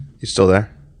You still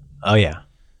there? Oh, yeah.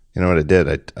 You know what I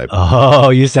did? Oh,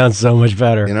 you sound so much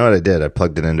better. You know what I did? I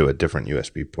plugged it into a different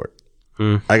USB port.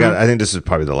 I think this is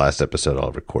probably the last episode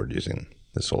I'll record using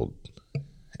this old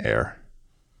Air.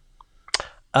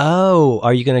 Oh,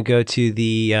 are you going to go to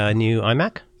the new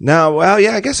iMac? No, well,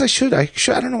 yeah, I guess I should. I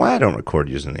don't know why I don't record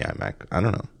using the iMac. I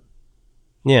don't know.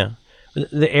 Yeah.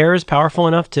 The Air is powerful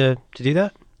enough to do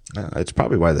that? It's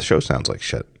probably why the show sounds like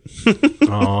shit.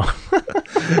 Oh.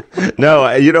 No,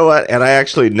 you know what? And I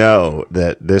actually know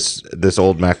that this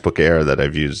old MacBook Air that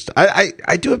I've used,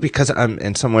 I do it because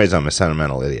in some ways I'm a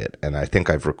sentimental idiot. And I think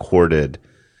I've recorded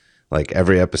like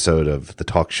every episode of the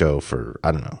talk show for,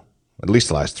 I don't know, at least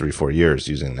the last 3-4 years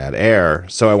using that Air.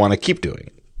 So I want to keep doing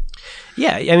it.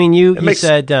 Yeah. I mean, you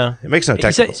said... it makes no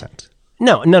technical sense.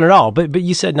 No, none at all. But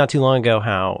you said not too long ago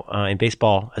how in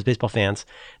baseball, as baseball fans,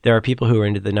 there are people who are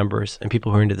into the numbers and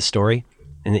people who are into the story,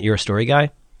 and that you're a story guy.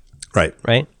 Right.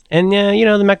 Right. And the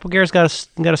MacBook Air's got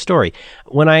a story.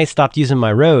 When I stopped using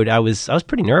my Rode, I was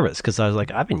pretty nervous because I was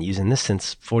like, I've been using this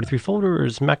since 43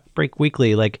 Folders, Mac Break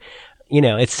Weekly. Like,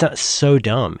 it's so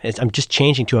dumb. I'm just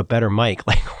changing to a better mic.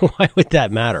 Like, why would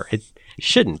that matter? It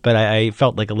shouldn't. But I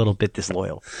felt like a little bit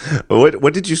disloyal.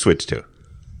 What did you switch to?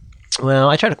 Well,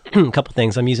 I tried a couple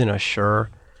things. I'm using a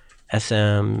Shure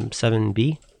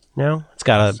SM7B now.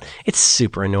 It's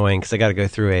super annoying because I got to go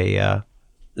through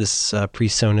this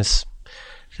PreSonus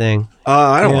thing.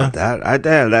 I don't want that. I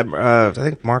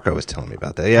think Marco was telling me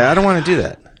about that. Yeah, I don't want to do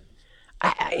that.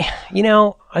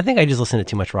 I think I just listen to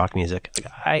too much rock music.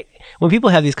 When people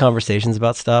have these conversations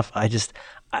about stuff, I just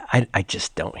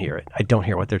don't hear it. I don't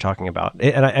hear what they're talking about,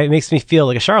 and it makes me feel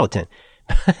like a charlatan.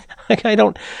 Like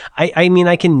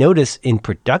I can notice in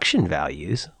production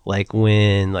values, like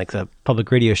when like the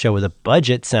public radio show with a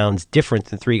budget sounds different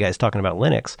than three guys talking about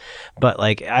Linux, but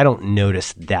like I don't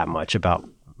notice that much about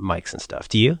mics and stuff.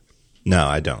 Do you? No,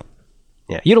 I don't.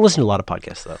 Yeah, you don't listen to a lot of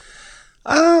podcasts though.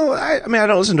 Oh, I mean, I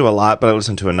don't listen to a lot, but I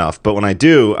listen to enough. But when I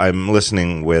do, I'm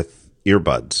listening with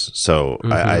earbuds. So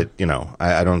I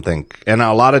don't think, and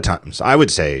a lot of times I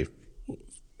would say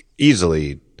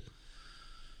easily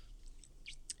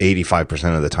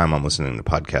 85% of the time I'm listening to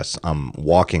podcasts, I'm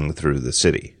walking through the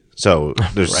city. So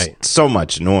there's so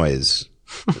much noise.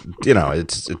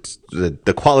 It's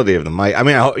the quality of the mic. I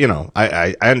mean,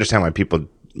 I understand why people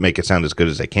make it sound as good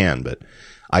as they can, but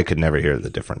I could never hear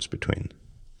the difference between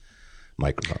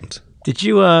microphones. Did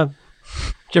you ever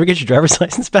get your driver's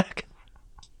license back?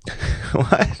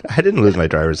 What? I didn't lose my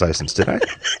driver's license, did I?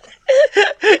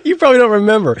 You probably don't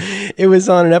remember. It was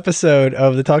on an episode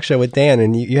of the talk show with Dan,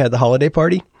 and you had the holiday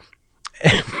party.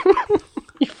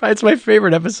 It's my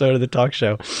favorite episode of the talk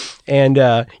show. And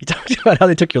you talked about how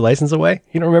they took your license away.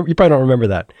 You don't remember? You probably don't remember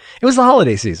that. It was the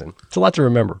holiday season. It's a lot to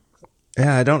remember.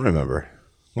 Yeah, I don't remember.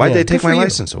 Why'd they take my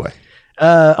license away?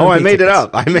 I made it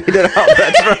up. That's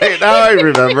right. Now I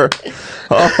remember.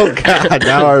 Oh, God.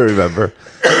 Now I remember.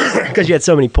 Because you had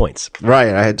so many points. Right.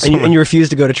 I had and you refused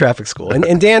to go to traffic school.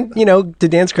 And Dan, to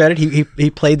Dan's credit, he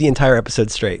played the entire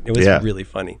episode straight. It was really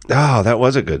funny. Oh, that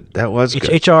was good.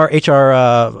 HR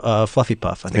Fluffy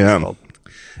Puff, I think it's called.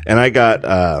 And I got,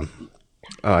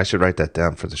 I should write that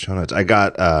down for the show notes. I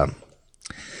got,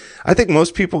 I think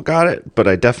most people got it, but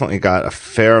I definitely got a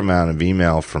fair amount of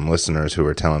email from listeners who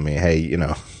were telling me, hey,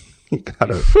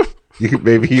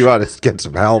 maybe you ought to get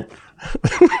some help.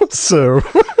 So,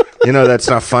 that's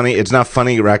not funny. It's not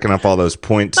funny racking up all those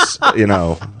points, you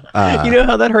know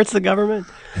how that hurts the government?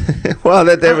 Well,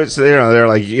 they're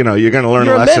like, you're going to learn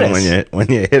a lesson when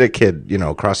you hit a kid,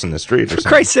 crossing the street or something. For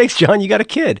Christ's sakes, John, you got a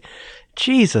kid.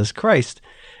 Jesus Christ.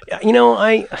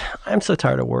 I'm so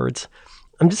tired of words.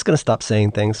 I'm just going to stop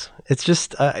saying things. It's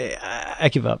just, I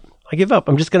give up.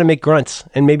 I'm just going to make grunts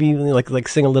and maybe like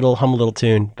hum a little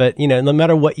tune. But, no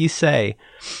matter what you say,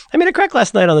 I made a crack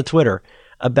last night on the Twitter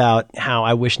about how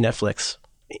I wish Netflix,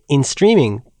 in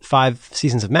streaming 5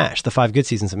 seasons of MASH, the 5 good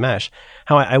seasons of MASH,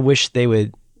 how I wish they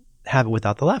would have it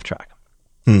without the laugh track.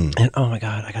 And oh my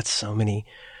God, I got so many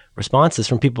responses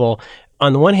from people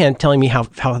on the one hand telling me how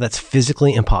that's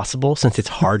physically impossible since it's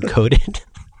hard coded.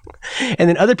 And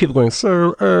then other people going,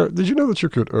 so did you know that you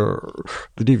could,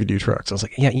 the DVD tracks? I was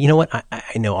like, yeah, you know what?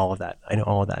 I know all of that.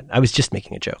 I was just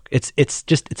making a joke. It's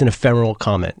an ephemeral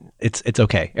comment. It's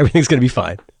okay. Everything's going to be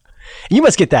fine. And you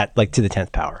must get that like to the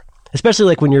 10th power, especially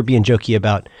like when you're being jokey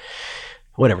about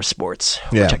whatever sports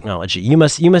or technology. You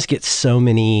must get so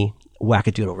many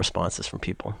wackadoodle responses from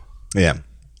people. Yeah.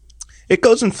 It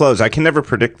goes and flows. I can never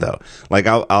predict though. Like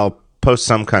I'll post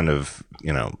some kind of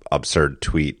absurd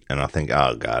tweet, and I'll think,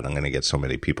 oh God, I'm going to get so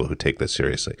many people who take this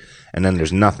seriously. And then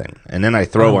there's nothing. And then I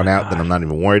throw one out that I'm not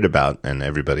even worried about, and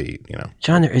everybody,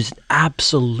 John, there is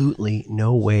absolutely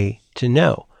no way to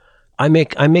know. I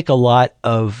make a lot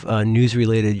of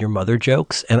news-related your mother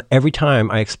jokes, and every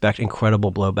time I expect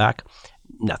incredible blowback.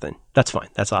 Nothing. That's fine.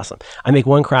 That's awesome. I make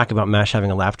one crack about MASH having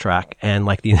a laugh track, and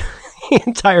like the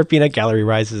entire peanut gallery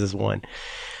rises as one.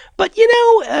 But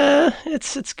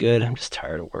it's good. I'm just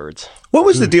tired of words. What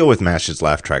was the deal with MASH's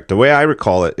laugh track? The way I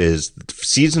recall it is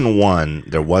season 1,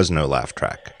 there was no laugh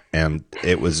track, and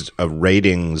it was a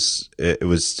ratings. It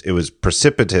was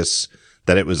precipitous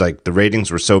that it was like the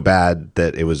ratings were so bad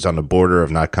that it was on the border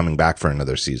of not coming back for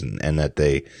another season, and that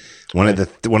one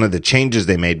of the changes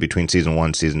they made between season 1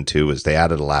 and season 2 was they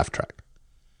added a laugh track.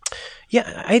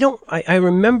 Yeah, I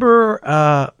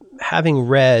remember having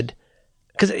read,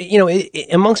 because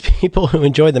amongst people who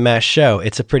enjoy the MASH show,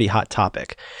 it's a pretty hot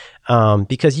topic.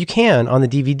 Because you can on the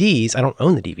DVDs. I don't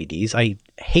own the DVDs. I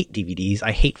hate DVDs.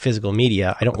 I hate physical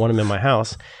media. I don't want them in my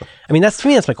house. I mean, to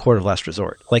me, that's my court of last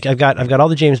resort. Like I've got all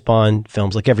the James Bond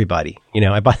films, like everybody.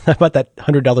 I bought that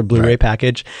 $100 Blu-ray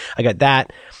package. I got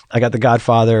that. I got The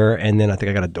Godfather, and then I think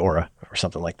I got a Dora or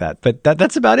something like that. But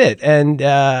that's about it. And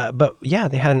but yeah,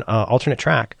 they had an alternate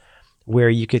track where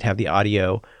you could have the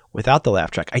audio without the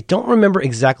laugh track. I don't remember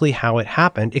exactly how it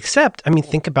happened, except,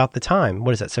 think about the time.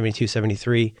 What is that, 72,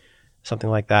 73, something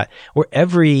like that, where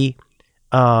every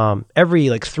like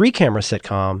 3-camera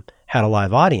sitcom had a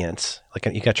live audience.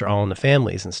 Like you got your All in the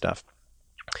Families and stuff.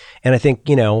 And I think,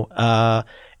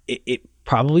 it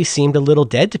probably seemed a little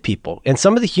dead to people. And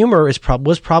some of the humor was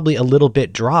probably a little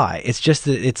bit dry. It's just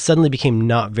that it suddenly became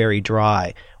not very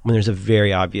dry when there's a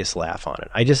very obvious laugh on it.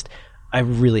 I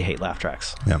really hate laugh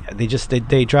tracks. Yeah.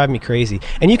 They drive me crazy.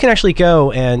 And you can actually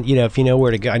go and, if you know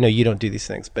where to go, I know you don't do these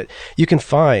things, but you can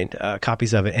find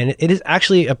copies of it. And it is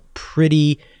actually a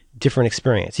pretty different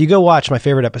experience. You go watch my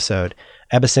favorite episode,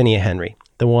 Abyssinia Henry,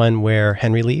 the one where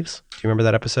Henry leaves. Do you remember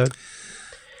that episode?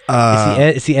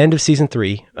 It's the end of season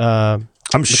 3.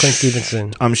 McLean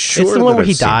Stevenson. I'm sure it's the one where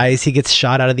he dies. He gets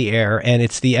shot out of the air, and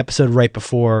it's the episode right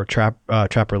before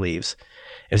Trapper leaves.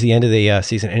 It was the end of the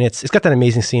season, and it's got that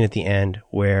amazing scene at the end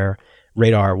where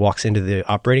Radar walks into the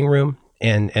operating room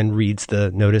and reads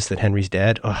the notice that Henry's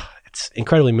dead. Oh, it's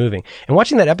incredibly moving. And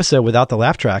watching that episode without the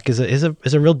laugh track is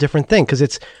a real different thing, because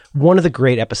it's one of the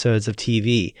great episodes of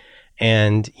TV,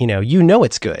 and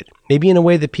it's good. Maybe in a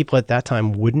way that people at that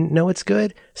time wouldn't know it's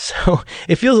good. So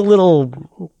it feels a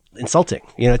little insulting,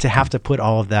 to have to put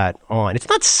all of that on. It's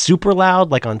not super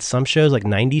loud like on some shows, like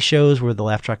 90s shows where the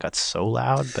laugh track got so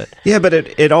loud, but yeah, but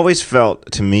it always felt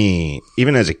to me,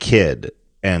 even as a kid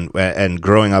and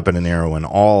growing up in an era when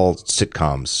all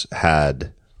sitcoms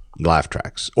had laugh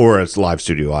tracks or a live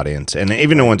studio audience, and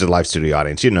even the ones with live studio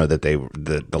audience, that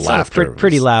the laughter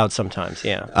pretty loud sometimes.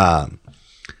 Yeah.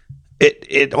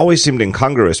 It always seemed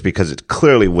incongruous because it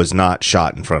clearly was not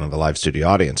shot in front of a live studio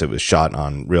audience. It was shot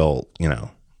on real,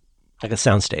 like a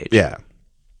soundstage. Yeah.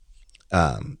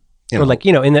 Or like,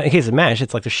 in the case of MASH,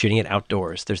 it's like they're shooting it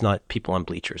outdoors. There's not people on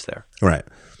bleachers there. Right.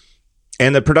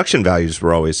 And the production values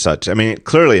were always such.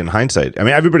 Clearly in hindsight,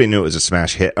 everybody knew it was a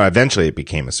smash hit. Eventually it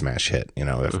became a smash hit,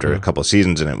 after a couple of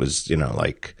seasons, and it was, it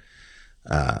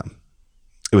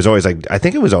was always like, I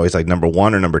think it was always like number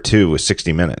 1 or number 2 was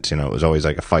 60 Minutes. It was always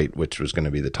like a fight, which was going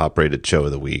to be the top rated show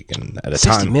of the week. And at a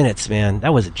 60 Minutes, man,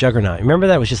 that was a juggernaut. Remember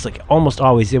that? It was just like almost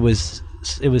always, it was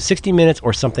 60 Minutes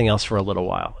or something else for a little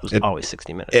while. It was always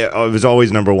 60 Minutes. It was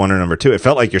always number 1 or number 2. It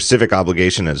felt like your civic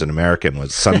obligation as an American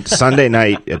was Sunday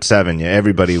night at 7.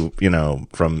 Everybody,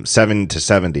 from 7 to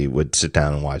 70 would sit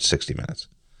down and watch 60 Minutes.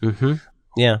 Mm-hmm.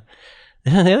 Yeah.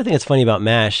 The other thing that's funny about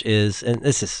MASH is, and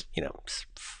this is,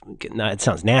 it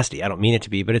sounds nasty. I don't mean it to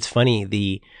be, but it's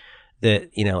funny.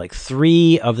 Like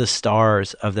 3 of the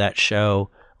stars of that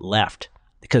show left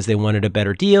because they wanted a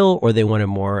better deal or they wanted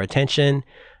more attention.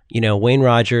 Wayne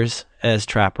Rogers as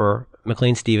Trapper,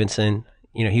 McLean Stevenson,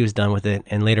 he was done with it.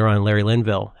 And later on, Larry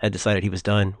Linville had decided he was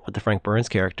done with the Frank Burns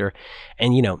character.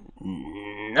 And,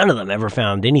 none of them ever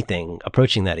found anything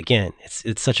approaching that again.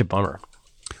 It's such a bummer.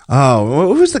 Oh,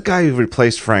 what was the guy who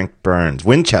replaced Frank Burns?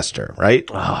 Winchester, right?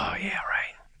 Oh, yeah,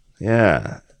 right.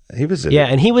 Yeah. He was. And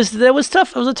that was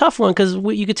tough. It was a tough one because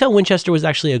you could tell Winchester was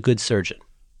actually a good surgeon.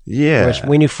 Yeah. Whereas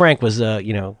we knew Frank was,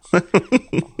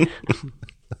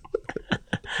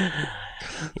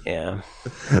 Yeah.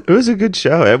 It was a good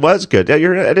show. It was good.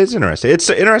 It is interesting. It's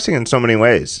interesting in so many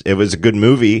ways. It was a good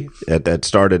movie that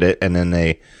started it, and then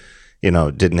they,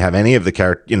 didn't have any of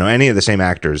the any of the same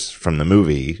actors from the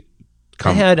movie.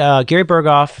 They had Gary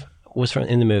Berghoff was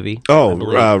in the movie. Oh,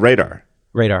 Radar.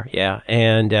 Radar, yeah.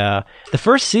 And the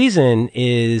first season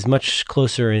is much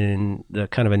closer in the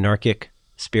kind of anarchic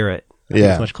spirit. I think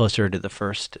it's much closer to the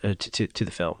first to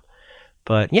the film.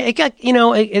 But yeah, it got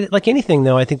like anything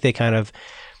though. I think they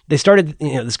started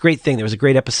this great thing. There was a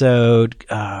great episode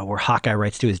where Hawkeye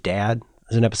writes to his dad.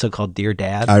 There's an episode called Dear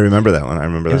Dad. I remember that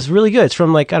one. It was really good. It's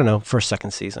from like, I don't know, first,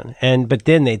 second season. But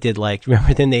then they did like,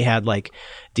 remember, then they had like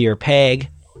Dear Peg,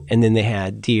 and then they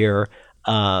had Dear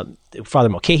Father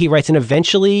Mulcahy writes, and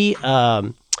eventually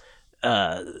Alan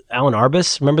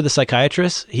Arbus, remember the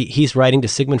psychiatrist? He's writing to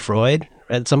Sigmund Freud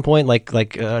at some point, like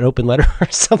an open letter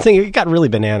or something. It got really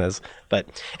bananas, but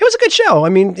it was a good show. I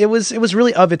mean, it was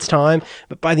really of its time,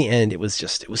 but by the end, it was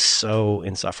so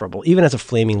insufferable. Even as a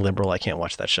flaming liberal, I can't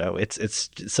watch that show. It's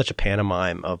such a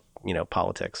pantomime of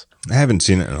politics. I haven't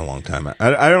seen it in a long time.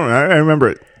 I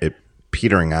remember it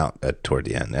petering out toward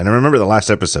the end, and I remember the last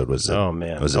episode was a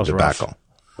debacle rough.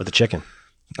 With the chicken.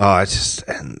 Oh,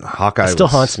 and Hawkeye still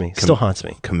haunts me.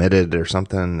 Committed or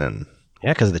something, and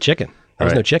yeah, because of the chicken. There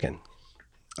was no chicken.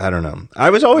 I don't know. I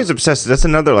was always obsessed. That's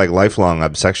another like lifelong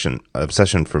obsession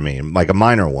for me. Like a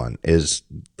minor one is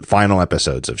final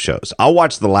episodes of shows. I'll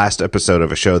watch the last episode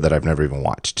of a show that I've never even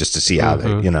watched just to see how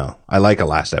they. I like a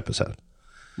last episode.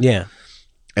 Yeah.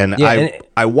 And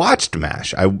I watched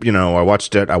MASH. I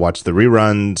watched it. I watched the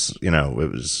reruns. It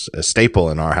was a staple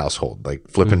in our household. Like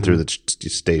flipping through the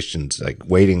stations, like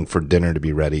waiting for dinner to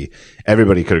be ready.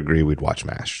 Everybody could agree we'd watch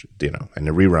MASH. And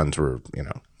the reruns were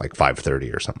like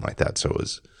 5:30 or something like that. So it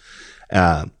was,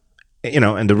 and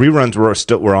the reruns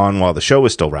were on while the show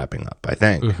was still wrapping up. I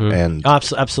think. And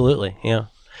absolutely, yeah.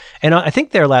 And I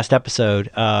think their last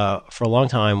episode for a long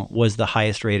time was the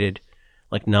highest rated,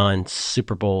 like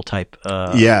non-Super Bowl type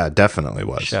yeah, definitely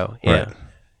was. Show. Yeah. Right.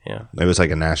 Yeah. It was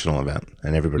like a national event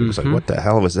and everybody was like, what the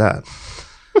hell was that?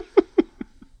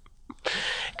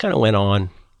 Kind of went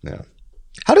on. Yeah.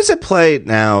 How does it play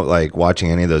now, like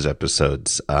watching any of those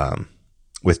episodes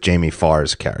with Jamie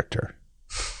Farr's character?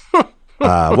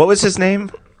 What was his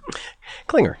name?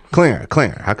 Klinger.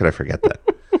 How could I forget that?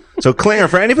 So Klinger,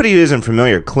 for anybody who isn't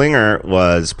familiar, Klinger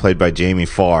was played by Jamie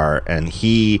Farr, and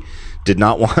he did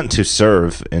not want to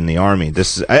serve in the army.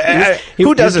 This is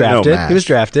who doesn't know MASH? He was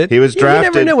drafted. You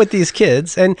never know with these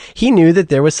kids, and he knew that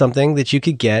there was something that you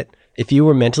could get if you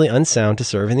were mentally unsound to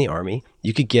serve in the army.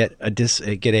 You could get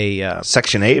a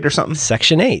Section 8 or something.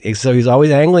 Section 8. So he's always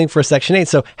angling for a Section 8.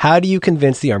 So how do you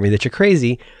convince the army that you're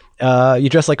crazy? You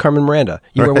dress like Carmen Miranda.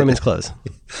 You wear women's clothes.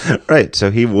 Right.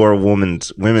 So he wore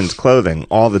women's clothing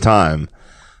all the time,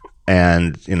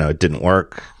 and it didn't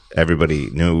work. Everybody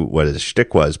knew what his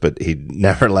shtick was, but he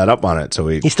never let up on it. So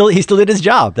he still did his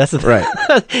job. That's the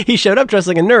right. He showed up dressed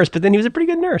like a nurse, but then he was a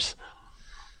pretty good nurse.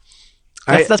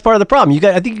 That's part of the problem.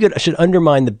 I think you should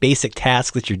undermine the basic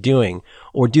tasks that you're doing,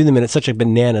 or do them in such a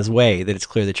bananas way that it's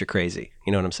clear that you're crazy.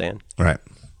 You know what I'm saying? Right.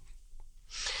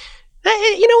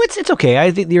 It's okay.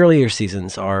 I think the earlier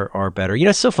seasons are better.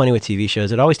 It's so funny with TV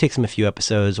shows. It always takes them a few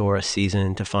episodes or a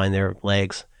season to find their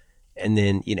legs. And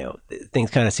then, things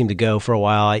kind of seem to go for a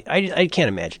while. I can't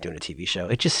imagine doing a TV show.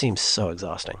 It just seems so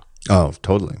exhausting. Oh,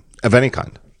 totally. Of any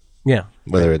kind. Yeah.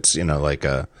 Whether it's, like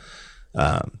a,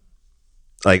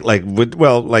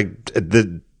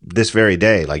 this very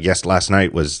day, like last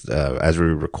night was, as we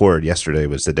record, yesterday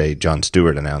was the day Jon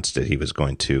Stewart announced that he was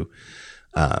going to,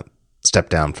 step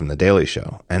down from the Daily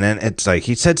Show. And then it's like,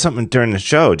 he said something during the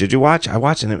show. Did you watch? I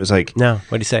watched, and it was like, no,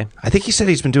 what'd he say? I think he said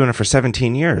he's been doing it for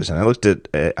 17 years. And I looked at,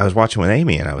 I was watching with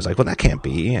Amy, and I was like, well, that can't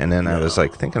be. And then I was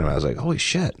like thinking about it, I was like, holy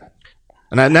shit.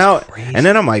 And and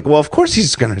then I'm like, well, of course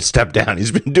he's going to step down.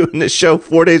 He's been doing this show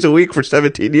 4 days a week for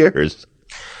 17 years.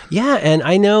 Yeah. And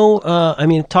I know,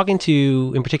 talking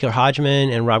to, in particular, Hodgman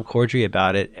and Rob Corddry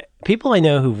about it, people I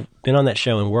know who've been on that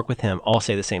show and work with him all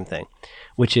say the same thing,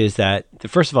 which is that,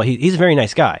 first of all, he's a very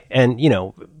nice guy, and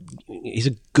he's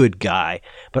a good guy,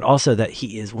 but also that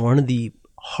he is one of the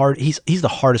he's the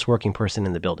hardest working person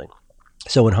in the building.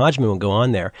 So when Hodgman would go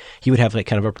on there, he would have like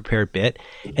kind of a prepared bit,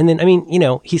 and then I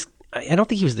don't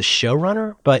think he was the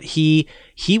showrunner, but he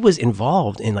was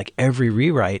involved in like every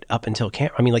rewrite up until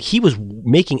he was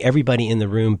making everybody in the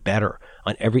room better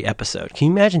on every episode. Can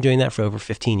you imagine doing that for over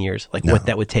 15 years? Like what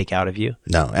that would take out of you?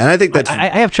 No. And I think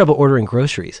I have trouble ordering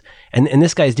groceries, and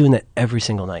this guy is doing that every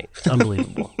single night. It's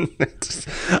unbelievable.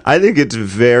 I think it's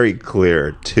very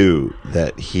clear too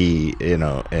that he,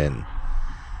 and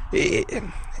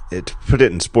to put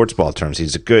it in sports ball terms, he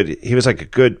was like a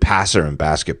good passer in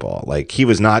basketball. Like he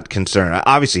was not concerned.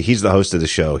 Obviously he's the host of the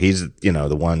show. He's,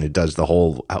 the one who does the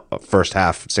whole first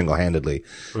half single-handedly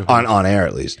on air,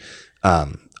 at least.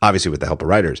 Obviously with the help of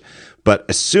writers. But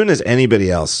as soon as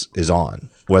anybody else is on,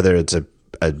 whether it's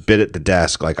a bit at the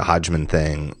desk, like a Hodgman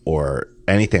thing or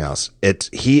anything else,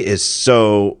 he is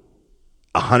so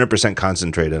 100%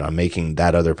 concentrated on making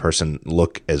that other person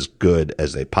look as good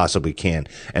as they possibly can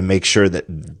and make sure that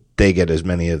they get as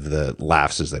many of the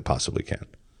laughs as they possibly can.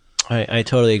 I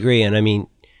totally agree. And I mean,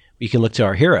 you can look to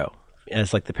our hero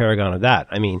as like the paragon of that.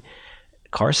 I mean,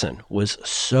 Carson was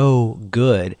so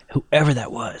good, whoever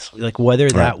that was, like whether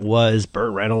that was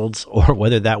Burt Reynolds or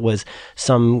whether that was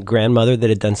some grandmother that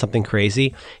had done something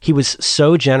crazy. He was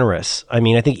so generous. I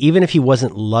mean, I think even if he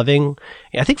wasn't loving,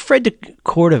 I think Fred de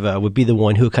Cordova would be the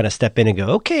one who would kind of step in and go,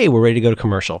 okay, we're ready to go to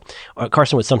commercial.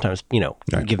 Carson would sometimes,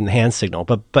 give him the hand signal,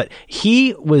 but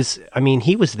he was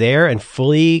there and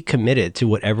fully committed to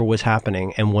whatever was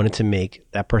happening and wanted to make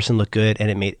that person look good, and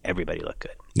it made everybody look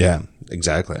good. Yeah,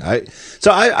 exactly.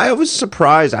 I was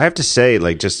surprised. I have to say,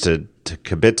 like, just to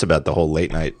kibitz about the whole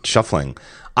late night shuffling,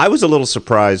 I was a little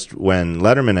surprised when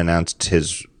Letterman announced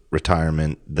his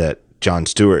retirement that Jon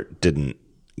Stewart didn't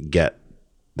get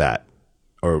that,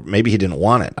 or maybe he didn't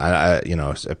want it.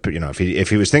 If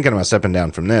he was thinking about stepping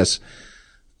down from this,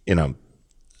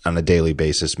 on a daily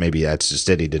basis, maybe that's just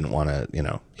it. He didn't want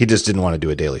to, he just didn't want to do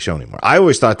a daily show anymore. I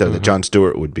always thought that Jon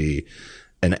Stewart would be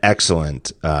an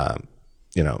excellent,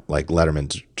 like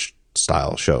Letterman's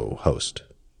style show host.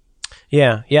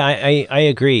 Yeah, I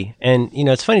agree. And,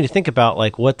 it's funny to think about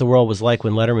like what the world was like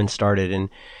when Letterman started, and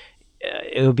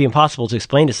it would be impossible to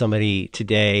explain to somebody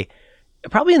today,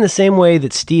 probably in the same way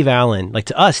that Steve Allen, like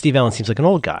to us, Steve Allen seems like an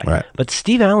old guy, right? But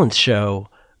Steve Allen's show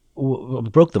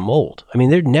broke the mold. I mean,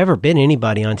 there'd never been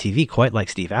anybody on TV quite like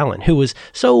Steve Allen, who was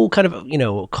so kind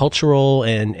of, cultural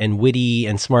and witty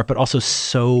and smart, but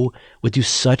also would do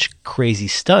such crazy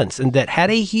stunts, and that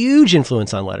had a huge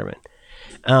influence on Letterman.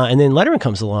 And then Letterman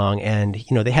comes along, and,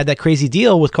 they had that crazy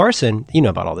deal with Carson. You know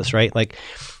about all this, right? Like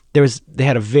they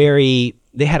had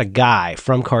a guy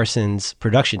from Carson's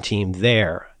production team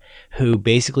there who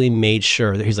basically made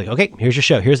sure that he's like, okay, here's your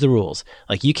show. Here's the rules.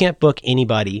 Like, you can't book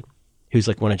anybody who's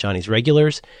like one of Johnny's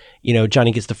regulars.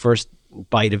 Johnny gets the first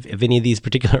bite of any of these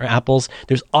particular apples.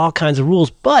 There's all kinds of rules,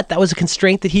 but that was a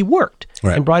constraint that he worked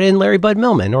and brought in Larry Bud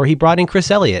Millman, or he brought in Chris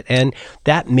Elliott. And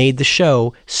that made the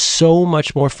show so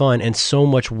much more fun and so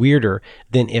much weirder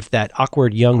than if that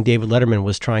awkward young David Letterman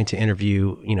was trying to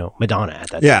interview, Madonna at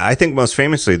that time. Yeah, I think most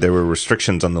famously there were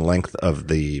restrictions on the length of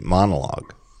the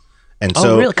monologue. And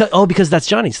so, really? Because that's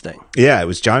Johnny's thing. Yeah, it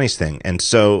was Johnny's thing. And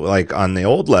so, like, on the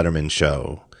old Letterman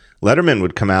show, Letterman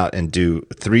would come out and do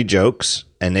 3 jokes,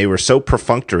 and they were so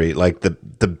perfunctory. Like the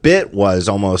bit was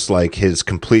almost like his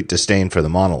complete disdain for the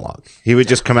monologue. He would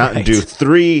just come out and do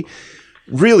 3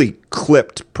 really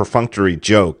clipped perfunctory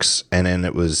jokes, and then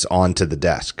it was on to the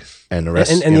desk. And the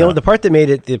rest, the part that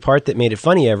made it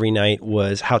funny every night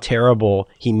was how terrible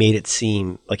he made it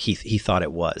seem like he thought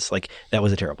it was. Like that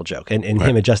was a terrible joke, and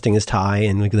him adjusting his tie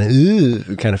and like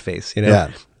the kind of face, Yeah.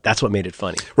 That's what made it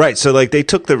funny. Right. So like they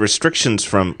took the restrictions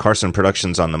from Carson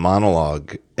Productions on the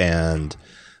monologue, and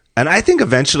I think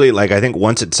eventually, like, I think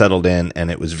once it settled in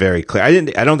and it was very clear, I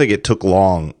don't think it took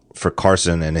long for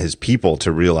Carson and his people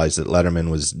to realize that Letterman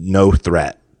was no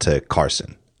threat to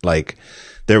Carson. Like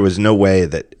there was no way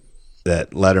that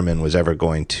Letterman was ever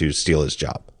going to steal his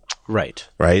job. Right.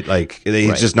 Like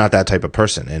he's just not that type of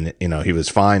person. And, he was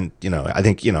fine. I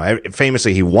think,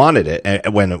 famously he wanted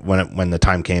it when the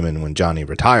time came and when Johnny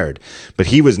retired, but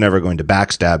he was never going to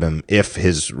backstab him if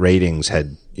his ratings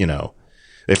had,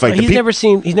 if like he's never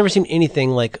seen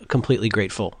anything like completely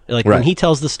grateful. Like when he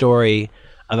tells the story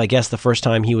of, I guess, the first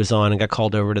time he was on and got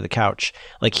called over to the couch,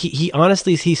 like he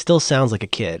honestly, he still sounds like a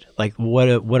kid. Like what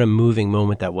a moving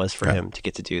moment that was for him to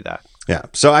get to do that. Yeah.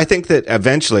 So I think that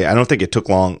eventually, I don't think it took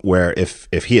long where if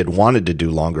he had wanted to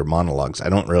do longer monologues, I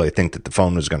don't really think that the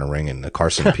phone was going to ring and the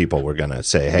Carson people were going to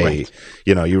say, hey,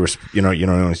 you're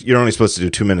only supposed to do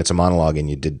 2 minutes of monologue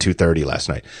and you did 2:30 last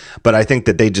night. But I think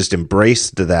that they just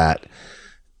embraced that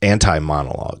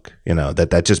anti-monologue,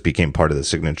 that just became part of the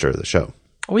signature of the show.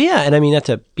 Well, yeah. And I mean, not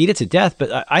to beat it to death,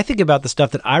 but I think about the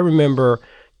stuff that I remember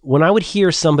when I would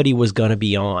hear somebody was going to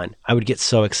be on, I would get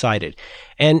so excited.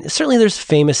 And certainly there's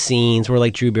famous scenes where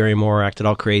like Drew Barrymore acted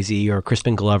all crazy, or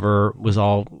Crispin Glover was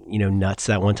all, nuts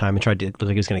that one time and tried to look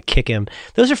like he was going to kick him.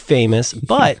 Those are famous,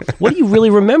 but what do you really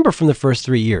remember from the first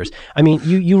 3 years? I mean,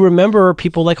 you remember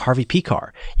people like Harvey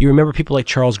Pekar. You remember people like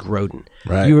Charles Grodin.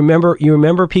 Right. You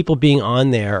remember people being on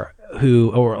there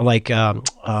or like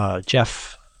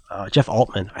Jeff, Jeff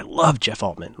Altman. I love Jeff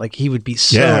Altman. Like he would be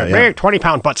so Yeah.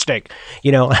 20-pound butt steak,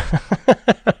 you know.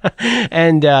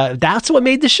 And that's what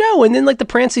made the show. And then like the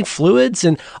prancing fluids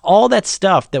and all that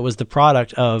stuff that was the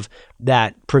product of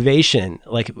that privation,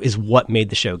 like is what made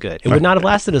the show good. It would not have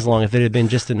lasted as long if it had been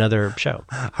just another show.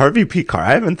 Harvey P. Carr.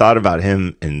 I haven't thought about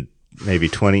him in maybe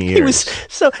 20 years. It was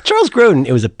so Charles Grodin.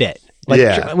 It was a bit. Like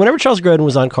Yeah. whenever Charles Grodin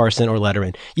was on Carson or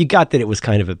Letterman, you got that it was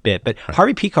kind of a bit. But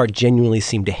Harvey P. Carr genuinely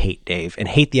seemed to hate Dave and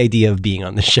hate the idea of being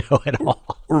on the show at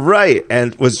all. Right.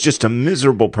 And was just a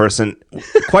miserable person.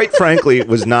 Quite frankly,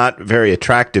 was not very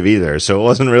attractive either. So it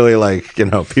wasn't really like, you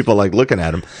know, people like looking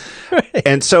at him. Right.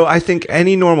 And so I think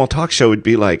any normal talk show would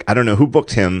be like, I don't know who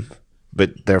booked him,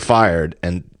 but they're fired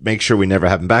and make sure we never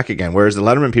have him back again. Whereas the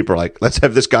Letterman people are like, let's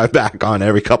have this guy back on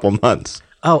every couple months.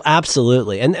 Oh,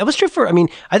 absolutely. And that was true for, I mean,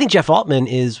 I think Jeff Altman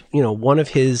is, you know, one of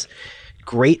his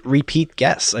great repeat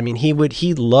guests. I mean, he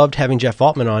loved having Jeff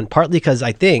Altman on, partly because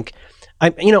I think,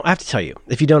 I have to tell you,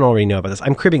 if you don't already know about this,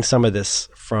 I'm cribbing some of this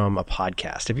from a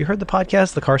podcast. Have you heard the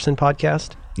podcast, the Carson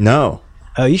podcast? No.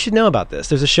 Oh, you should know about this.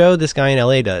 There's a show this guy in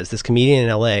LA does, this comedian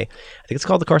in LA. I think it's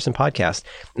called the Carson Podcast.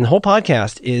 And the whole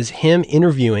podcast is him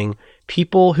interviewing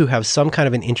people who have some kind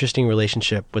of an interesting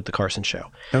relationship with the Carson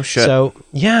show. No shit. So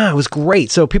yeah, it was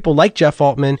great. So people like Jeff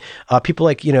Altman, people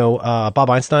like, Bob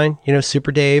Einstein,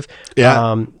 Super Dave,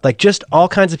 like just all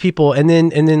kinds of people. And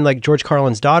then like George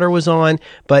Carlin's daughter was on,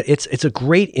 but it's a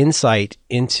great insight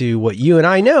into what you and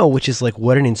I know, which is like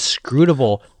what an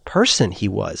inscrutable person he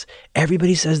was.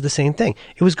 Everybody says the same thing.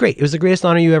 It was great. It was the greatest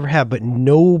honor you ever had, but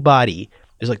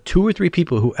there's like 2 or 3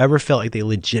 people who ever felt like they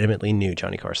legitimately knew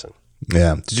Johnny Carson.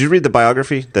 Yeah. Did you read the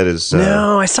biography? That is.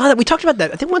 No, I saw that. We talked about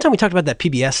that. I think one time we talked about that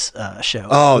PBS show.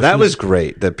 Oh, that was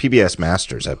great. The PBS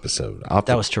Masters episode.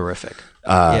 That was terrific.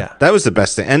 Yeah. That was the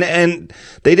best thing. And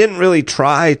they didn't really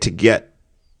try to get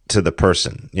to the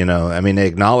person, I mean, they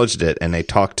acknowledged it and they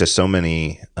talked to so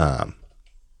many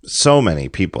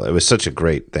people. It was such a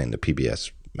great thing, the PBS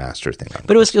Master thing.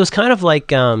 But it was kind of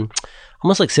like,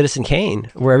 almost like Citizen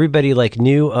Kane, where everybody like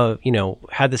knew,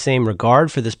 had the same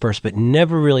regard for this person, but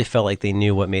never really felt like they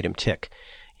knew what made him tick,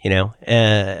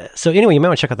 So anyway, you might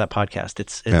want to check out that podcast.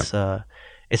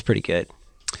 It's pretty good.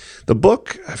 The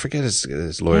book, I forget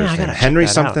his lawyer's name. Henry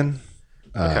something.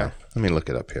 Okay. Let me look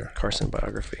it up here. Carson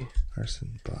biography.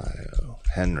 Carson bio.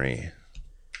 Henry.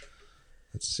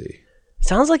 Let's see.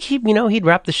 Sounds like he'd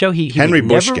wrap the show. He Henry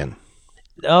Bushkin.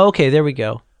 Oh, okay, there we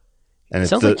go. And it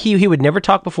sounds like he would never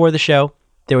talk before the show.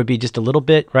 There would be just a little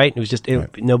bit, right? It was just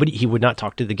nobody. He would not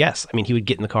talk to the guests. I mean, he would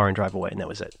get in the car and drive away, and that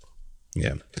was it.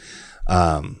 Yeah.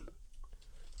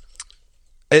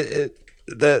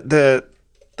 The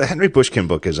Henry Bushkin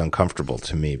book is uncomfortable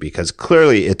to me because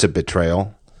clearly it's a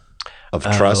betrayal of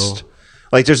trust.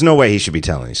 Like, there's no way he should be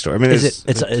telling these stories. I mean,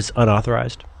 it's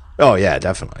unauthorized. Oh yeah,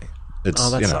 definitely. That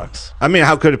sucks. I mean,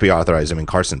 how could it be authorized? I mean,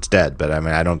 Carson's dead, but I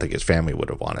mean, I don't think his family would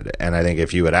have wanted it. And I think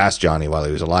if you had asked Johnny while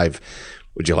he was alive,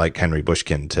 would you like Henry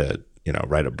Bushkin to,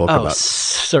 write a book about? Oh,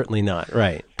 certainly not.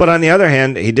 Right. But on the other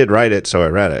hand, he did write it, so I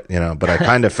read it. But I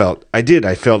kind of felt I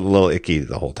felt a little icky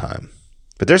the whole time.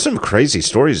 But there's some crazy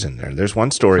stories in there. There's one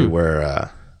story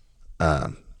where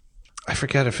I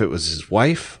forget if it was his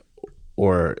wife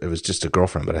or it was just a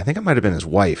girlfriend, but I think it might have been his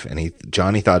wife. And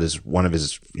Johnny thought one of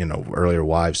his, earlier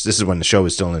wives, this is when the show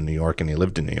was still in New York and he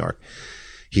lived in New York.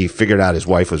 He figured out his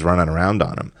wife was running around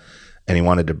on him and he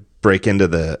wanted to break into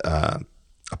the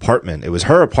apartment. It was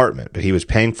her apartment, but he was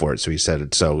paying for it. So he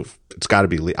said, so it's got to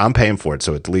be, I'm paying for it.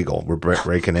 So it's legal. We're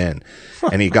breaking in.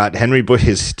 And he got Henry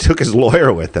Bush, took his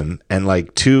lawyer with him and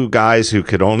like 2 guys who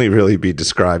could only really be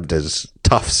described as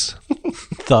toughs.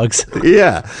 Thugs.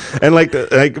 Yeah. And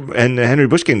and Henry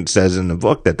Bushkin says in the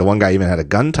book that the one guy even had a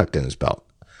gun tucked in his belt.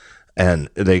 And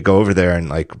they go over there and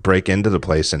like break into the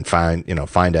place and find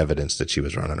evidence that she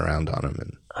was running around on him.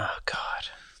 And oh God.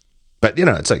 But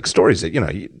it's like stories that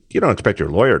you don't expect your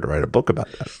lawyer to write a book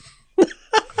about that.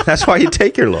 That's why you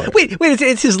take your lawyer. Wait,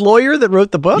 it's his lawyer that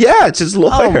wrote the book? Yeah, it's his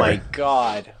lawyer. Oh my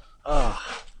God. Oh.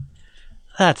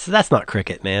 That's not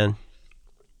cricket, man.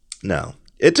 No.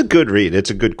 It's a good read. It's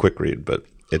a good quick read, but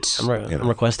it's I'm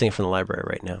requesting it from the library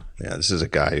right now. Yeah, this is a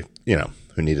guy,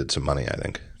 who needed some money, I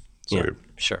think. So yeah,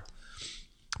 sure.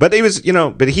 But he was,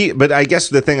 but I guess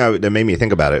the thing that made me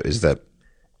think about it is that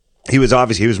he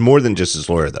was more than just his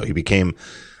lawyer, though. He became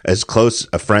as close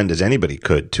a friend as anybody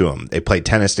could to him. They played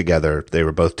tennis together. They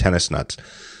were both tennis nuts.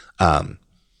 And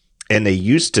they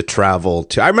used to travel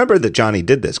I remember that Johnny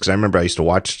did this because I remember I used to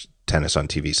watch tennis on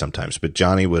TV sometimes, but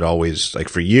Johnny would always, like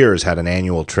for years, had an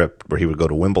annual trip where he would go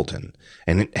to Wimbledon.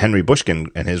 And Henry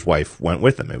Bushkin and his wife went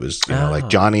with him. It was, like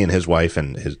Johnny and his wife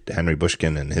and Henry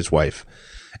Bushkin and his wife.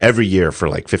 every year for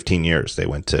like 15 years. They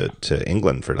went to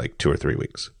England for like 2 or 3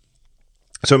 weeks.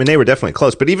 So, I mean, they were definitely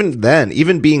close. But even then,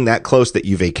 even being that close that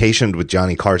you vacationed with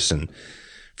Johnny Carson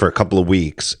for a couple of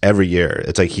weeks every year,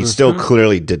 it's like he still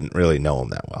clearly didn't really know him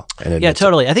that well. And yeah,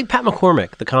 totally. I think Pat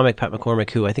McCormick, the comic Pat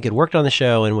McCormick, who I think had worked on the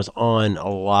show and was on a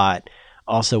lot,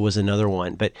 also was another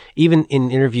one. But even in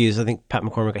interviews, I think Pat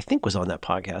McCormick, I think, was on that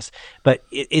podcast. But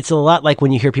it's a lot like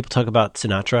when you hear people talk about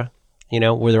Sinatra, you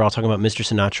know, where they're all talking about Mr.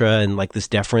 Sinatra and like this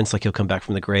deference, like he'll come back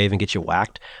from the grave and get you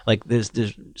whacked. Like there's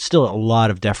still a lot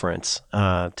of deference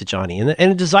to Johnny and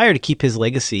a desire to keep his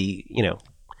legacy, you know,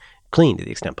 clean to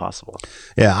the extent possible.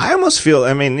 Yeah, I almost feel,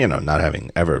 I mean, you know, not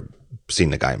having ever seen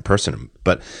the guy in person,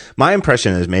 but my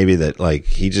impression is maybe that like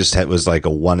he just was like a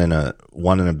one in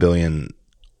a billion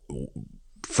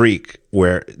freak,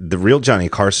 where the real Johnny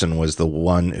Carson was the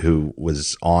one who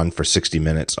was on for 60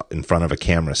 minutes in front of a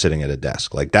camera sitting at a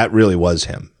desk. Like that really was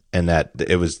him. And that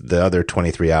it was the other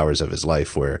 23 hours of his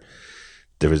life where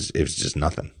it was just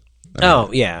nothing.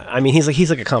 Yeah. I mean, he's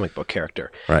like a comic book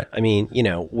character. Right. I mean, you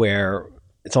know, where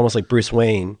it's almost like Bruce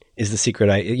Wayne is the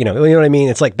secret. You know what I mean?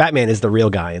 It's like Batman is the real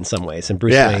guy in some ways, and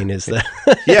Bruce Wayne is the.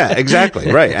 Yeah,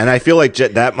 exactly. Right. And I feel like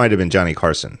that might have been Johnny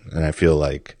Carson. And I feel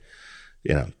like,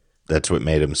 you know, that's what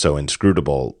made him so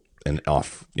inscrutable and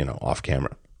off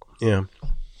camera. Yeah.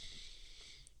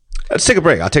 Let's take a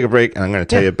break. I'll take a break, and I'm going to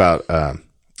tell you about a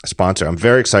sponsor. I'm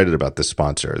very excited about this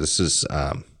sponsor. This is,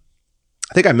 I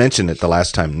think I mentioned it the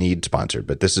last time Need sponsored,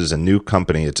 but this is a new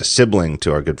company. It's a sibling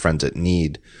to our good friends at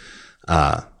Need,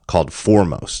 called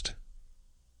Foremost.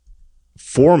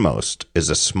 Foremost is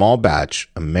a small batch,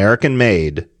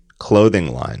 American-made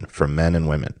clothing line for men and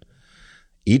women.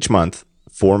 Each month,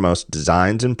 Foremost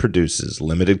designs and produces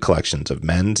limited collections of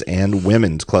men's and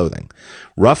women's clothing,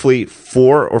 roughly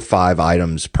 4 or 5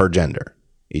 items per gender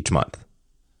each month,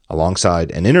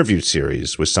 alongside an interview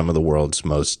series with some of the world's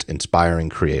most inspiring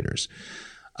creators.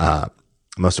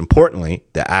 Most importantly,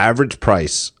 the average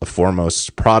price of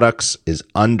Foremost's products is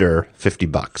under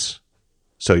 $50.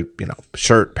 So, you know,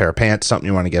 shirt, pair of pants, something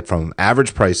you want to get from them,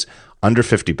 average price under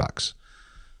 $50.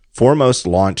 Foremost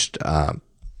launched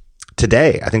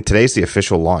today. I think today's the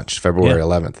official launch, February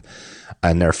 11th.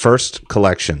 And their first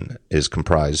collection is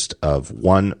comprised of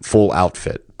one full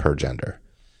outfit per gender.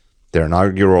 Their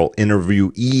inaugural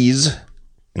interviewees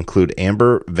include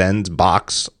Amber Vens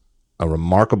Box, a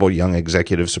remarkable young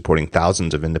executive supporting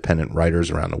thousands of independent writers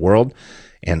around the world,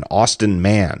 and Austin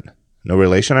Mann. No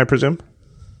relation, I presume?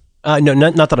 No,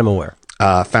 not that I'm aware.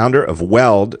 Founder of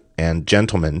Weld and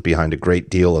gentleman behind a great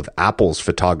deal of Apple's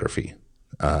photography.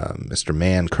 Mr.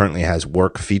 Mann currently has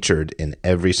work featured in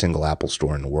every single Apple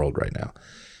store in the world right now.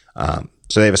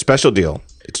 So they have a special deal.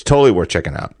 It's totally worth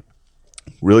checking out.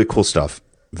 Really cool stuff.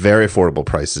 Very affordable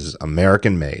prices.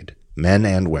 American made. Men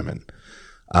and women.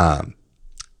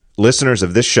 Listeners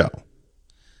of this show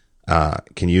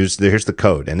can use, here's the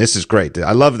code. And this is great.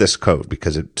 I love this code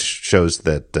because it shows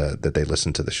that they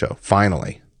listen to the show.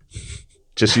 Finally.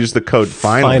 Just use the code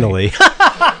finally.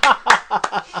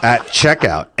 At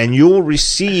checkout, and you will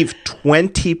receive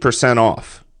 20%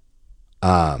 off.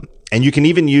 And you can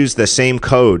even use the same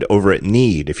code over at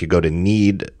Need if you go to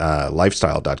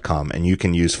needlifestyle.com, and you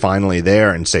can use finally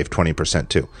there and save 20%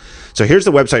 too. So here's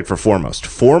the website for Foremost.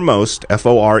 Foremost,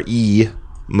 F-O-R-E,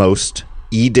 most,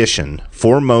 edition,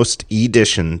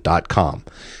 foremostedition.com.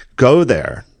 Go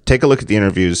there, take a look at the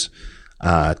interviews,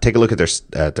 take a look at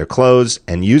their clothes,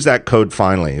 and use that code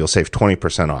finally. You'll save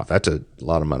 20% off. That's a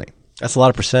lot of money. That's a lot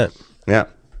of percent. Yeah.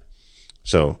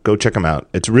 So go check them out.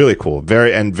 It's really cool.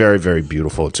 Very, very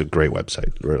beautiful. It's a great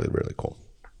website. Really, really cool.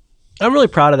 I'm really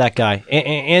proud of that guy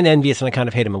and envious, and I kind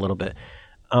of hate him a little bit.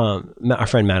 Our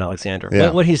friend Matt Alexander. Yeah.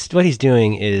 What he's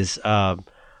doing is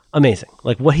amazing.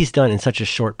 Like what he's done in such a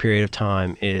short period of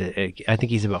time. I think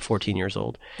he's about 14 years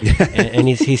old, and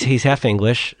he's half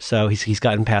English, so he's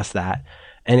gotten past that.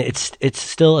 And it's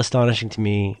still astonishing to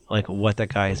me, like what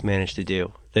that guy has managed to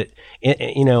do. That,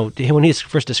 you know, when he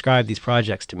first described these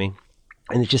projects to me,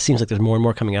 and it just seems like there's more and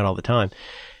more coming out all the time.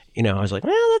 You know, I was like,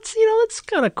 well, that's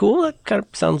kind of cool. That kind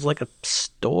of sounds like a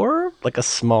store, like a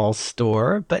small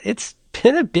store, but it's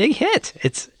been a big hit.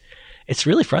 It's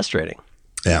really frustrating.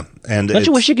 Yeah, and don't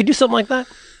you wish you could do something like that?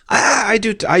 I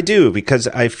do because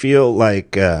I feel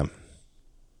like I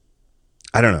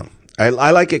don't know. I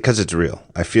like it because it's real.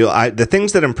 I feel the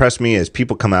things that impress me is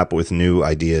people come up with new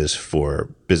ideas for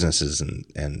businesses and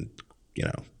you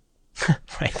know.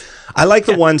 Right. I like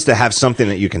the ones that have something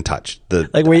that you can touch.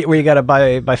 Like where you got to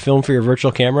buy film for your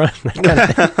virtual camera. No.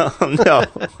 That's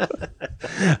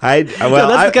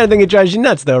the kind of thing that drives you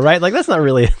nuts, though, right? Like that's not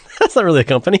really a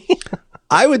company.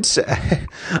 I would say,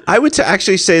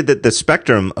 actually say that the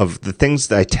spectrum of the things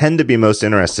that I tend to be most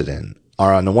interested in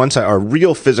are on the one side are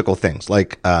real physical things,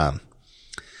 like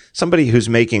somebody who's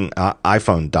making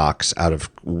iPhone docks out of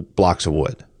blocks of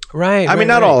wood. Right. I mean,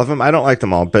 not all of them. I don't like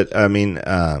them all, but I mean,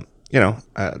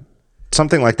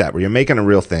 something like that where you're making a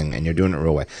real thing and you're doing it a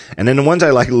real way. And then the ones I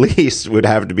like least would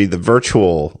have to be the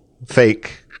virtual,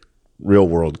 fake, real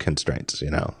world constraints.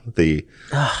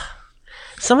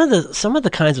 Some of the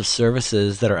kinds of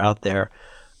services that are out there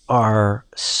are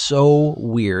so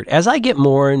weird. As I get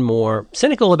more and more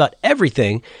cynical about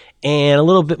everything and a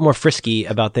little bit more frisky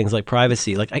about things like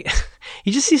privacy,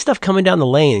 you just see stuff coming down the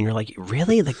lane and you're like,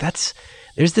 really?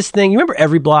 There's this thing. You remember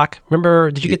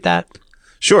EveryBlock? Did you get that?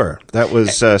 Sure. That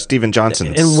was Stephen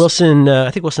Johnson's. And Wilson, I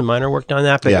think Wilson Miner worked on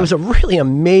that, but It was a really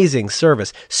amazing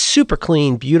service. Super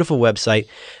clean, beautiful website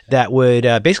that would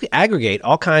basically aggregate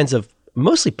all kinds of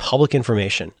mostly public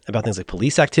information about things like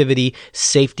police activity,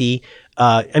 safety.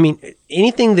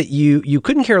 Anything that you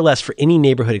couldn't care less for any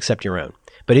neighborhood except your own.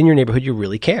 But in your neighborhood, you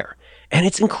really care. And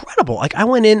it's incredible. Like I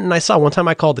went in and I saw one time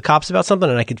I called the cops about something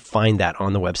and I could find that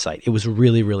on the website. It was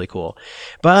really, really cool.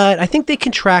 But I think they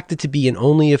contracted to be in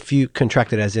only a few,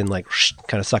 contracted as in kind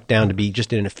of sucked down to be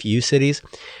just in a few cities.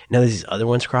 Now there's these other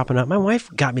ones cropping up. My wife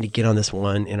got me to get on this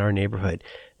one in our neighborhood.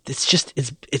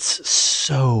 It's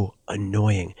so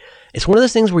annoying. It's one of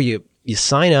those things where you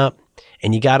sign up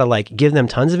and you got to give them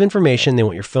tons of information. They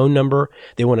want your phone number.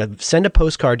 They want to send a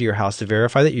postcard to your house to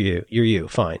verify that you're you.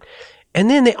 Fine. And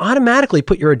then they automatically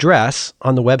put your address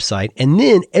on the website. And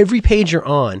then every page you're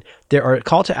on, there are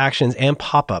call to actions and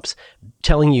pop-ups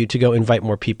telling you to go invite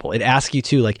more people. It asks you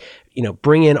to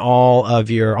bring in all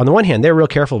of your, on the one hand, they're real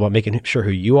careful about making sure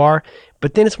who you are.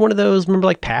 But then it's one of those,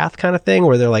 remember Path kind of thing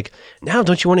where they're like, now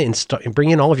don't you want to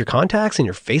bring in all of your contacts and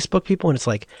your Facebook people? And it's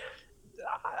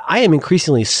I am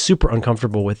increasingly super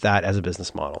uncomfortable with that as a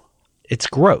business model. It's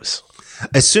gross.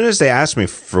 As soon as they asked me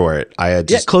for it, I had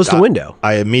just close the window.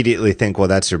 I immediately think, well,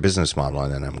 that's your business model,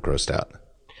 and then I'm grossed out.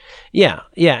 Yeah.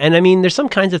 And I mean, there's some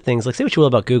kinds of things, say what you will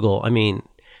about Google. I mean,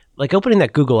 opening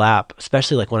that Google app,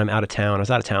 especially when I'm out of town. I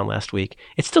was out of town last week.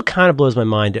 It still kind of blows my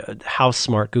mind how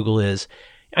smart Google is.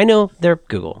 I know they're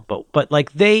Google, but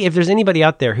if there's anybody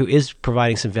out there who is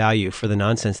providing some value for the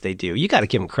nonsense they do, you got to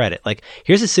give them credit.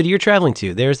 Here's the city you're traveling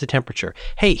to. There's the temperature.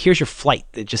 Hey, here's your flight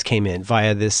that just came in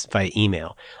via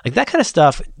email. That kind of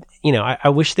stuff. I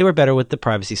wish they were better with the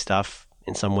privacy stuff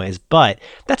in some ways, but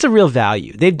that's a real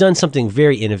value. They've done something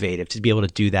very innovative to be able to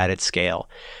do that at scale.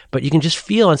 But you can just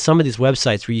feel on some of these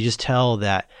websites where you just tell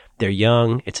that they're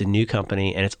young, it's a new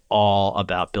company, and it's all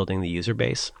about building the user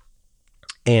base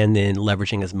and then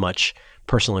leveraging as much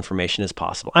personal information as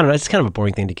possible. I don't know. It's kind of a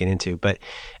boring thing to get into, but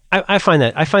I find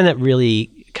that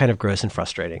really kind of gross and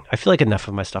frustrating. I feel like enough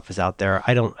of my stuff is out there.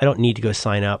 I don't need to go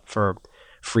sign up for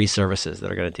free services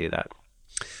that are going to do that.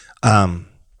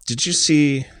 Did you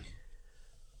see?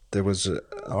 There was an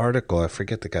article. I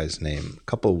forget the guy's name. A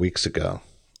couple of weeks ago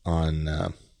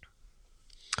on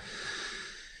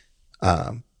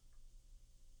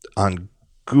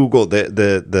Google,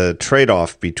 the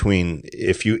trade-off between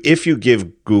if you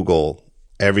give Google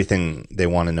everything they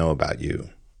want to know about you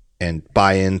and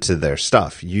buy into their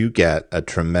stuff, you get a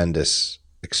tremendous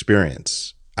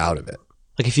experience out of it.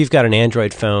 If you've got an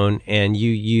Android phone and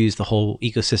you use the whole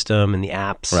ecosystem and the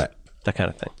apps, right, that kind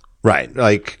of thing. Right.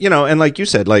 And like you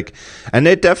said, and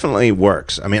it definitely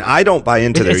works. I mean, I don't buy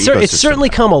into their ecosystem. It's certainly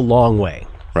come a long way.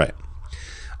 Right.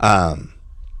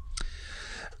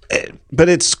 But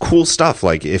it's cool stuff.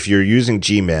 If you're using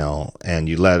Gmail and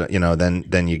you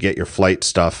then you get your flight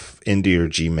stuff into your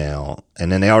Gmail,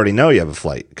 and then they already know you have a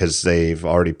flight because they've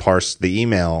already parsed the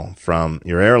email from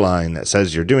your airline that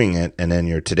says you're doing it. And then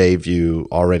your Today View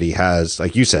already has,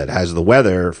 like you said, has the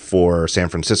weather for San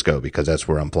Francisco because that's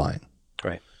where I'm flying.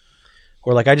 Right.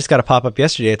 Or I just got a pop-up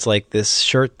yesterday. It's this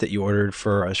shirt that you ordered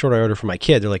for a shirt I ordered for my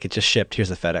kid. They're it just shipped. Here's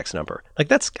the FedEx number.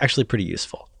 That's actually pretty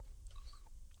useful.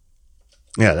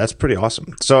 Yeah, that's pretty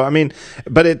awesome. So, I mean,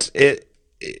 but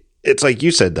it's like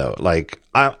you said, though,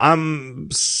 I'm,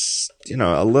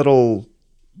 a little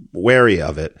wary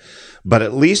of it, but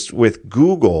at least with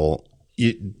Google,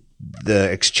 the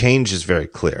exchange is very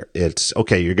clear. It's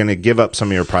okay. You're going to give up some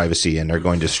of your privacy and they're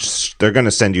going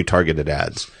to send you targeted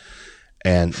ads.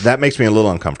 And that makes me a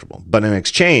little uncomfortable. But in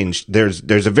exchange, there's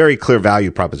a very clear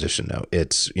value proposition, though.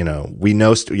 It's, we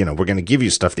know, we're going to give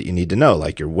you stuff that you need to know,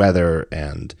 like your weather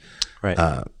and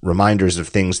right. Reminders of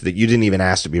things that you didn't even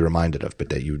ask to be reminded of, but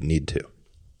that you need to.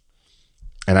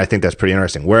 And I think that's pretty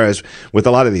interesting. Whereas with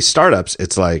a lot of these startups,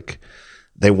 it's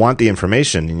they want the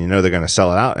information and they're going to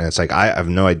sell it out. And it's I have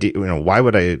no idea, why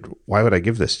would I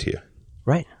give this to you?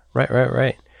 Right.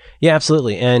 Yeah,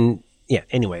 absolutely. And yeah,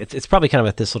 anyway, it's probably kind of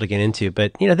a thistle to get into,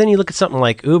 but then you look at something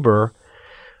like Uber,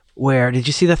 where did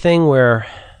you see the thing where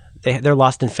their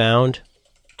lost and found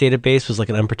database was like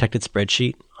an unprotected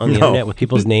spreadsheet on the internet with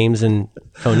people's names and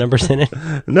phone numbers in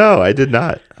it? No, I did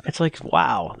not. It's like,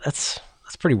 wow, that's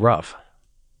pretty rough.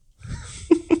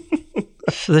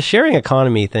 So the sharing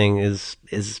economy thing is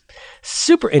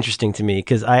super interesting to me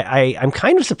because I'm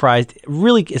kind of surprised,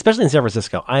 really, especially in San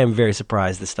Francisco. I am very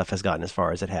surprised this stuff has gotten as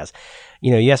far as it has.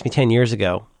 You asked me 10 years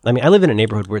ago. I mean, I live in a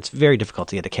neighborhood where it's very difficult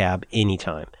to get a cab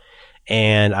anytime.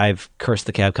 And I've cursed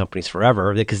the cab companies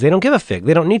forever because they don't give a fig.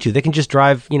 They don't need to. They can just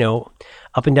drive,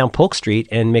 up and down Polk Street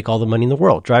and make all the money in the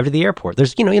world. Drive to the airport.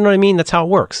 There's, you know what I mean? That's how it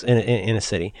works in a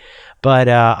city. But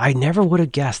I never would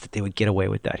have guessed that they would get away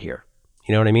with that here.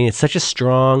 You know what I mean? It's such a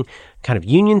strong kind of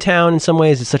union town in some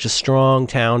ways. It's such a strong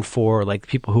town for like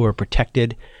people who are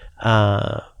protected,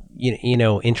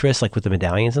 interests, like with the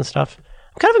medallions and stuff.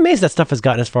 I'm kind of amazed that stuff has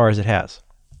gotten as far as it has.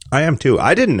 I am too.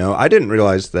 I didn't know. I didn't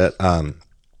realize that. I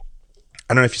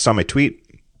don't know if you saw my tweet.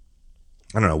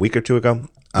 I don't know, a week or two ago.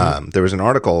 There was an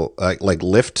article like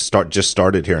Lyft just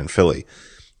started here in Philly,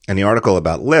 and the article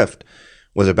about Lyft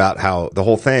was about how the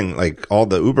whole thing, like all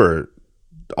the Ubers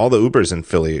in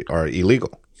Philly are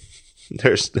illegal.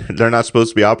 They're not supposed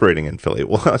to be operating in Philly.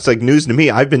 Well, it's like news to me.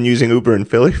 I've been using Uber in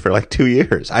Philly for like 2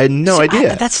 years. I had no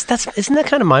idea. Isn't that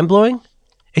kind of mind blowing?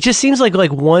 It just seems like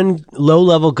one low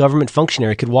level government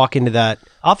functionary could walk into that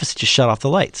office and just shut off the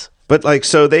lights. But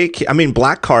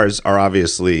black cars are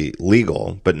obviously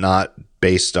legal, but not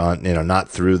based on, not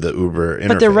through the Uber interface.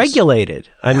 But they're regulated.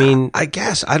 I mean, I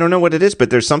guess I don't know what it is,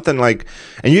 but there's something like,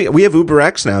 and we have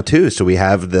UberX now too. So we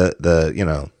have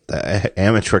the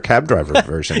amateur cab driver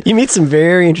version. You meet some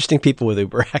very interesting people with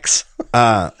UberX.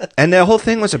 And the whole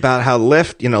thing was about how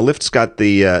Lyft's got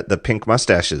the pink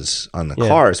mustaches on the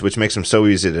cars, which makes them so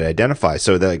easy to identify.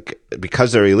 So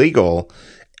because they're illegal,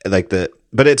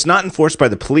 but it's not enforced by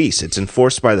the police. It's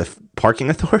enforced by the parking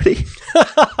authority.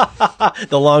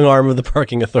 The long arm of the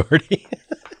parking authority.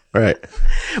 Right.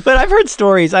 But I've heard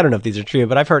stories, I don't know if these are true,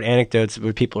 but I've heard anecdotes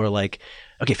where people are like,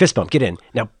 okay, fist bump, get in.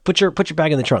 Now put your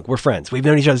bag in the trunk. We're friends. We've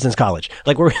known each other since college.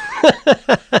 Like we're,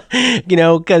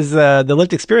 because the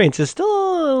Lyft experience is still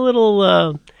a little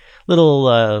on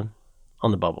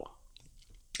the bubble.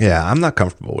 Yeah, I'm not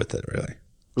comfortable with it, really.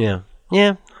 Yeah.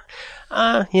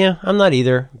 I'm not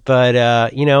either. But,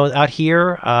 out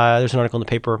here, there's an article in the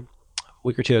paper a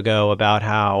week or two ago about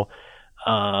how,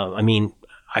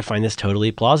 I find this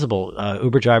totally plausible.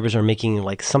 Uber drivers are making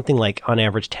something like on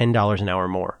average $10 an hour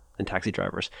more than taxi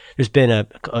drivers. There's been a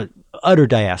utter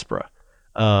diaspora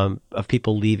of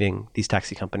people leaving these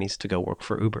taxi companies to go work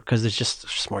for Uber because there's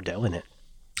just more dough in it.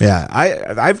 Yeah,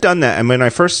 I've done that. And when I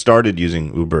first started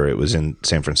using Uber, it was in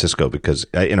San Francisco because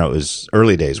it was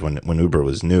early days when Uber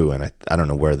was new, and I don't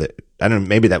know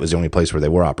maybe that was the only place where they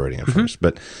were operating at first.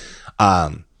 But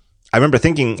I remember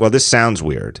thinking, well, this sounds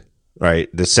weird, right?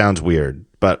 This sounds weird,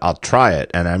 but I'll try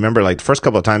it. And I remember the first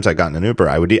couple of times I got in an Uber,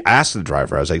 I would ask the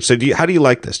driver, I was like, so how do you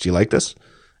like this? Do you like this?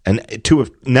 And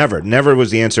never was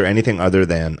the answer anything other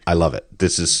than I love it.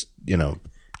 This is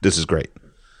great.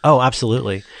 Oh,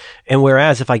 absolutely. And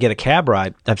whereas if I get a cab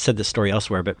ride, I've said this story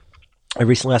elsewhere, but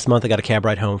last month I got a cab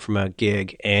ride home from a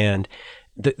gig, and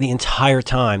the entire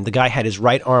time the guy had his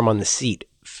right arm on the seat,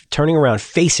 turning around,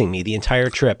 facing me the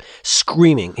entire trip,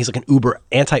 screaming. He's like an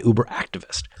anti-Uber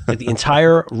activist. Like the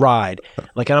entire ride,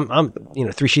 like I'm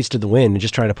 3 sheets to the wind and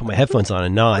just trying to put my headphones on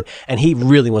and nod. And he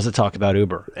really wants to talk about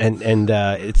Uber, and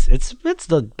it's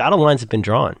the battle lines have been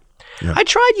drawn. Yeah. I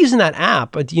tried using that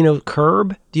app, but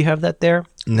Curb, do you have that there?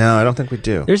 No, I don't think we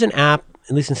do. There's an app,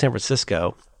 at least in San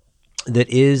Francisco, that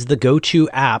is the go-to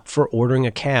app for ordering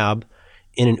a cab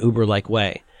in an Uber-like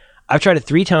way. I've tried it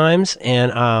 3 times,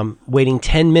 and waiting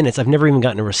 10 minutes, I've never even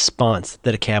gotten a response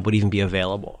that a cab would even be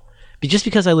available. Just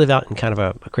because I live out in kind of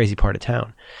a crazy part of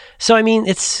town. So, I mean,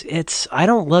 it's I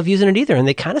don't love using it either, and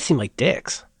they kind of seem like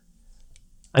dicks.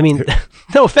 I mean,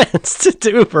 no offense to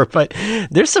Uber, but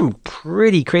there's some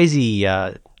pretty crazy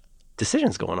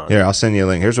decisions going on. Here, I'll send you a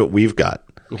link. Here's what we've got.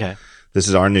 Okay. This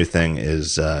is our new thing: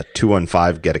 is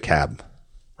 215 get a cab.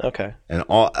 Okay. And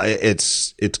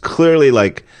it's clearly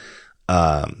like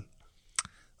the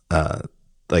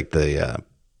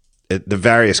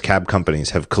various cab companies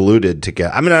have colluded to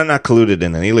get. I mean, not colluded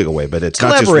in an illegal way, but it's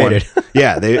not just one.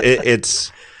 Yeah,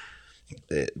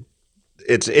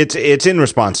 It's in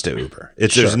response to Uber.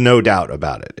 There's no doubt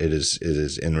about it. It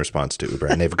is in response to Uber,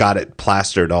 and they've got it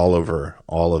plastered all over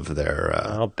all of their.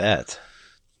 I'll bet.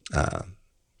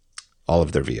 All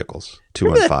of their vehicles.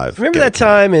 215. Remember that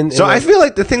time? So I feel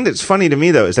like the thing that's funny to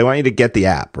me though is they want you to get the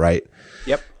app, right?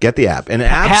 Yep. Get the app. And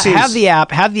Have the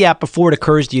app before it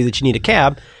occurs to you that you need a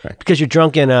cab, because you're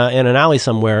drunk in an alley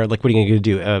somewhere. Like, what are you going to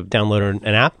do? Download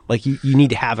an app? Like, you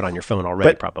need to have it on your phone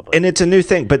already, probably. And it's a new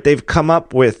thing, but they've come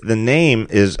up with the name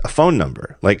is a phone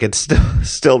number. Like, it's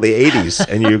still the 80s,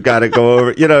 and you've got to go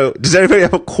over. Does anybody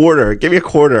have a quarter? Give me a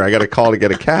quarter. I got to call to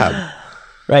get a cab.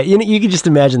 Right, you can just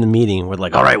imagine the meeting where,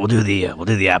 like, all right, we'll do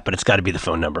the app, but it's got to be the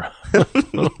phone number.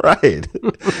 Right,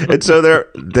 and so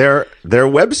their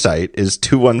website is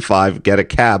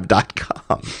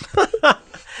 215getacab.com.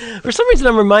 For some reason,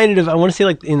 I'm reminded of, I want to say,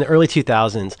 like, in the early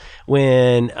 2000s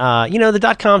when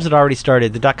the .coms had already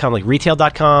started. The .com, like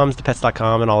retail.coms, the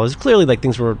pets.com, and all those. Clearly, like,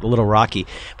 things were a little rocky,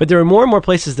 but there were more and more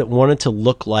places that wanted to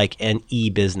look like an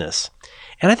e-business.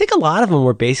 And I think a lot of them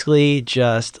were basically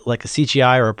just like a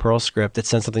CGI or a Perl script that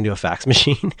sent something to a fax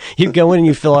machine. You go in and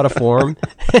you fill out a form.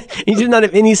 You did not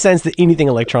have any sense that anything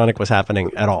electronic was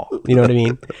happening at all. You know what I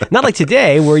mean? Not like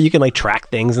today where you can, like, track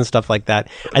things and stuff like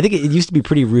that. I think it used to be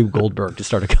pretty Rube Goldberg to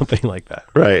start a company like that.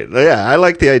 Right. Yeah. I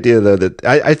like the idea, though, that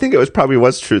I think it was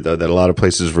true, though, that a lot of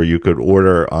places where you could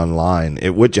order online,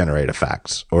 it would generate a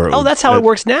fax. That's how it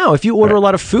works now. If you order a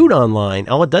lot of food online,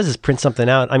 all it does is print something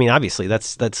out. I mean, obviously,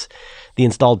 that's the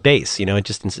installed base,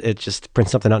 it just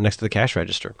prints something out next to the cash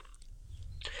register.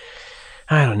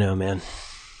 I don't know, man.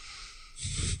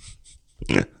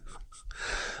 Should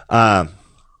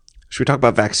we talk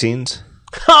about vaccines?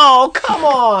 Oh, come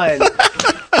on.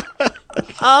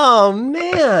 Oh,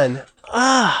 man.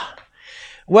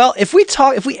 Well, if we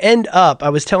end up, I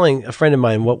was telling a friend of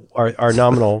mine what our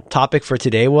nominal topic for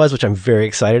today was, which I'm very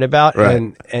excited about.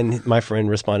 Right. And my friend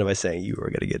responded by saying, you are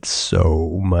going to get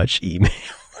so much email.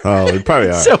 Oh, we probably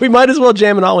are. So we might as well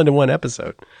jam it all into one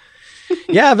episode.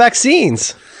 Yeah,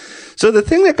 vaccines. So the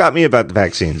thing that got me about the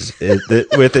vaccines, is that,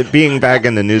 with it being back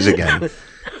in the news again,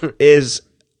 is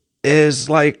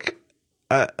like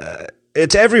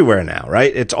it's everywhere now,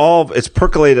 right? It's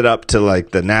percolated up to,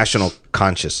 like, the national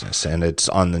consciousness, and it's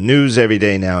on the news every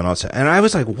day now, and also. And I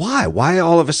was like, why? Why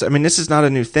all of a sudden? I mean, this is not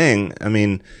a new thing. I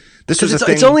mean, this was a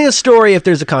thing. It's only a story if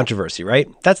there's a controversy, right?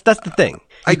 That's the thing.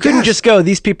 You couldn't just go,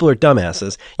 these people are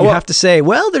dumbasses. You have to say,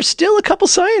 well, there's still a couple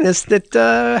scientists that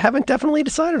haven't definitely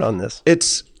decided on this.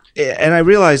 And I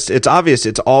realized it's obvious.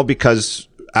 It's all because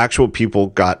actual people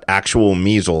got actual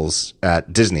measles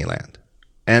at Disneyland.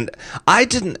 And I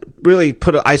didn't really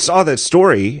I saw that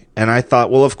story and I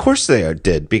thought, well, of course they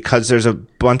did, because there's a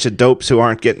bunch of dopes who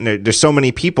aren't getting there's so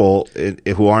many people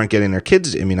who aren't getting their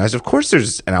kids immunized. Of course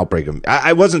there's an outbreak of,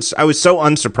 I was so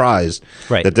unsurprised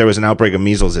that there was an outbreak of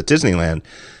measles at Disneyland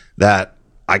that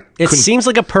it seems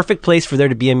like a perfect place for there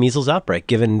to be a measles outbreak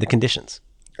given the conditions.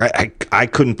 I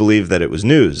couldn't believe that it was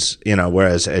news,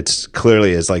 whereas it's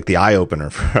clearly is like the eye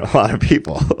opener for a lot of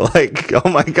people. Like,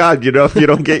 oh my God, if you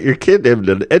don't get your kid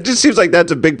immunized, it just seems like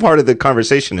that's a big part of the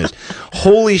conversation is,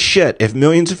 holy shit, if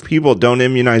millions of people don't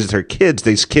immunize their kids,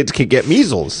 these kids could get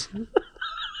measles.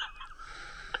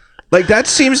 Like, that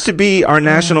seems to be our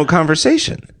national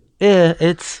conversation. Yeah,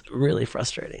 it's really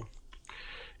frustrating.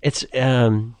 It's,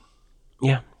 yeah.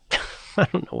 I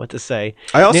don't know what to say.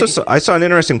 I saw an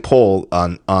interesting poll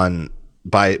on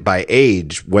by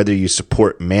age whether you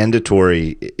support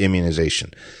mandatory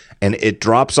immunization, and it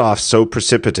drops off so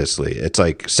precipitously. It's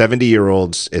like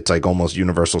 70-year-olds, it's like almost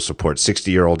universal support.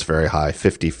 60-year-olds very high,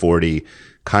 50, 40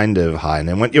 kind of high, and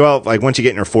then once you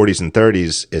get in your 40s and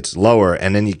 30s, it's lower,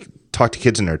 and then you talk to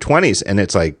kids in their 20s, and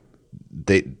it's like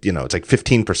it's like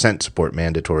 15% support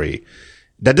mandatory.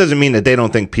 That doesn't mean that they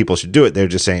don't think people should do it. They're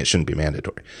just saying it shouldn't be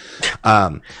mandatory.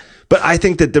 But I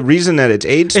think that the reason that it's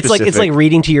age specific, it's like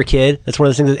reading to your kid. That's one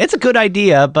of those things. It's a good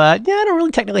idea, but I don't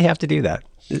really technically have to do that.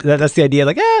 That's the idea.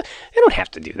 Like, I don't have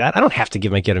to do that. I don't have to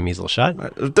give my kid a measles shot.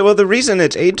 Well, the reason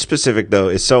it's age specific, though,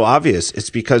 is so obvious.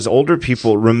 It's because older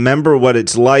people remember what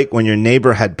it's like when your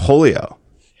neighbor had polio,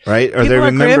 right? Or people they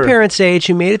remember grandparents' age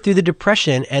who made it through the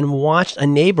Depression and watched a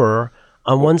neighbor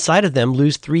on one side of them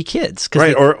lose 3 kids.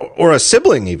 Right, or a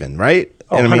sibling even, right?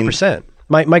 Oh, 100%.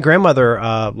 My grandmother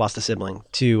lost a sibling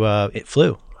to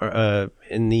flu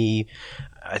in the,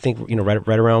 I think,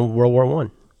 right around World War I.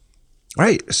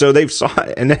 Right. So they've saw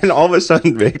it, and then all of a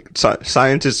sudden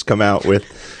scientists come out with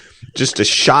just a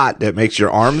shot that makes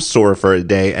your arms sore for a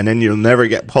day, and then you'll never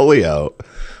get polio.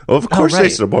 Well, of course they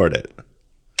support it.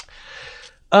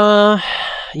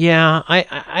 Yeah,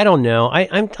 I don't know.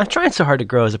 I'm trying so hard to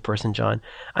grow as a person, John.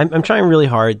 I'm trying really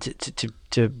hard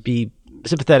to be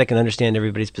sympathetic and understand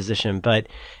everybody's position, but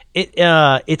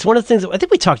it's one of the things that I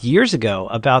think we talked years ago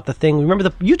about the thing.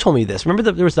 Remember you told me this. Remember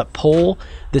there was that poll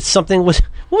that something was.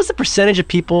 What was the percentage of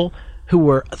people who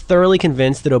were thoroughly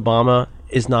convinced that Obama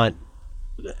is not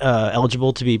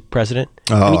eligible to be president.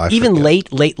 Oh, I even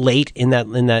late in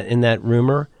that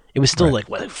rumor, it was still like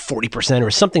 40%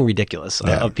 or something ridiculous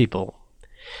of people.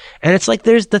 And it's like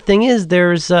there's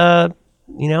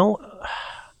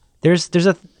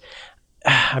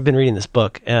I've been reading this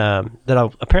book that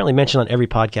I'll apparently mention on every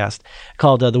podcast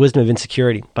called The Wisdom of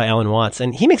Insecurity by Alan Watts.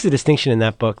 And he makes a distinction in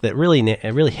that book that really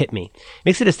hit me. He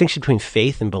makes a distinction between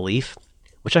faith and belief,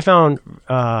 which I found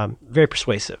very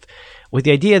persuasive, with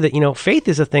the idea that, faith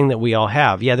is a thing that we all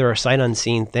have. Yeah, there are sight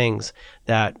unseen things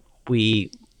that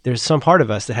there's some part of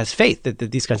us that has faith that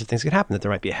these kinds of things could happen, that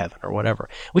there might be a heaven or whatever,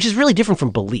 which is really different from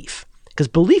belief. Because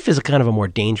belief is a kind of a more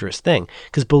dangerous thing.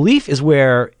 Because belief is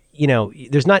where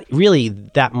there's not really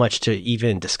that much to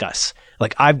even discuss.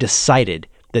 Like, I've decided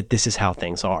that this is how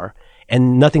things are,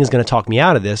 and nothing is going to talk me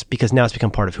out of this because now it's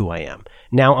become part of who I am.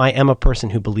 Now I am a person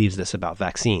who believes this about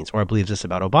vaccines, or believes this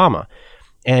about Obama.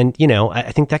 And,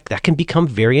 I think that can become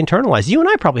very internalized. You and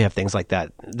I probably have things like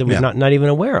that we're not even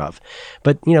aware of.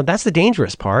 But, that's the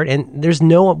dangerous part. And there's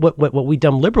what we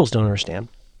dumb liberals don't understand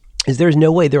is there's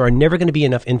no way, there are never going to be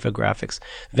enough infographics,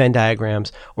 Venn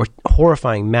diagrams, or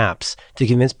horrifying maps to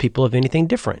convince people of anything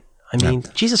different. I mean,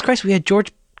 Jesus Christ, we had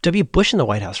George W. Bush in the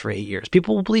White House for 8 years.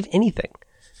 People will believe anything.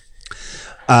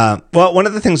 Well, one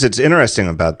of the things that's interesting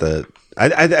about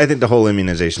I think the whole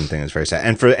immunization thing is very sad.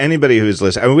 And for anybody who's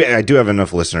listening, I do have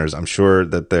enough listeners. I'm sure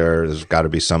that there's got to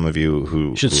be some of you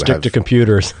who should stick to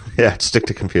computers. Yeah, stick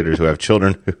to computers, who have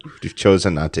children who've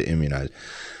chosen not to immunize.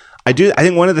 I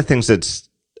think one of the things that's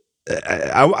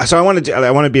I want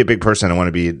to be a big person. I don't want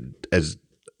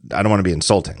to be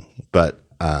insulting, but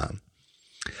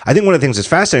I think one of the things that's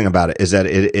fascinating about it is that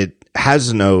it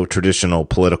has no traditional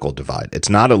political divide. It's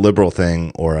not a liberal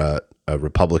thing or a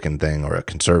Republican thing or a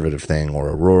conservative thing or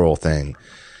a rural thing.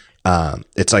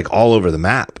 It's like all over the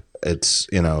map. It's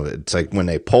like when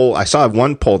they poll, I saw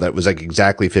one poll that was like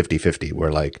exactly 50-50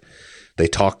 where like they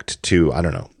talked to, I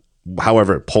don't know,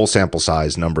 however, poll sample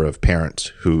size number of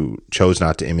parents who chose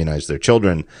not to immunize their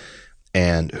children,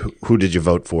 and who did you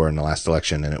vote for in the last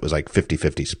election? And it was like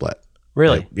 50-50 split.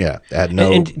 Really? Like, yeah. Had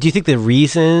no. And do you think the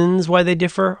reasons why they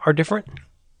differ are different?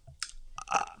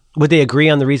 Would they agree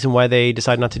on the reason why they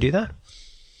decided not to do that?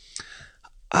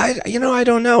 I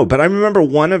don't know, but I remember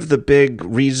one of the big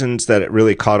reasons that it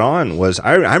really caught on was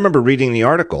I remember reading the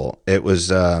article. It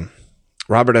was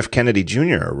Robert F. Kennedy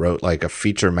Jr. wrote like a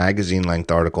feature magazine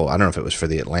length article. I don't know if it was for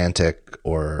The Atlantic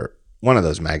or one of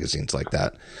those magazines like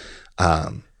that.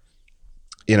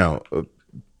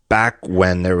 Back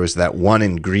when there was that one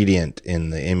ingredient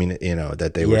in the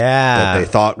that they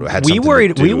thought had something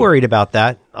to do. We worried about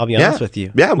that. I'll be honest with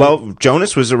you. Yeah. Well,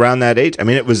 Jonas was around that age. I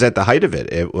mean, it was at the height of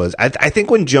it. It was, I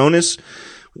think when Jonas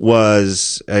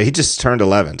was, he just turned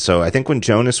 11. So I think when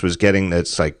Jonas was getting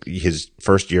that's like his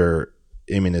first year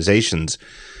immunizations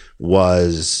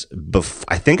was,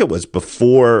 I think it was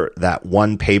before that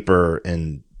one paper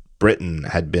in Britain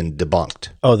had been debunked.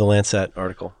 Oh, the Lancet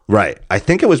article. Right. I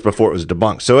think it was before it was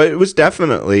debunked. So it was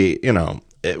definitely,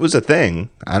 it was a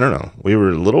thing. I don't know. We were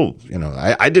a little,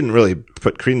 I didn't really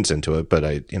put credence into it, but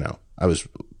I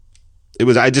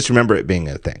just remember it being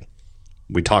a thing.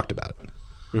 We talked about it.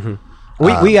 Mm-hmm.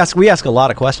 We ask a lot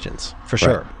of questions for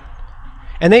sure. Right.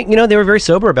 And they were very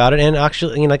sober about it and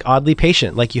actually, like oddly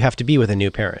patient, like you have to be with a new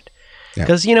parent.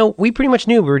 Because, we pretty much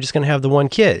knew we were just going to have the one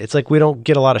kid. It's like we don't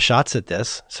get a lot of shots at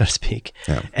this, so to speak.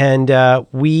 Yeah. And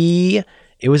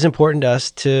it was important to us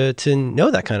to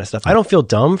know that kind of stuff. I don't feel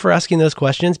dumb for asking those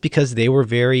questions because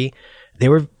the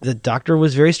doctor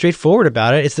was very straightforward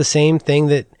about it. It's the same thing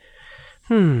that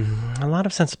a lot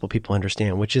of sensible people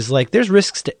understand, which is like there's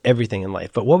risks to everything in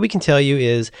life. But what we can tell you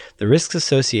is the risks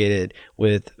associated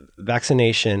with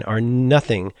vaccination are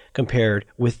nothing compared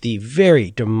with the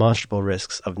very demonstrable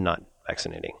risks of not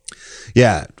vaccinating.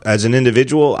 Yeah, as an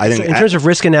individual, I think in terms of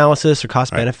risk analysis or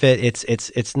cost benefit,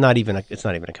 it's not even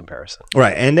a comparison.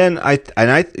 Right, and then I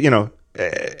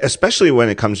especially when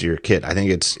it comes to your kid, I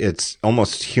think it's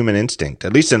almost human instinct,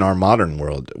 at least in our modern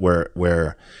world, where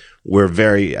we're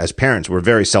very, as parents, we're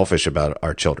very selfish about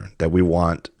our children. That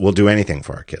we'll do anything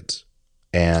for our kids,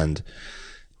 and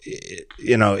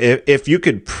if you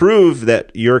could prove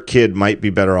that your kid might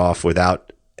be better off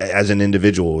without, as an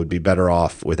individual, would be better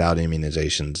off without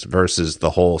immunizations versus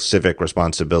the whole civic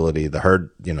responsibility, the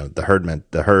herd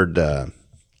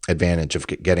advantage of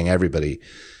getting everybody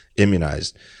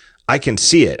immunized. I can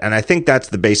see it. And I think that's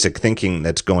the basic thinking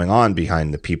that's going on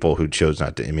behind the people who chose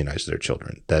not to immunize their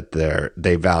children, that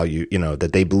they value,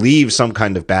 that they believe some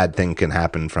kind of bad thing can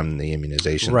happen from the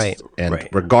immunizations. Right. And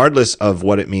regardless of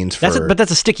what it means but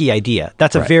that's a sticky idea.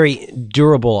 That's a very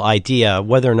durable idea.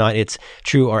 Whether or not it's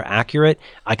true or accurate,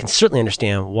 I can certainly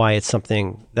understand why it's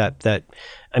something that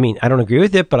I mean, I don't agree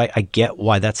with it, but I get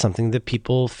why that's something that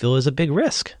people feel is a big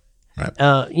risk. Right.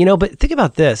 But think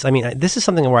about this. I mean, this is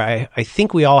something where I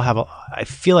think we all have, I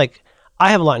feel like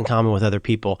I have a lot in common with other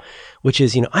people, which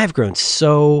is, I have grown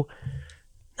so,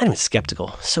 not even skeptical,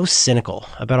 so cynical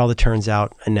about all the turns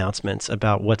out announcements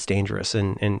about what's dangerous.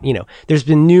 And there's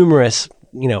been numerous,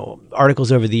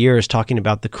 articles over the years talking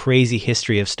about the crazy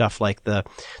history of stuff like the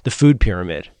food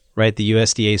pyramid, right? The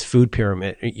USDA's food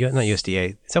pyramid, not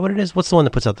USDA. Is that what it is? What's the one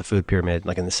that puts out the food pyramid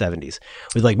like in the 70s?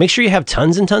 With like, make sure you have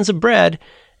tons and tons of bread.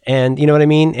 And you know what I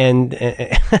mean? And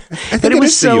I think but it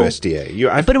was the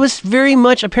USDA. But it was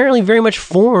apparently very much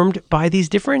formed by these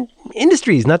different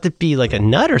industries, not to be like a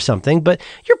nut or something, but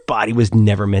your body was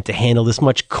never meant to handle this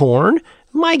much corn.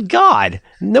 My God,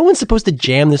 no one's supposed to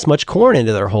jam this much corn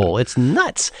into their hole. It's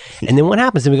nuts. And then what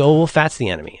happens? Then we go, oh, well, fat's the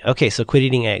enemy. Okay, so quit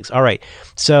eating eggs. All right.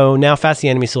 So now fat's the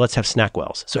enemy, so let's have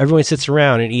SnackWells. So everyone sits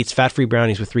around and eats fat-free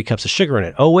brownies with 3 cups of sugar in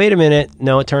it. Oh, wait a minute.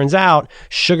 No, it turns out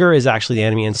sugar is actually the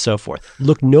enemy and so forth.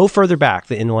 Look no further back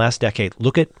than in the last decade.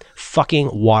 Look at fucking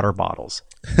water bottles.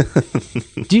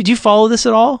 do you follow this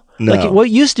at all? No. Like what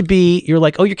used to be, you're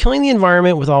like, oh, you're killing the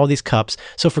environment with all these cups.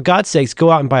 So for God's sakes, go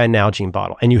out and buy a Nalgene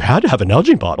bottle. And you had to have a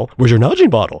Nalgene bottle. Where's your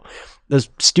Nalgene bottle? Those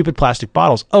stupid plastic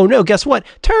bottles. Oh no, guess what?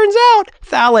 Turns out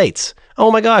phthalates. Oh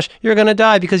my gosh, you're going to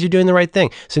die because you're doing the right thing.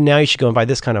 So now you should go and buy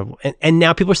this kind of, and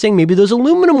now people are saying maybe those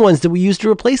aluminum ones that we use to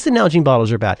replace the Nalgene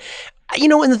bottles are bad.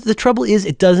 And the trouble is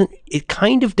it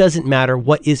kind of doesn't matter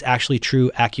what is actually true,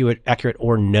 accurate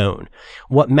or known.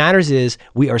 What matters is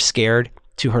we are scared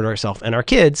to hurt ourselves and our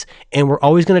kids, and we're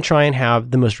always going to try and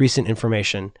have the most recent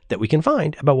information that we can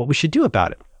find about what we should do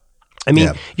about it. I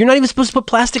mean, You're not even supposed to put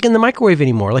plastic in the microwave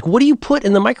anymore. Like, what do you put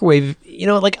in the microwave?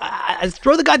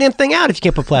 Throw the goddamn thing out if you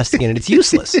can't put plastic in it. It's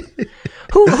useless.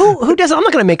 Who does it? I'm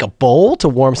not going to make a bowl to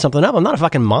warm something up. I'm not a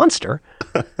fucking monster.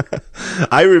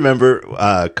 I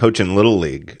remember coaching Little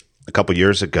League a couple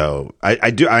years ago.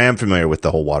 I am familiar with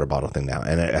the whole water bottle thing now,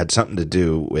 and it had something to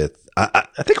do with. I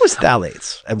think it was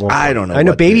phthalates at one point. I don't know. I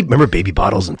know remember baby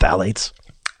bottles and phthalates.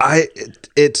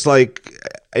 It's like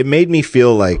it made me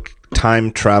feel like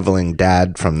time traveling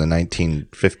dad from the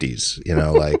 1950s.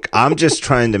 Like I'm just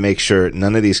trying to make sure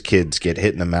none of these kids get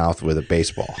hit in the mouth with a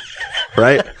baseball,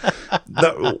 right?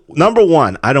 Number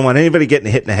one, I don't want anybody getting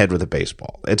hit in the head with a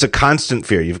baseball. It's a constant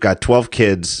fear. You've got 12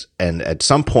 kids, and at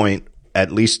some point,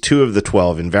 at least 2 of the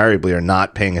 12 invariably are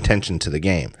not paying attention to the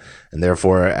game, and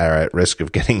therefore are at risk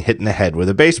of getting hit in the head with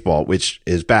a baseball, which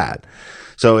is bad.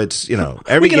 So it's,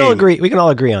 every game. We can all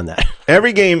agree on that.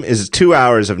 Every game is 2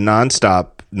 hours of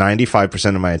nonstop.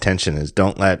 95% of my attention is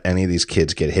don't let any of these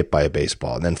kids get hit by a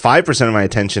baseball. And then 5% of my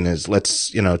attention is let's,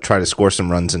 try to score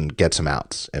some runs and get some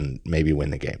outs and maybe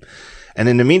win the game. And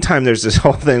in the meantime, there's this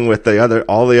whole thing with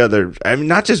all the other, I mean,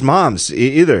 not just moms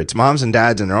either. It's moms and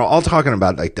dads, and they're all talking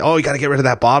about like, oh, you got to get rid of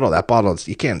that bottle. That bottle,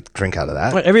 you can't drink out of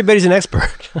that. Well, everybody's an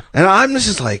expert. And I'm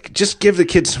just like, just give the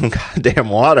kids some goddamn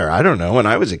water. I don't know. When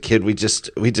I was a kid, we'd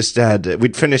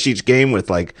finish each game with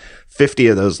like 50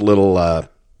 of those little,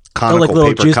 conical like little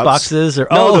paper juice cups. Boxes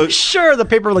or sure, the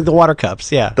paper, like the water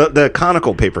cups, yeah, the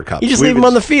conical paper cups. You just leave them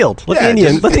on the field. Let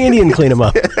the Indian clean them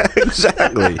up.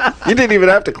 Exactly. You didn't even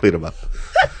have to clean them up.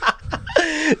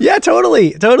 Yeah,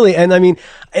 totally. And I mean,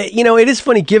 it is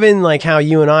funny given like how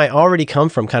you and I already come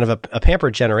from kind of a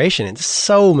pampered generation in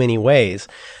so many ways.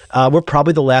 We're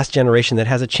probably the last generation that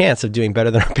has a chance of doing better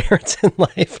than our parents in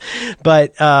life,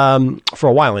 but for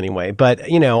a while anyway. But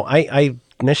I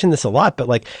mentioned this a lot, but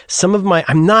like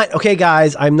I'm not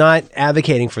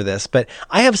advocating for this, but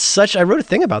I wrote a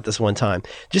thing about this one time,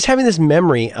 just having this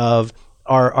memory of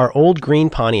our old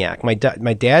green Pontiac, my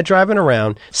dad driving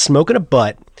around smoking a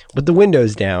butt with the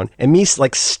windows down and me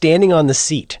like standing on the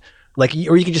seat. Like,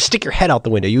 or you could just stick your head out the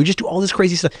window. You would just do all this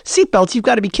crazy stuff. Seatbelts, you've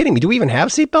got to be kidding me. Do we even have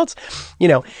seatbelts?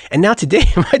 And now today,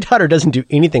 my daughter doesn't do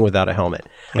anything without a helmet.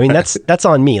 I mean, that's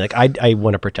on me. Like, I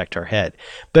want to protect her head.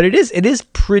 But it is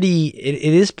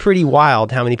pretty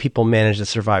wild how many people manage to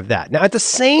survive that. Now, at the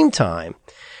same time,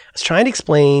 I was trying to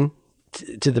explain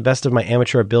to the best of my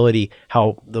amateur ability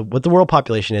what the world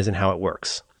population is and how it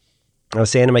works. I was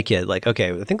saying to my kid, like,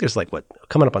 okay, I think there's like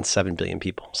coming up on 7 billion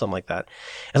people, something like that.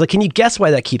 I was like, can you guess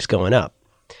why that keeps going up?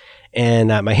 And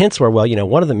my hints were, well,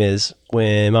 one of them is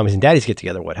when mommies and daddies get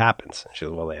together, what happens? And she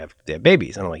goes, well, they have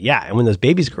babies. And I'm like, yeah. And when those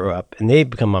babies grow up and they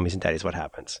become mommies and daddies, what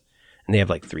happens? and they have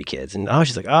like 3 kids. And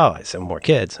she's like, oh, I have 7 more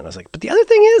kids. And I was like, but the other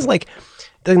thing is like,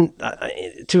 then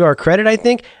to our credit, I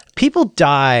think people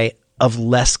die of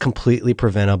less completely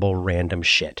preventable random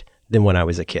shit than when I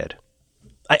was a kid.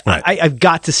 I've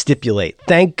got to stipulate,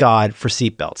 thank God for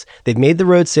seatbelts. They've made the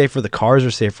road safer. The cars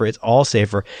are safer. It's all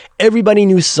safer. Everybody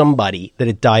knew somebody that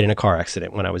had died in a car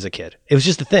accident when I was a kid. It was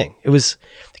just a thing. It was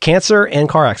cancer and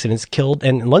car accidents killed,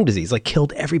 and lung disease, like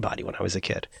killed everybody when I was a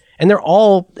kid. And they're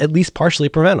all at least partially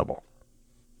preventable.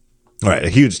 Right. A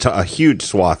huge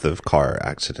swath of car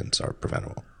accidents are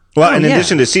preventable. Well, in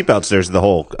addition to seatbelts, there's the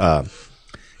whole,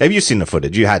 have you seen the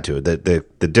footage? You had to.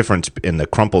 The difference in the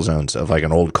crumple zones of like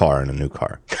an old car and a new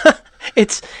car.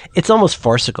 It's almost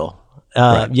farcical.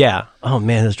 Right. Yeah. Oh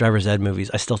man, those driver's ed movies.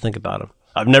 I still think about them.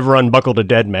 I've never unbuckled a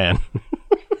dead man.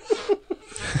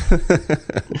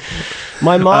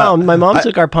 My mom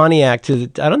took our Pontiac I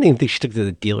don't even think she took it to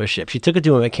the dealership. She took it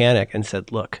to a mechanic and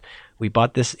said, look, we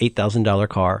bought this $8,000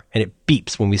 car and it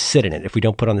beeps when we sit in it if we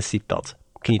don't put on the seatbelts.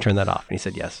 Can you turn that off? And he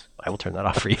said, yes, I will turn that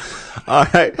off for you. All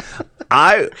right.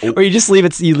 Or you just leave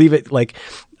it like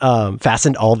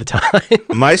fastened all the time.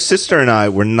 My sister and I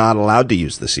were not allowed to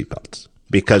use the seatbelts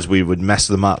because we would mess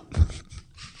them up.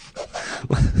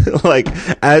 Like,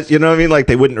 as you know what I mean? Like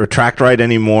they wouldn't retract right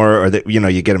anymore, or that,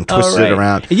 you get them twisted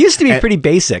around. It used to be pretty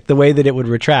basic, the way that it would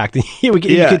retract. You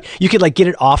could like get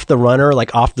it off the runner,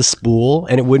 like off the spool,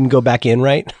 and it wouldn't go back in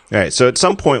right. All right. So at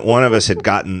some point, one of us had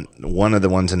gotten one of the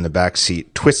ones in the back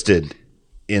seat twisted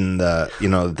in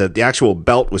the actual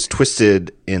belt was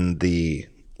twisted in the,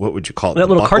 what would you call it? That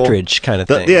little buckle? Cartridge kind of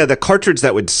thing. The cartridge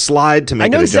that would slide to make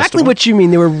it adjustable. I know exactly what you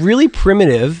mean. They were really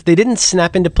primitive. They didn't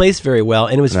snap into place very well,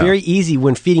 and it was very easy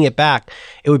when feeding it back.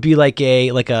 It would be like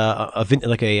a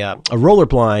roller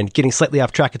blind getting slightly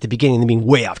off track at the beginning and then being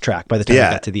way off track by the time you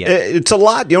got to the end. It's a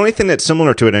lot. The only thing that's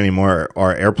similar to it anymore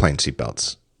are airplane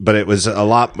seatbelts. But it was a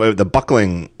lot, the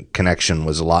buckling connection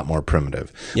was a lot more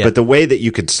primitive. Yeah. But the way that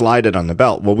you could slide it on the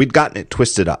belt, well, we'd gotten it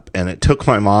twisted up, and it took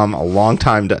my mom a long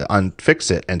time to unfix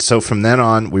it. And so from then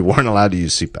on, we weren't allowed to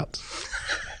use seatbelts.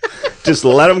 Just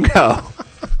let them go.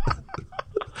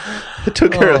 It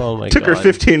took her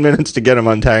 15 minutes to get them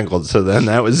untangled. So then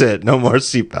that was it. No more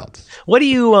seatbelts. What do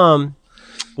you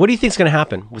think is going to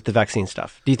happen with the vaccine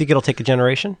stuff? Do you think it'll take a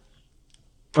generation?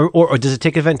 Or does it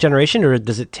take event generation, or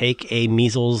does it take a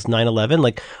measles 9/11?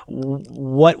 Like,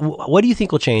 what do you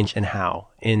think will change and how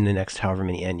in the next however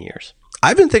many N years?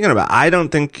 I've been thinking about. I don't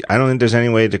think there's any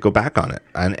way to go back on it.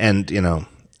 And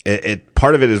it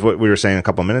part of it is what we were saying a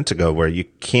couple of minutes ago, where you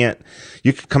could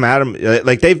come at them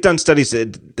like they've done studies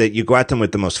that you go at them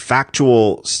with the most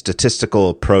factual statistical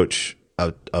approach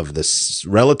of this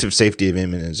relative safety of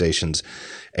immunizations,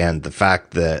 and the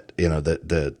fact that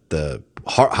the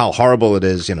how horrible it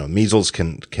is. Measles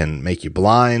can make you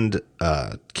blind,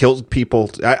 kill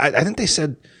people. I think they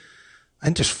said, I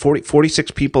think there's 46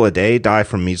 people a day die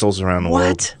from measles around the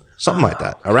world. Something like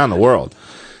that around the world.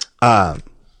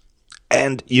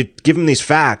 And you give them these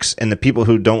facts, and the people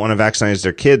who don't want to vaccinate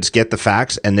their kids get the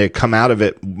facts, and they come out of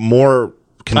it more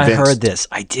convinced. I heard this.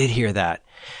 I did hear that.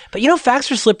 But facts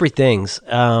are slippery things.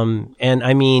 And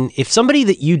I mean, if somebody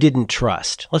that you didn't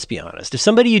trust, let's be honest, if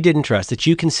somebody you didn't trust that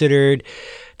you considered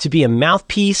to be a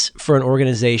mouthpiece for an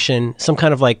organization, some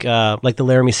kind of like the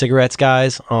Laramie Cigarettes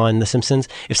guys on The Simpsons,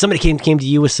 if somebody came to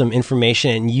you with some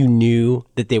information and you knew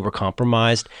that they were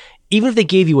compromised, even if they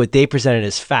gave you what they presented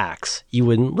as facts, you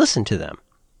wouldn't listen to them.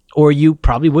 Or you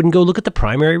probably wouldn't go look at the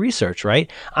primary research, right?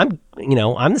 I'm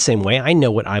the same way. I know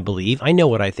what I believe. I know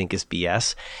what I think is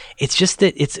BS. It's just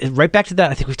that it's right back to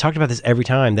that. I think we've talked about this every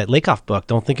time. That Lakoff book,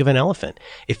 Don't Think of an Elephant.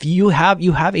 If you have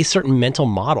a certain mental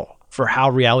model for how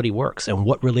reality works and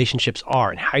what relationships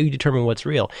are and how you determine what's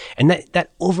real, and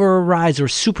that overrides or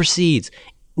supersedes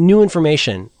new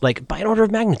information, like by an order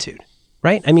of magnitude.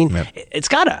 Right? I mean, It's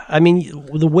gotta. I mean,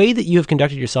 the way that you have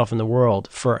conducted yourself in the world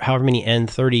for however many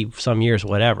 30 some years,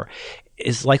 whatever,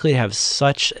 is likely to have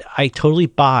such. I totally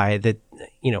buy that,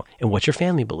 and what your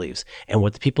family believes and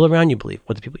what the people around you believe,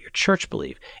 what the people at your church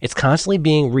believe. It's constantly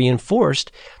being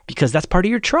reinforced because that's part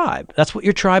of your tribe. That's what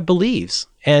your tribe believes.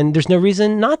 And there's no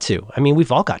reason not to. I mean,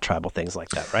 we've all got tribal things like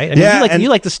that, right? I mean, you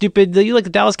like the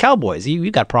Dallas Cowboys.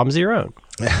 You got problems of your own.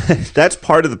 That's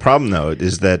part of the problem, though,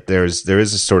 is that there is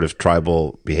a sort of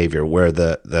tribal behavior where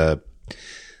the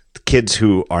kids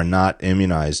who are not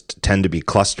immunized tend to be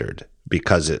clustered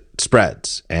because it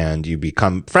spreads and you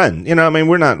become friends. I mean,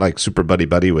 we're not like super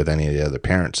buddy with any of the other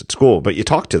parents at school, but you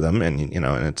talk to them and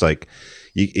and it's like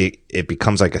it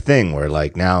becomes like a thing where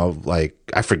like now, like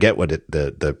I forget what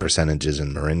the percentage is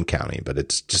in Marin County, but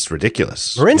it's just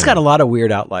ridiculous. Marin's got a lot of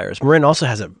weird outliers. Marin also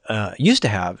has used to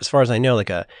have, as far as I know, like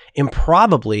a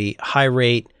improbably high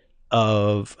rate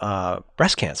of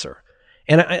breast cancer.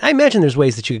 And I imagine there's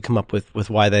ways that you could come up with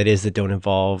why that is that don't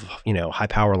involve, high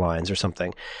power lines or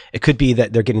something. It could be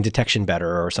that they're getting detection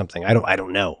better or something. I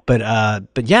don't know. But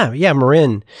yeah,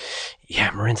 Marin.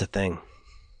 Yeah, Marin's a thing.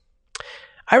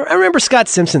 I remember Scott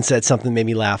Simpson said something that made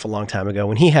me laugh a long time ago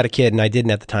when he had a kid, and I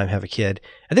didn't at the time have a kid.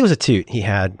 I think it was a toot he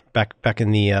had back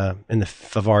in the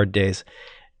Favard days.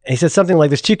 And he said something like,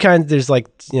 "There's two kinds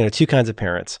of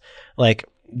parents. Like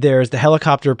there's the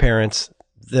helicopter parents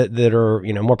that are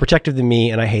more protective than me,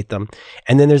 and I hate them.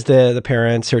 And then there's the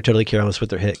parents who are totally careless with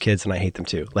their kids, and I hate them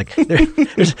too. Like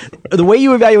there's the way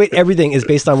you evaluate everything is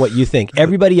based on what you think.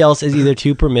 Everybody else is either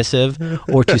too permissive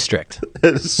or too strict.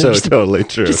 It's so totally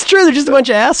true. It's true. They're just a bunch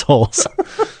of assholes.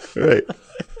 Right.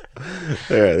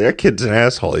 Yeah, their kid's an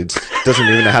asshole. He doesn't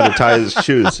even know how to tie his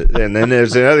shoes. And then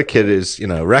there's another kid who's,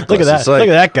 reckless. Look at that. Look at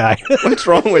that guy. What's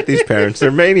wrong with these parents? They're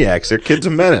maniacs. Their kid's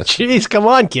a menace. Jeez, come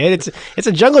on, kid. It's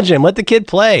a jungle gym. Let the kid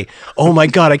play. Oh my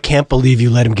God, I can't believe you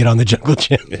let him get on the jungle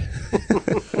gym.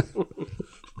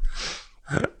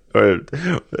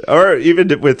 Or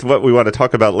even with what we want to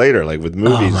talk about later, like with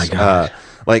movies. Oh my God.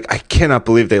 Like, I cannot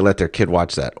believe they let their kid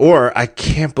watch that. Or I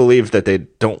can't believe that they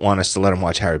don't want us to let them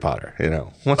watch Harry Potter,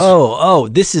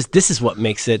 This is what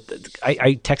makes it.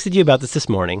 I texted you about this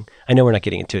morning. I know we're not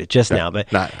getting into it just now, but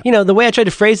the way I tried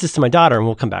to phrase this to my daughter, and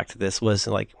we'll come back to this, was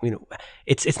like,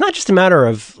 it's not just a matter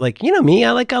of like, me,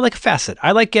 I like a facet.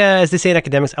 I like, as they say in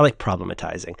academics, I like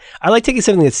problematizing. I like taking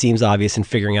something that seems obvious and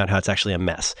figuring out how it's actually a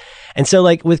mess. And so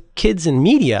like with kids and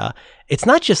media, it's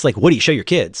not just like, what do you show your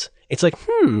kids? It's like,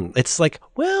 it's like,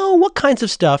 well, what kinds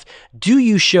of stuff do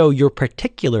you show your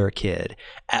particular kid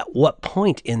at what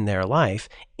point in their life,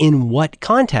 in what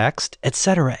context, et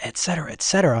cetera, et cetera, et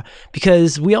cetera?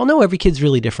 Because we all know every kid's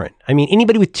really different. I mean,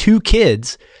 anybody with two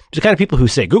kids, the kind of people who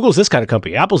say, Google's this kind of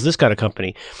company, Apple's this kind of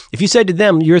company. If you said to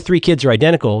them, your three kids are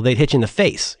identical, they'd hit you in the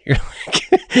face. You're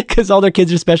like, because all their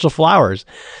kids are special flowers.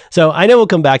 So I know we'll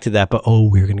come back to that, but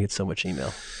we're going to get so much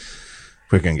email.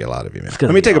 We're going to get a lot of email.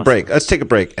 Let me take a break. Let's take a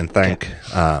break and thank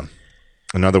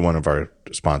another one of our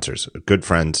sponsors, good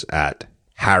friends at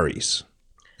Harry's.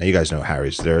 Now, you guys know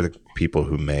Harry's. They're the people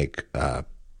who make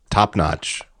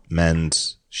top-notch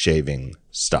men's shaving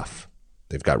stuff.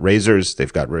 They've got razors.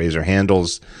 They've got razor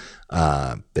handles.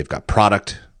 They've got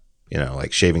product,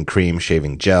 like shaving cream,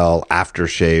 shaving gel,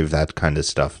 aftershave, that kind of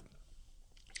stuff.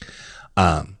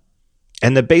 And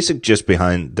the basic gist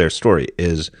behind their story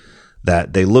is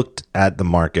that they looked at the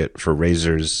market for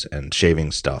razors and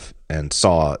shaving stuff and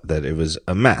saw that it was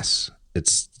a mess.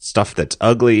 It's stuff that's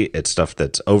ugly. It's stuff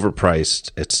that's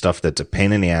overpriced. It's stuff that's a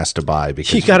pain in the ass to buy.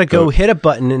 Because you got to go hit a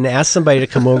button and ask somebody to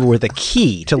come over with a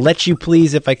key to let you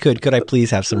please, if I could I please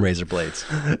have some razor blades?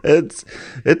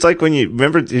 It's like when you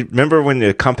remember when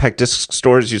the compact disc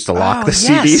stores used to lock the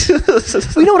yes.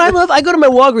 CDs? You know what I love? I go to my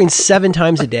Walgreens 7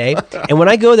 times a day, and when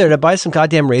I go there to buy some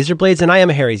goddamn razor blades, and I am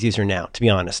a Harry's user now, to be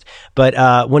honest,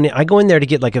 but when I go in there to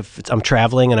get, like, if I'm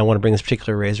traveling and I want to bring this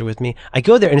particular razor with me, I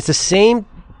go there and it's the same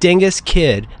dingus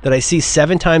kid that I see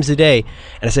 7 times a day,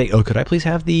 and I say, could I please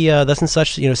have the thus and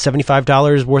such,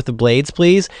 $75 worth of blades,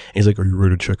 please? And he's like, are you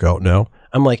ready to check out now?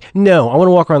 I'm like, no, I want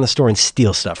to walk around the store and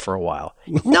steal stuff for a while.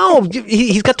 No,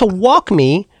 he's got to walk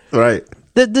me. Right.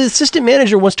 The assistant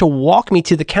manager wants to walk me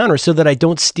to the counter so that I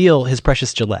don't steal his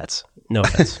precious Gillettes. No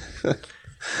offense. It's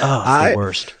the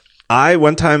worst.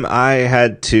 One time I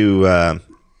had to,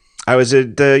 I was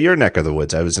at your neck of the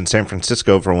woods. I was in San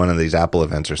Francisco for one of these Apple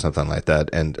events or something like that.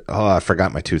 And, I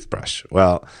forgot my toothbrush.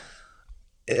 Well,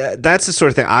 that's the sort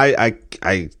of thing I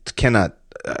cannot,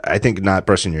 I think not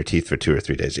brushing your teeth for 2 or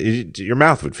 3 days, your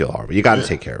mouth would feel horrible. You got to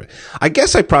take care of it. I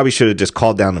guess I probably should have just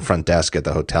called down the front desk at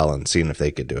the hotel and seen if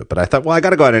they could do it. But I thought, well, I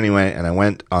got to go out anyway. And I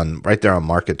went right there on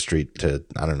Market Street to,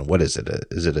 I don't know, what is it?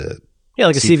 Is it a... Yeah,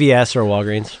 like a CVS or a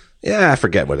Walgreens. Yeah, I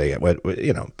forget what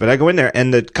but I go in there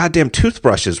and the goddamn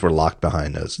toothbrushes were locked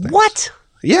behind those things. What?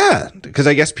 Yeah, because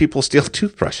I guess people steal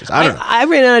toothbrushes. I don't know. I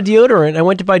ran out of deodorant. I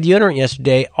went to buy deodorant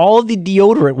yesterday. All of the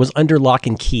deodorant was under lock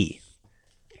and key.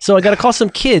 So I got to call some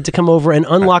kid to come over and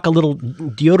unlock a little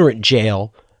deodorant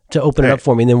jail to open it up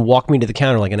for me and then walk me to the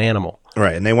counter like an animal.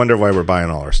 Right, and they wonder why we're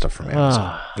buying all our stuff from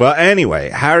Amazon. Well, anyway,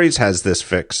 Harry's has this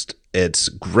fixed. It's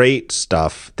great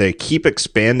stuff. They keep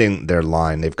expanding their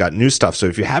line. They've got new stuff. So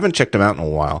if you haven't checked them out in a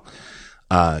while,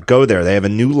 go there. They have a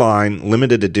new line,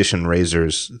 limited edition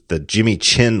razors, the Jimmy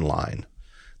Chin line.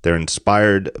 They're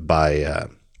inspired by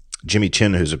Jimmy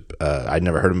Chin, who's I'd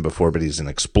never heard of him before, but he's an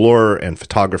explorer and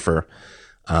photographer.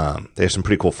 They have some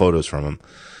pretty cool photos from him.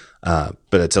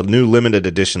 But it's a new limited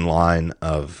edition line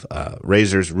of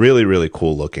razors, really, really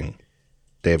cool looking.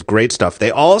 They have great stuff. They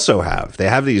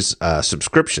have these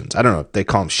subscriptions. I don't know. They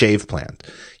call them shave plans.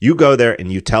 You go there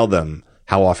and you tell them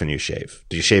how often you shave.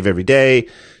 Do you shave every day? Do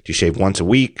you shave once a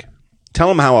week? Tell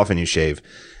them how often you shave.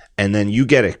 And then you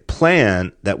get a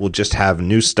plan that will just have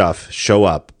new stuff show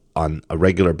up on a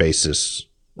regular basis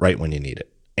right when you need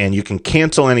it. And you can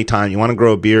cancel anytime. You want to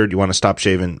grow a beard, you want to stop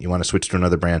shaving, you want to switch to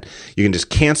another brand. You can just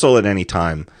cancel at any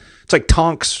time. It's like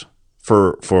Tonks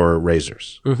for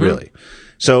razors, really.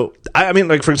 So, I mean,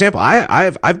 like, for example,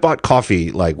 I've bought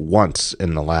coffee like once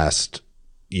in the last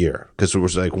year because there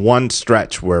was like one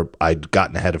stretch where I'd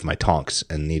gotten ahead of my Tonks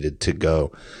and needed to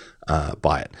go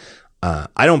buy it.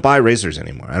 I don't buy razors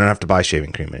anymore. I don't have to buy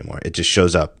shaving cream anymore. It just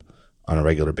shows up on a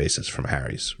regular basis from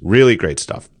Harry's. Really great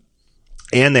stuff.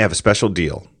 And they have a special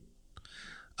deal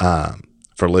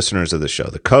for listeners of the show.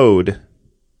 The code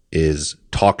is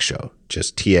TALKSHOW,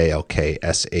 just TALKSHOW.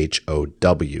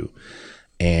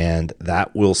 And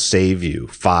that will save you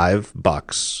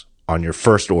 $5 on your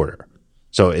first order.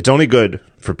 So it's only good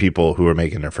for people who are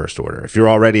making their first order. If you're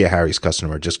already a Harry's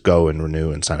customer, just go and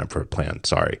renew and sign up for a plan.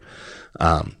 Sorry.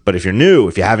 But if you're new,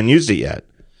 if you haven't used it yet,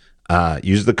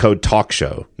 use the code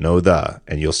TALKSHOW,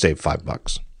 and you'll save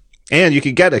 $5. And you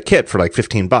could get a kit for like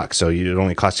 $15. So it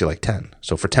only costs you like 10.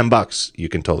 So for $10, you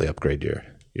can totally upgrade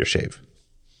your shave.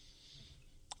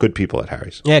 Good people at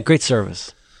Harry's. Yeah, great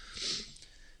service.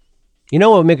 You know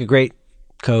what would make a great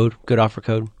code, good offer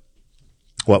code?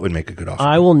 What would make a good offer?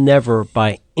 I will never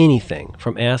buy anything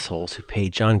from assholes who pay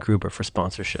John Gruber for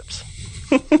sponsorships.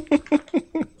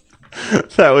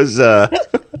 That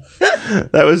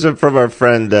was from our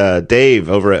friend Dave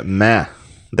over at Meh.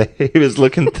 He was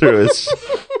looking through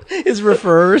his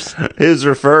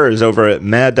referrers over at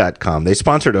mad.com. They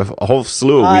sponsored a whole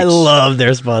slew of weeks. I love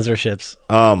their sponsorships.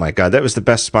 Oh my God. That was the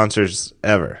best sponsors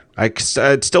ever.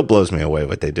 It still blows me away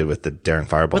what they did with the Daring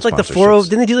Fireball. What's like the 40?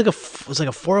 Didn't they do like a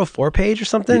 404 page or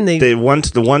something? They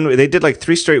did like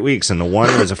 3 straight weeks, and the one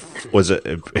was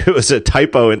a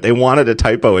typo, and they wanted a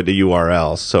typo in the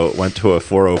URL, so it went to a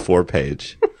 404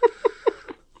 page.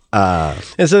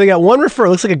 And so they got one referral. It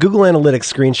looks like a Google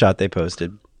Analytics screenshot they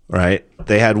posted. Right.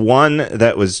 They had one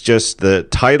that was just the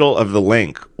title of the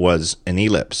link was an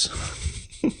ellipse.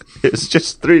 It was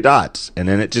just 3 dots. And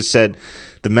then it just said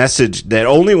the message that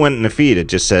only went in the feed. It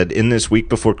just said, in this week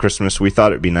before Christmas, we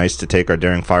thought it'd be nice to take our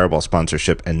Daring Fireball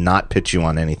sponsorship and not pitch you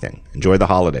on anything. Enjoy the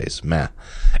holidays. Meh.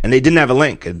 And they didn't have a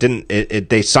link.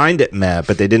 They signed it meh,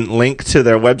 but they didn't link to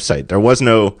their website. There was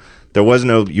no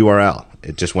URL.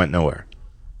 It just went nowhere.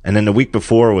 And then the week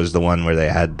before was the one where they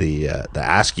had the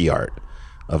ASCII art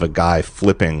of a guy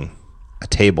flipping a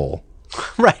table.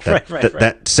 Right.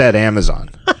 That said Amazon.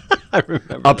 I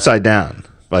remember upside down,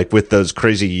 like with those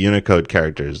crazy Unicode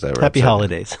characters that were Happy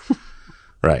Holidays.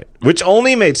 Right. Which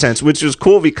only made sense, which was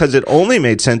cool because it only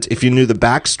made sense if you knew the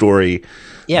backstory.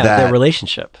 Yeah, their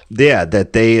relationship. Yeah,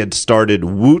 that they had started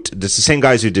Woot. It's the same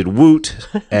guys who did Woot,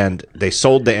 and they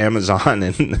sold to Amazon.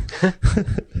 And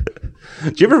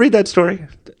did you ever read that story?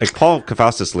 Like Paul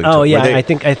Kafauskas linked. Oh yeah, I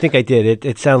think I did.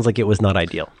 It sounds like it was not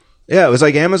ideal. Yeah, it was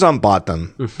like Amazon bought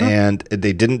them, and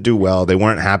they didn't do well. They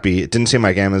weren't happy. It didn't seem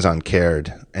like Amazon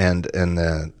cared, and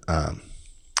the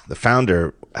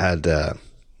founder had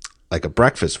like a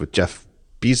breakfast with Jeff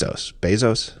Bezos.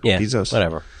 Yeah, Bezos,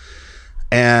 whatever.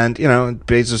 And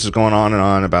Bezos is going on and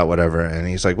on about whatever, and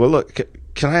he's like, "Well, look,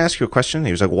 can I ask you a question?"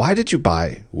 He was like, "Why did you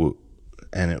buy Woot?"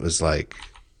 And it was like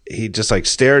he just like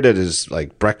stared at his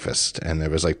like breakfast, and there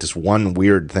was like this one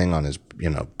weird thing on his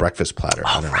breakfast platter.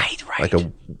 Oh, right. Like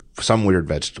some weird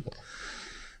vegetable.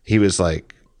 He was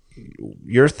like,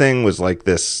 "Your thing was like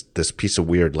this piece of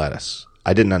weird lettuce.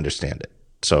 I didn't understand it,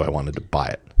 so I wanted to buy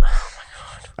it. Oh my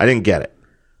God! I didn't get it,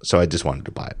 so I just wanted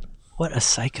to buy it." What a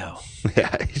psycho.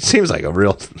 Yeah, he seems like a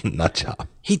real nut job.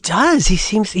 He does. He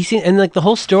seems, and like the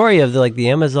whole story of the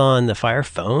Amazon, the Fire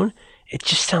Phone, it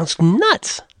just sounds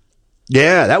nuts.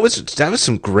 Yeah, that was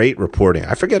some great reporting.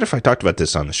 I forget if I talked about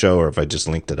this on the show or if I just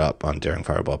linked it up on Daring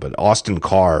Fireball, but Austin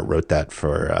Carr wrote that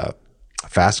for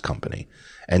Fast Company.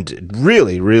 And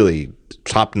really, really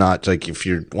top notch. Like if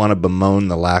you want to bemoan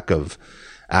the lack of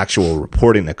actual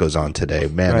reporting that goes on today,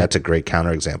 man, That's a great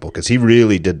counterexample because he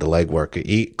really did the legwork.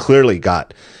 He clearly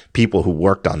got people who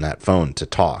worked on that phone to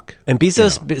talk. And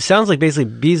Bezos, it sounds like basically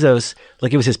Bezos,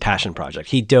 like it was his passion project.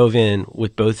 He dove in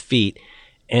with both feet,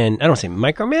 and I don't say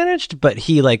micromanaged, but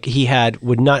he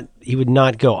would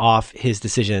not go off his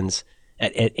decisions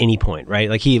at any point, right?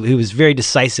 Like he was very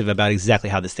decisive about exactly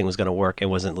how this thing was going to work and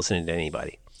wasn't listening to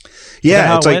anybody.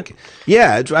 Yeah, it's like,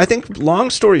 I think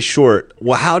long story short,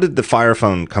 well, how did the Fire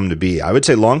Phone come to be? I would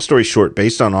say long story short,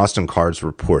 based on Austin Carr's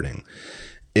reporting,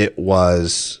 it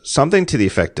was something to the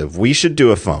effect of, we should do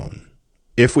a phone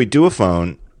if we do a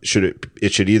phone,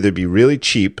 it should either be really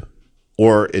cheap,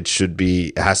 or it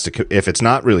has to, if it's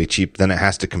not really cheap, then it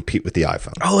has to compete with the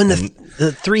iPhone. Oh, and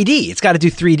the 3D. It's got to do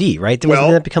 3D, right?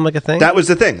 Doesn't that become like a thing? That was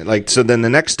the thing. Like, so then the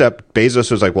next step, Bezos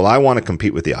was like, well, I want to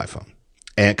compete with the iPhone.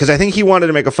 And because I think he wanted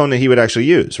to make a phone that he would actually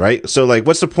use, right? So like,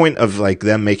 what's the point of like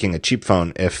them making a cheap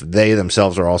phone if they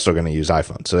themselves are also going to use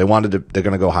iPhone? So they're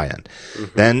going to go high end.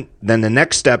 Mm-hmm. Then the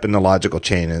next step in the logical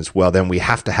chain is, well, then we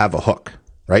have to have a hook,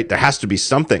 right? There has to be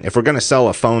something. If we're going to sell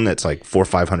a phone that's like $400 or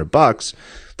 $500,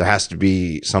 there has to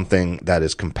be something that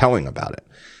is compelling about it.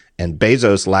 And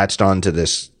Bezos latched on to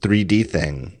this 3D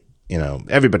thing. You know,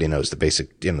 everybody knows the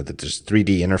basic, you know, that there's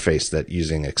 3D interface that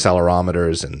using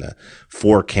accelerometers and the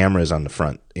 4 cameras on the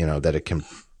front, you know, that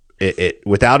it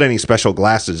without any special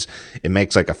glasses, it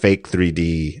makes like a fake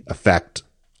 3D effect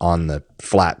on the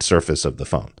flat surface of the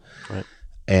phone. Right.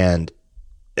 And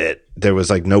there was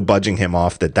like no budging him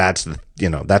off that's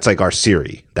like our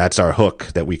Siri. That's our hook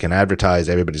that we can advertise.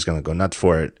 Everybody's going to go nuts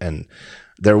for it. And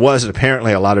there was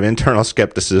apparently a lot of internal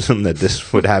skepticism that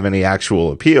this would have any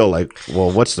actual appeal. Like,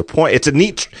 well, what's the point? It's a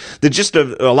neat,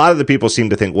 a lot of the people seem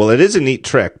to think, well, it is a neat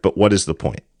trick, but what is the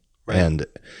point? Right. And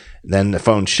then the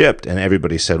phone shipped and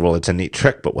everybody said, well, it's a neat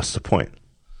trick, but what's the point?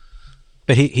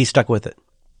 But he stuck with it.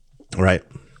 Right.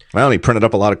 Well, he printed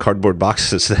up a lot of cardboard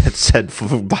boxes that said,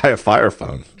 buy a Fire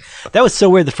Phone. That was so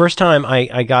weird. The first time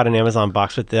I got an Amazon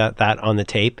box with that on the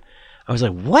tape, I was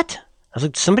like, what? I was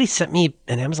like, somebody sent me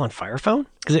an Amazon Fire Phone?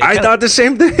 I thought the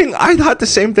same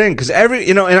thing. Because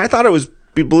and I thought it was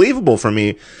believable for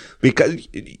me because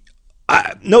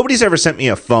nobody's ever sent me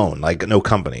a phone, like no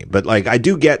company. But like I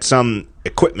do get some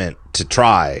equipment to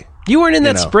try. You weren't in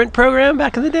that Sprint program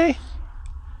back in the day?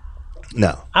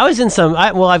 No. I was in some,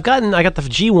 I got the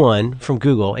G1 from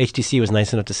Google. HTC was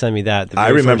nice enough to send me that. I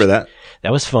remember that.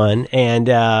 That was fun. And,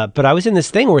 but I was in this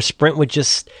thing where Sprint would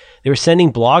they were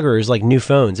sending bloggers like new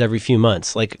phones every few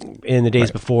months, like in the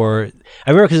days before. I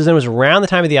remember because it was around the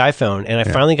time of the iPhone, and I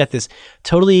finally got this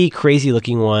totally crazy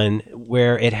looking one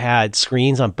where it had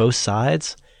screens on both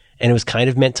sides, and it was kind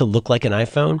of meant to look like an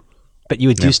iPhone. But you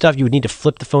would do stuff. You would need to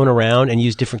flip the phone around and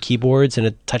use different keyboards and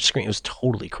a touch screen. It was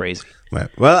totally crazy. Right.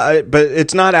 Well, but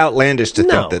it's not outlandish to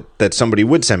think that somebody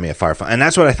would send me a Fire Phone, and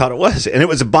that's what I thought it was. And it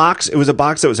was a box. It was a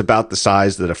box that was about the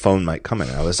size that a phone might come in.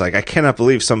 I was like, I cannot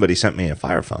believe somebody sent me a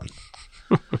Fire Phone.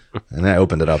 And then I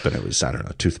opened it up, and it was, I don't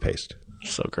know, toothpaste.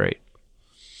 So great.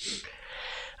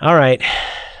 All right.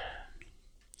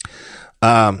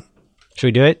 Should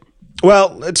we do it?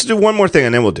 Well, let's do one more thing,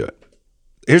 and then we'll do it.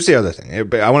 Here's the other thing.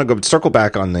 I want to circle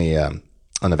back on the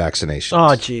vaccinations.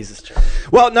 Oh, Jesus.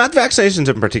 Well, not vaccinations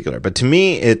in particular, but to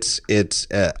me, it's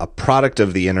a product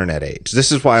of the internet age.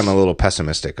 This is why I'm a little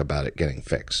pessimistic about it getting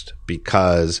fixed,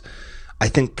 because I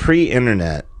think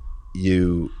pre-internet,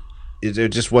 there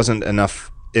just wasn't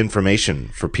enough information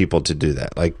for people to do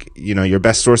that. Like, your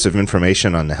best source of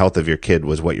information on the health of your kid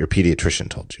was what your pediatrician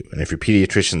told you. And if your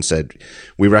pediatrician said,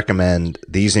 we recommend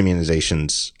these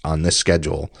immunizations on this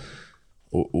schedule,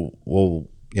 well,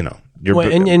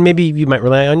 and maybe you might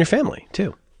rely on your family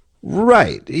too.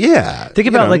 Right. Yeah. Think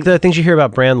about like the things you hear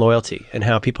about brand loyalty and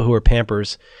how people who are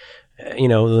Pampers,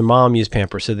 their mom used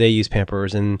Pampers, so they use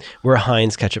Pampers, and we're a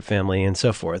Heinz ketchup family and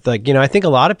so forth. Like, I think a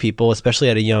lot of people, especially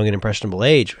at a young and impressionable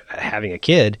age, having a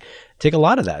kid, take a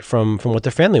lot of that from what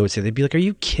their family would say. They'd be like, are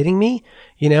you kidding me?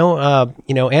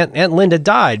 Aunt Linda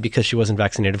died because she wasn't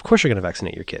vaccinated. Of course you're going to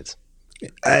vaccinate your kids.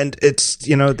 And it's,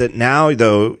 that now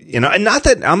though, and not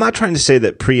that I'm not trying to say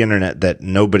that pre-internet that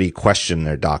nobody questioned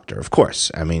their doctor. Of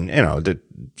course. I mean, the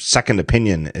second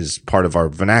opinion is part of our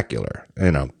vernacular.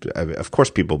 Of course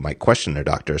people might question their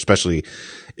doctor, especially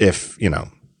if,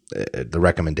 the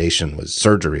recommendation was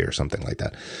surgery or something like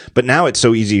that. But now it's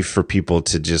so easy for people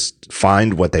to just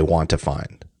find what they want to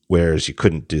find, whereas you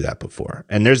couldn't do that before.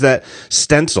 And there's that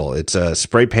stencil. It's a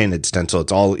spray painted stencil.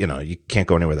 It's all, you can't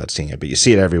go anywhere without seeing it, but you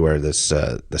see it everywhere.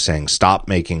 The saying, stop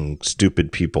making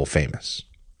stupid people famous,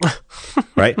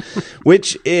 right?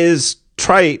 Which is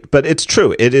trite, but it's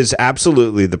true. It is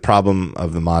absolutely the problem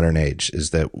of the modern age, is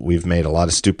that we've made a lot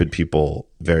of stupid people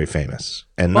very famous.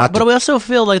 And but we also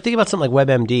feel like, think about something like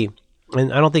WebMD.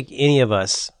 And I don't think any of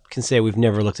us can say we've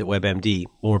never looked at WebMD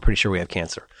when we're pretty sure we have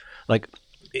cancer. Like,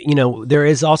 there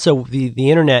is also the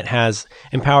internet has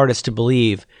empowered us to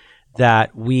believe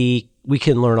that we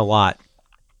can learn a lot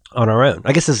on our own.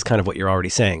 I guess this is kind of what you're already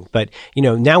saying, but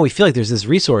now we feel like there's this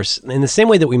resource in the same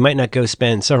way that we might not go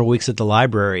spend several weeks at the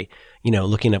library,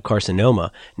 looking up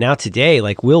carcinoma. Now today,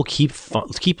 like, we'll keep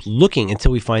looking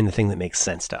until we find the thing that makes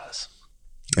sense to us.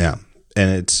 Yeah. And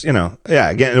it's,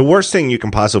 again, the worst thing you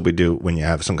can possibly do when you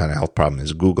have some kind of health problem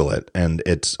is Google it. And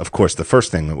it's, of course, the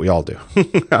first thing that we all do.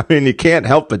 I mean, you can't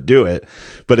help but do it,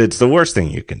 but it's the worst thing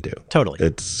you can do. Totally.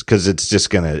 It's because it's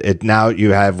just now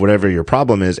you have whatever your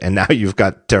problem is, and now you've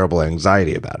got terrible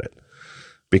anxiety about it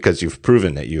because you've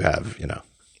proven that you have,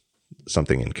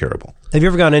 something incurable. Have you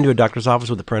ever gone into a doctor's office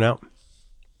with a printout?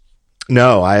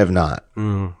 No, I have not.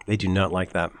 They do not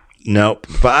like that. Nope.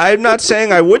 But I'm not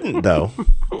saying I wouldn't, though.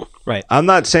 Right. I'm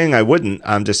not saying I wouldn't.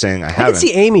 I'm just saying I haven't. I could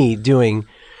see Amy doing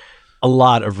a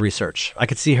lot of research. I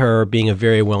could see her being a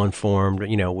very well-informed,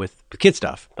 with kid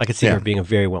stuff. I could see her being a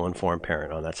very well-informed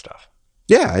parent on that stuff.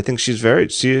 Yeah, I think she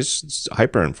is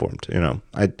hyper-informed, and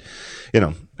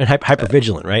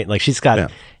hyper-vigilant, right? Like she's got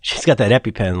that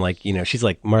EpiPen, like, she's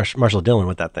like Marshall Dillon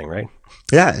with that thing, right?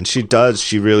 Yeah, and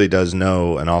she really does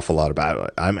know an awful lot about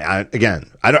it.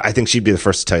 I think she'd be the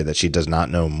first to tell you that she does not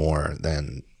know more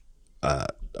than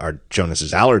our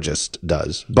Jonas's allergist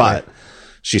does, but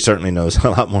she certainly knows a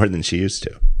lot more than she used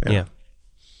to. Yeah.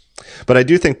 But I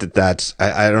do think that's,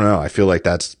 I don't know, I feel like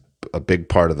that's a big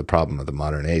part of the problem of the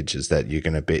modern age is that you're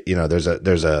going to be,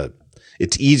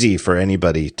 it's easy for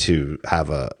anybody to have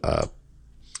a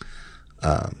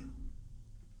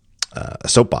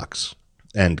soapbox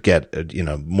and get,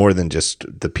 more than just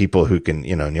the people who can,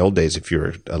 in the old days, if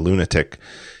you're a lunatic,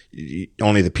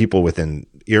 only the people within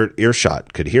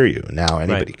earshot could hear you. Now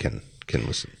anybody can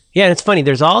listen. Yeah, and it's funny.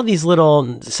 There's all these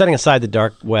little, setting aside the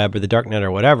dark web or the dark net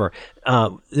or whatever,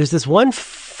 there's this one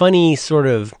funny sort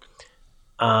of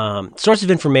source of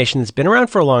information that's been around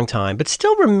for a long time, but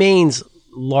still remains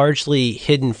largely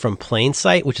hidden from plain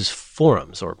sight, which is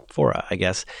forums or fora, I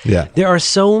guess. Yeah. There are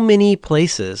so many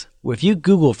places where if you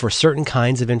Google for certain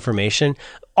kinds of information,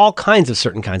 all kinds of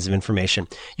certain kinds of information,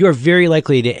 you are very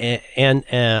likely to,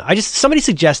 somebody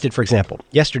suggested, for example,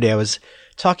 yesterday I was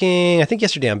talking,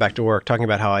 I'm back to work, talking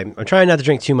about how I'm trying not to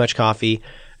drink too much coffee.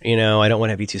 I don't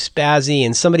want to be too spazzy.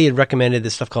 And somebody had recommended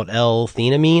this stuff called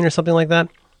L-theanine or something like that,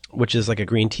 which is like a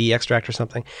green tea extract or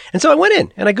something. And so I went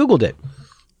in and I Googled it.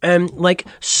 And like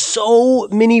so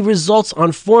many results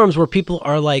on forums where people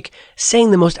are like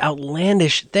saying the most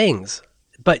outlandish things.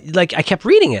 But like I kept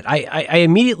reading it. I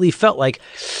immediately felt like,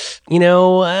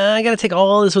 I got to take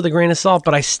all this with a grain of salt.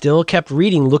 But I still kept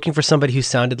reading, looking for somebody who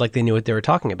sounded like they knew what they were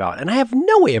talking about. And I have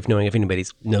no way of knowing if anybody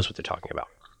knows what they're talking about.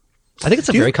 I think it's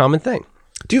a very common thing.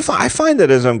 I find that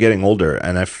as I'm getting older,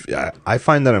 and I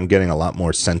find that I'm getting a lot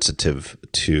more sensitive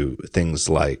to things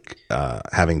like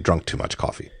having drunk too much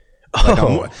coffee.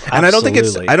 And I don't think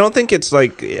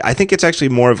I think it's actually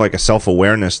more of like a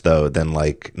self-awareness though than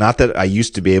like, not that I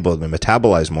used to be able to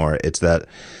metabolize more. It's that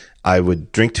I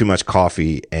would drink too much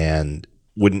coffee and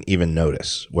wouldn't even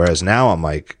notice. Whereas now I'm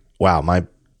like, wow, my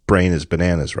brain is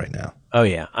bananas right now. Oh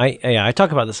yeah. I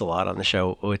talk about this a lot on the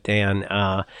show with Dan.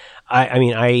 I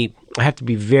have to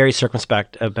be very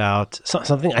circumspect about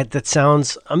something that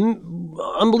sounds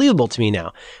unbelievable to me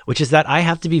now, which is that I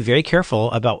have to be very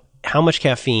careful about how much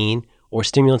caffeine or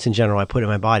stimulants in general I put in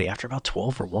my body after about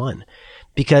 12 or 1.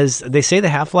 Because they say the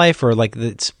half-life or like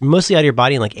it's mostly out of your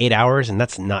body in like 8 hours, and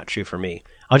that's not true for me.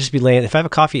 I'll just be laying, if I have a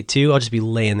coffee at 2, I'll just be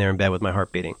laying there in bed with my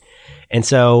heart beating. And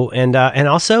so, and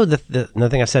also the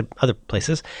another thing I've said other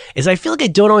places is I feel like I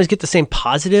don't always get the same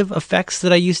positive effects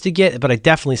that I used to get, but I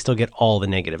definitely still get all the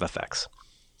negative effects.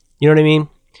 You know what I mean?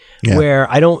 Yeah. Where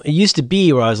it used to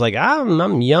be where I was like,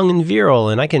 I'm young and virile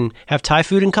and I can have Thai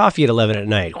food and coffee at 11 at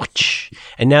night.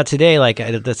 And now today, like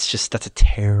that's a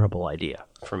terrible idea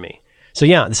for me. So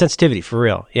yeah, the sensitivity for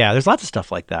real. Yeah. There's lots of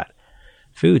stuff like that.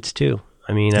 Foods too.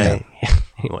 I mean,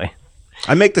 anyway,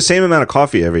 I make the same amount of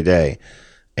coffee every day.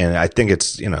 And I think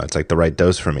it's, it's like the right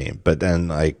dose for me. But then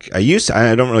like I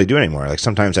don't really do it anymore. Like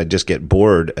sometimes I just get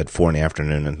bored at 4 p.m.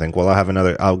 and think, well,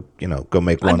 I'll go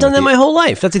make one. I've done that my whole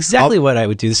life. That's exactly what I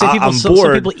would do. Some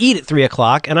people eat at 3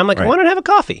 o'clock and I'm like, why don't I have a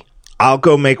coffee? I'll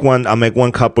go make one. I'll make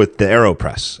one cup with the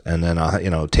AeroPress and then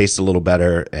I'll, taste a little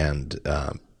better. And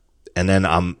then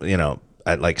I'm,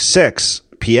 at like 6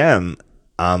 p.m.,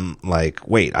 I'm like,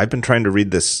 wait, I've been trying to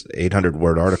read this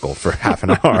 800-word article for half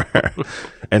an hour.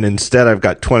 And instead I've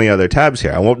got 20 other tabs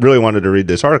here. I really wanted to read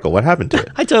this article. What happened to it?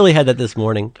 I totally had that this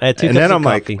morning. I had 2 cups of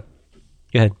coffee. Go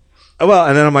ahead. Well,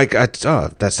 and then I'm like, that's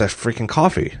that freaking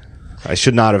coffee. I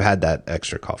should not have had that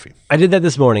extra coffee. I did that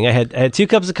this morning. I had 2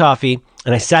 cups of coffee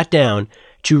and I sat down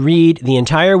to read the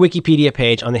entire Wikipedia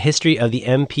page on the history of the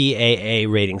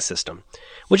MPAA rating system.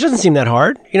 Which doesn't seem that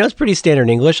hard. It's pretty standard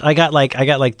English. I got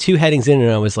like 2 headings in and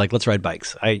I was like, let's ride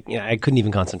bikes. I couldn't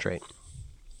even concentrate.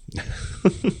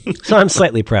 So I'm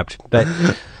slightly prepped, but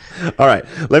all right.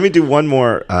 Let me do one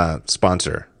more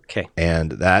sponsor. Okay.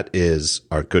 And that is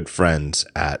our good friends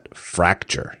at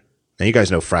Fracture. Now you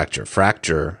guys know Fracture.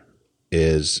 Fracture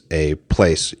is a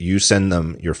place you send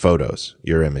them your photos,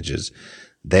 your images.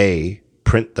 They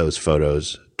print those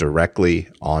photos directly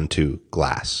onto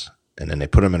glass, and then they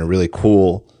put them in a really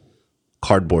cool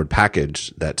cardboard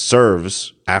package that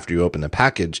serves, after you open the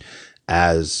package,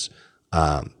 as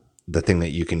the thing that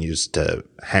you can use to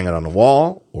hang it on the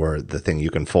wall, or the thing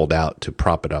you can fold out to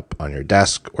prop it up on your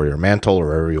desk or your mantle or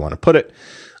wherever you want to put it.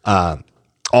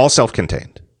 All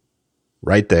self-contained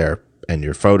right there, and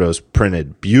your photos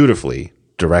printed beautifully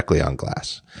directly on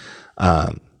glass.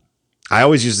 I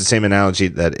always use the same analogy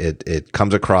that it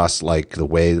comes across like the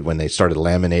way when they started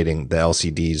laminating the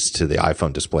LCDs to the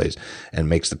iPhone displays and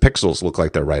makes the pixels look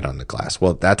like they're right on the glass.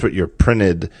 Well, that's what your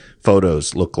printed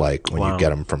photos look like when you get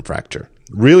them from Fracture.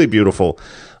 Really beautiful.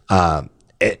 I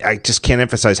just can't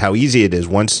emphasize how easy it is.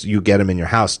 Once you get them in your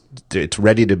house, it's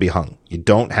ready to be hung. You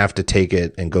don't have to take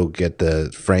it and go get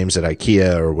the frames at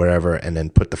IKEA or wherever and then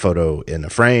put the photo in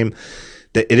a frame.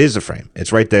 It is a frame.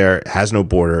 It's right there. It has no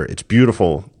border. It's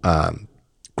beautiful.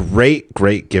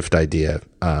 Great gift idea.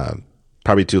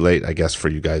 Probably too late, I guess, for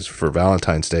you guys for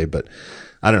Valentine's Day, but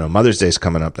I don't know. Mother's Day's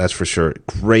coming up. That's for sure.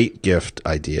 Great gift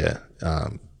idea.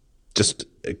 Just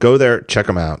go there, check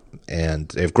them out. And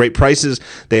they have great prices.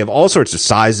 They have all sorts of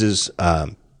sizes,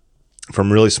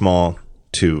 from really small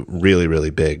to really, really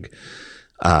big.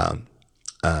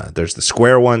 There's the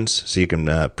square ones, so you can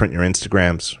print your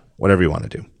Instagrams, whatever you want to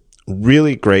do.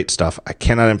 Really great stuff. I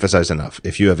cannot emphasize enough.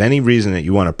 If you have any reason that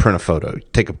you want to print a photo,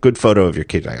 take a good photo of your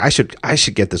kid. Like, I should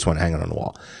get this one hanging on the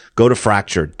wall. Go to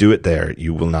Fracture. Do it there.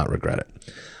 You will not regret it.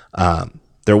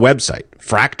 Their website,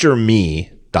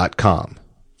 fractureme.com.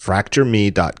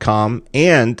 fractureme.com,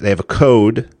 and they have a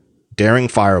code, Daring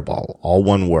Fireball, all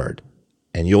one word,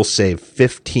 and you'll save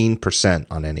 15%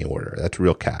 on any order. That's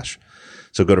real cash.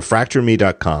 So go to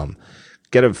fractureme.com,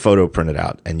 get a photo printed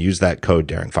out, and use that code,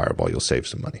 Daring Fireball. You'll save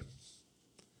some money.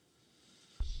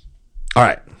 All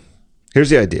right,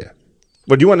 here's the idea.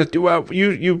 What do you want to do?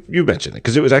 You mentioned it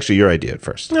because it was actually your idea at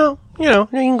first. No, you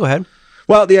can go ahead.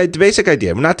 Well, the basic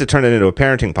idea, not to turn it into a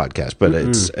parenting podcast, but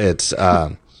it's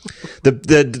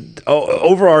the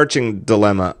overarching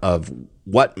dilemma of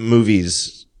what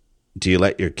movies do you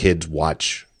let your kids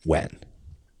watch when?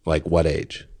 Like what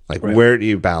age? Like where do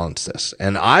you balance this?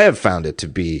 And I have found it to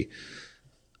be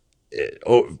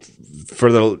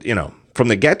from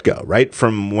the get-go, right?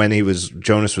 From when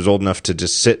Jonas was old enough to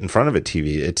just sit in front of a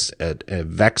TV, it's a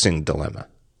vexing dilemma.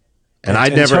 And I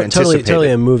never anticipated. Totally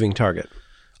a moving target.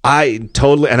 I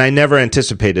never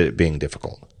anticipated it being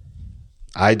difficult.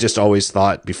 I just always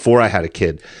thought before I had a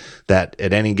kid that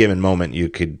at any given moment you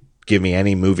could give me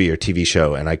any movie or TV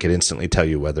show and I could instantly tell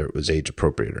you whether it was age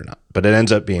appropriate or not. But it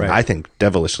ends up being, I think,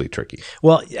 devilishly tricky.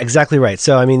 Well, exactly right.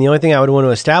 So, I mean, the only thing I would want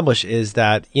to establish is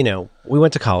that, we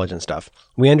went to college and stuff.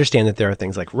 We understand that there are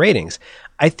things like ratings.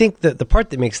 I think that the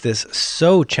part that makes this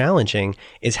so challenging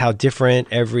is how different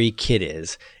every kid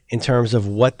is in terms of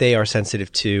what they are sensitive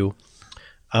to,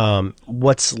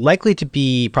 what's likely to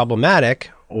be problematic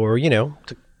or, to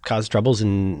cause troubles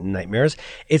and nightmares.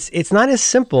 It's not as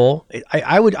simple.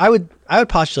 I would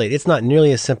postulate it's not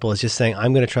nearly as simple as just saying,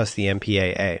 I'm going to trust the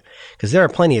MPAA, because there are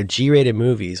plenty of G-rated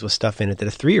movies with stuff in it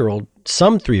that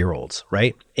some 3-year-olds,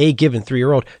 right? A given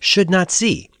 3-year-old should not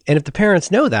see. And if the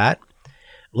parents know that,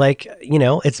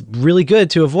 it's really good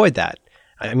to avoid that.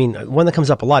 I mean, one that comes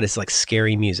up a lot is like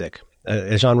scary music.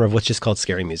 A genre of what's just called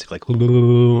scary music, like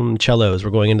cellos, we're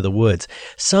going into the woods.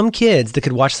 Some kids that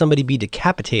could watch somebody be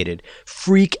decapitated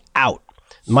freak out.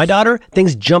 My daughter,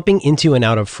 things jumping into and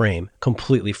out of frame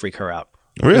completely freak her out.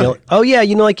 Really?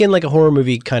 Like in like a horror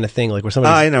movie kind of thing, like where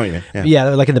somebody. I know what you mean. Yeah,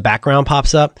 like in the background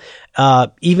pops up.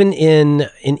 Even in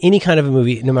any kind of a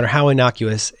movie, no matter how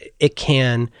innocuous, it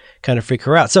can kind of freak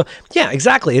her out. So yeah,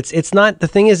 exactly. It's not, the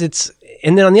thing is,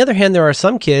 and then on the other hand, there are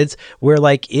some kids where,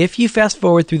 like, if you fast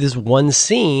forward through this one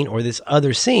scene or this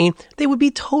other scene, they would be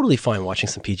totally fine watching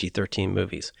some PG-13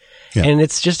 movies. Yeah. And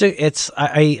it's just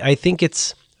I think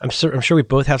I'm sure we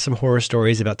both have some horror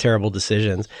stories about terrible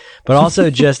decisions, but also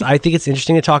I think it's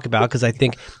interesting to talk about, because I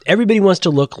think everybody wants to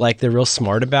look like they're real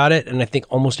smart about it. And I think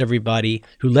almost everybody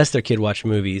who lets their kid watch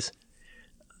movies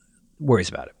worries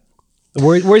about it.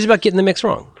 Worries about getting the mix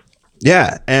wrong.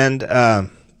 Yeah. And,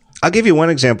 I'll give you one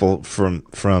example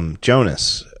from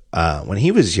Jonas when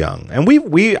he was young, and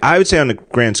I would say on the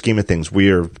grand scheme of things we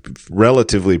are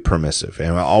relatively permissive,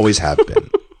 and I always have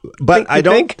been. But I do,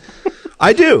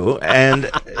 and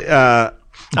but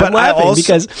I'm laughing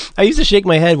because I used to shake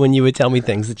my head when you would tell me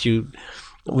things that you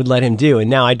would let him do, and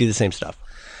now I do the same stuff.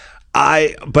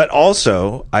 But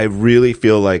also, I really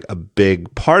feel like a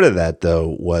big part of that,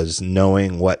 though, was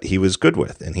knowing what he was good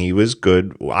with. And he was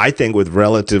good, I think, with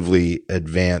relatively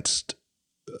advanced,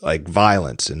 like,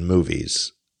 violence in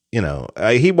movies.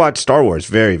 He watched Star Wars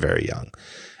very, very young.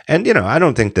 And, I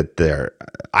don't think that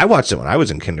I watched it when I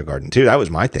was in kindergarten, too. That was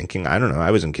my thinking. I don't know.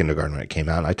 I was in kindergarten when it came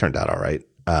out, and I turned out all right.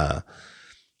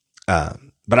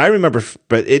 But I remember,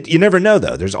 you never know,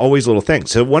 though. There's always little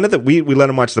things. So we let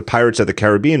him watch the Pirates of the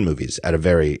Caribbean movies at a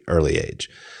very early age.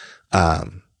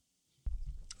 And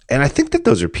I think that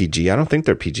those are PG. I don't think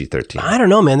they're PG-13. I don't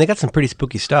know, man. They got some pretty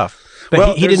spooky stuff.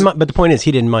 But he didn't. But the point is,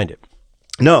 he didn't mind it.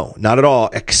 No, not at all,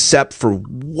 except for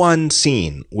one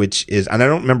scene, which is, and I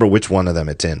don't remember which one of them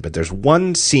it's in, but there's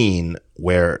one scene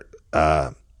where,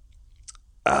 it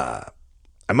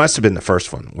must have been the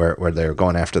first one where they're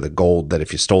going after the gold, that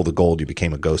if you stole the gold, you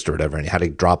became a ghost or whatever, and you had to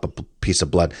drop a piece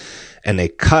of blood, and they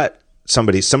cut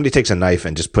somebody takes a knife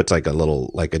and just puts like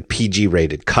a PG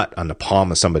rated cut on the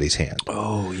palm of somebody's hand.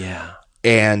 Oh yeah.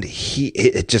 And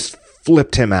it just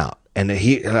flipped him out. And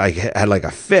he like had like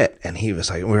a fit, and he was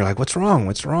like, we were like, what's wrong?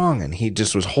 And he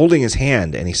just was holding his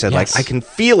hand, and he said, yes, like, I can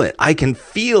feel it.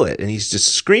 And he's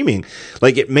just screaming.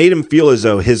 Like, it made him feel as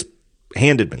though his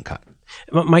hand had been cut.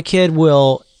 My kid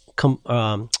will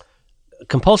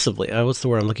compulsively, what's the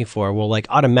word I'm looking for? Will like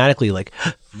automatically like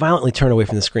violently turn away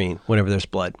from the screen whenever there's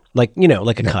blood, like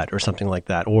like a cut or something like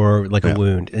that, or like a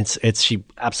wound. She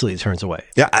absolutely turns away.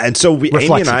 Yeah, and so Amy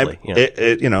and I,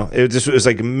 you know. it was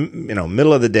like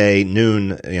middle of the day,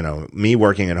 noon. Me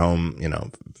working at home.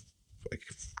 Like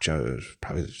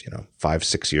probably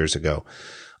 5-6 years ago.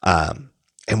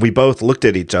 And we both looked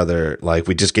at each other like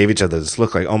we just gave each other this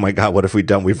look like, oh my God, what have we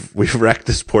done? We've wrecked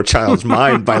this poor child's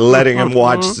mind by letting him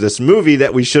watch this movie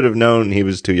that we should have known he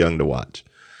was too young to watch.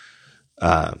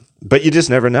 But you just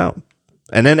never know.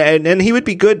 And then he would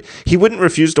be good. He wouldn't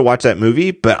refuse to watch that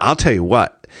movie, but I'll tell you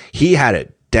what, he had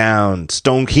it down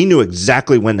stone. He knew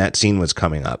exactly when that scene was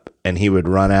coming up, and he would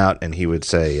run out and he would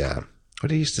say, what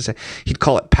did he used to say? He'd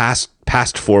call it past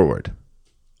forward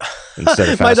instead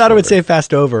of fast My daughter forward. would say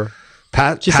fast over.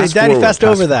 She'd say, Daddy, fast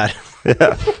over that.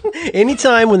 Yeah.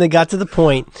 Anytime when they got to the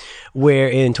point where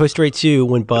in Toy Story 2,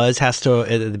 when Buzz has to,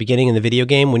 at the beginning in the video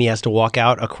game, when he has to walk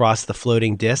out across the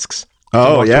floating discs.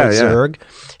 Oh, yeah, yeah. Zurg,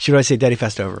 she would always say, Daddy,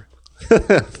 fast over.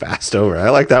 Fast over. I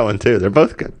like that one too. They're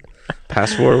both good.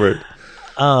 Pass forward.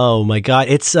 Oh, my God.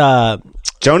 It's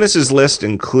Jonas's list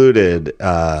included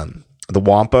the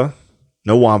Wampa.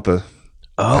 No Wampa.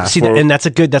 Oh, see, and that's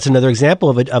another example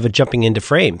of a jumping into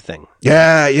frame thing.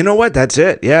 Yeah, you know what? That's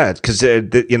it. Yeah, because and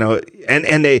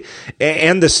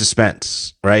the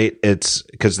suspense, right? It's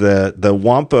because the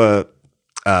Wampa,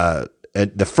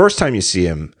 the first time you see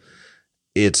him,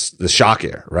 it's the shock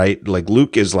air, right? Like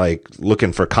Luke is like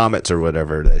looking for comets or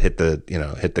whatever that hit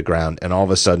the ground, and all of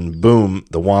a sudden, boom,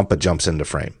 the Wampa jumps into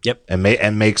frame. Yep,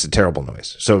 and makes a terrible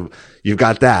noise. So you've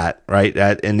got that, right?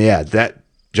 That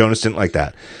Jonas didn't like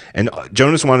that, and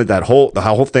Jonas wanted the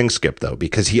whole thing skipped though,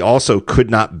 because he also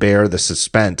could not bear the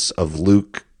suspense of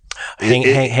Luke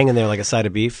hanging there like a side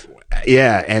of beef.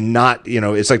 Yeah, and not,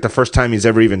 it's like the first time he's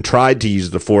ever even tried to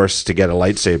use the Force to get a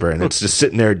lightsaber, and it's just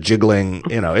sitting there jiggling.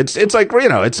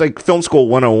 It's like film school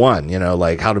 101.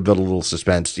 Like how to build a little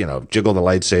suspense. Jiggle the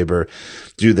lightsaber,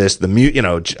 do this.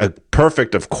 A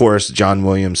perfect, of course, John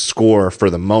Williams score for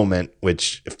the moment,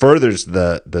 which furthers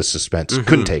the suspense. Mm-hmm.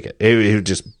 Couldn't take it. He would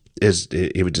just.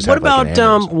 He would just. What have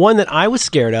about one that I was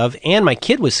scared of and my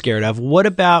kid was scared of? What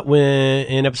about when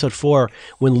in episode 4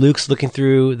 when Luke's looking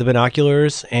through the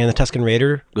binoculars and the Tusken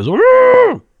Raider goes?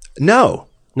 Woo! No,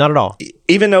 not at all.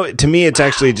 Even though to me it's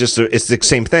actually just it's the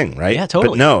same thing, right? Yeah,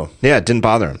 totally. But no, yeah, it didn't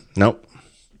bother him. Nope.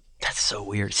 That's so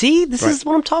weird. See, this is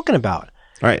what I'm talking about.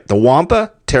 Right, the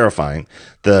Wampa, terrifying.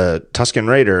 The Tusken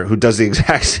Raider, who does the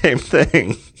exact same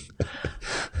thing.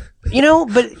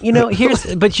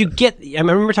 But you get, I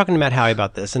remember talking to Matt Howie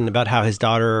about this and about how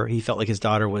he felt like his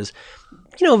daughter was,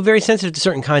 very sensitive to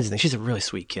certain kinds of things. She's a really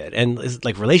sweet kid and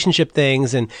like relationship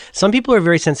things. And some people are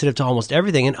very sensitive to almost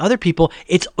everything. And other people,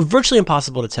 it's virtually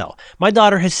impossible to tell. My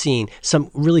daughter has seen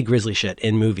some really grisly shit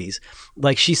in movies.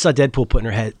 Like she saw Deadpool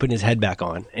putting his head back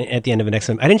on at the end of an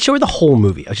X-Men. I didn't show her the whole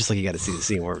movie. I was just like, you got to see the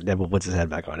scene where Deadpool puts his head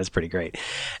back on. It's pretty great.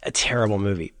 A terrible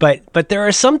movie. But there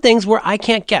are some things where I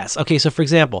can't guess. Okay, so for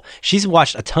example, she's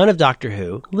watched a ton of Doctor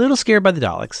Who, a little scared by the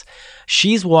Daleks.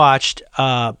 She's watched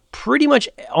pretty much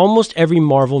almost every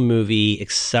Marvel movie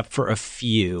except for a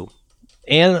few,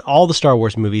 and all the Star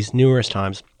Wars movies numerous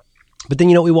times. But then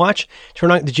you know what we watch?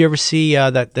 Did you ever see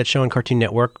that show on Cartoon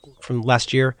Network from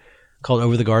last year called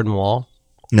Over the Garden Wall?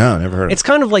 No, never heard of It's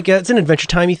kind of like it's an Adventure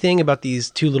Timey thing about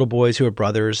these two little boys who are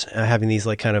brothers having these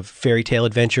like kind of fairy tale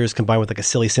adventures combined with like a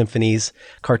Silly Symphonies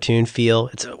cartoon feel.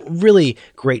 It's a really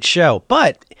great show,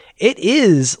 but it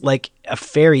is like a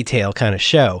fairy tale kind of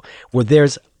show where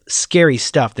there's scary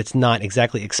stuff that's not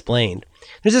exactly explained.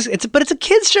 But it's a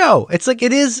kids show. It's like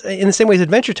it is in the same way as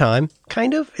Adventure Time,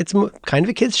 kind of. It's kind of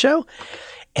a kids show,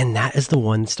 and that is the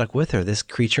one stuck with her. This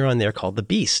creature on there called the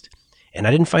Beast. And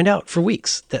I didn't find out for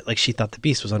weeks that like she thought the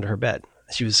Beast was under her bed.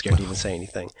 She was scared to even say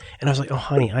anything. And I was like, oh,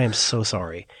 honey, I am so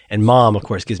sorry. And Mom, of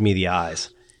course, gives me the eyes.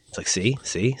 It's like, see?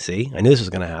 I knew this was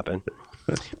going to happen.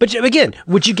 But again,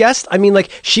 would you guess? I mean,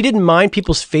 like she didn't mind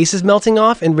people's faces melting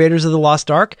off in Raiders of the Lost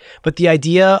Ark, but the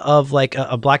idea of like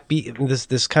a black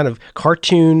this kind of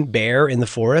cartoon bear in the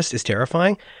forest is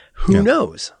terrifying. Who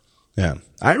knows? Yeah.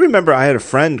 I remember I had a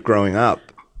friend growing up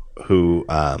who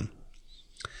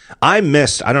I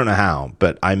don't know how,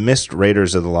 but I missed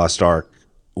Raiders of the Lost Ark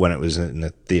when it was in the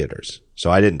theaters.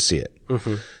 So I didn't see it.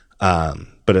 Mm-hmm.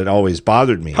 But it always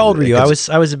bothered me. How old were you? I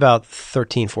was about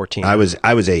 13, 14. I was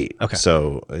 8. Okay.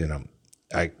 So,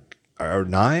 or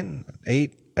 9,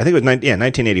 8. I think it was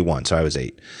 1981. So I was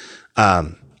 8.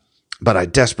 But I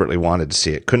desperately wanted to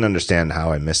see it. Couldn't understand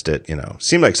how I missed it.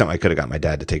 Seemed like something I could have got my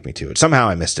dad to take me to it. Somehow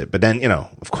I missed it. But then,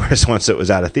 of course, once it was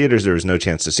out of theaters, there was no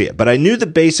chance to see it. But I knew the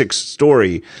basic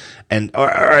story,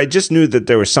 or I just knew that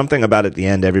there was something about at the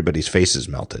end, everybody's faces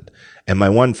melted. And my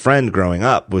one friend growing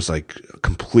up was like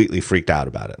completely freaked out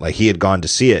about it. Like he had gone to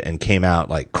see it and came out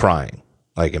like crying,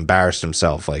 like embarrassed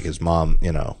himself, like his mom,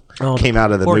 came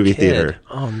out of the movie theater.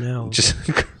 Oh no. Just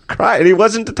cry. And he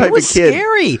wasn't the type of kid.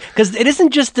 Scary because it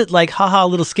isn't just that like haha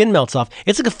little skin melts off.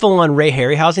 It's like a full-on Ray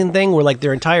Harryhausen thing where like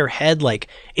their entire head like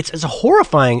it's a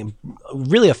horrifying,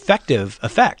 really effective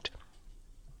effect.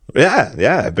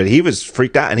 Yeah, but he was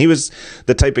freaked out, and he was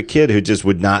the type of kid who just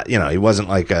would not, he wasn't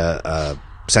like a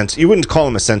sense. You wouldn't call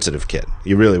him a sensitive kid.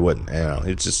 You really wouldn't.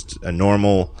 It's just a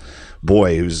normal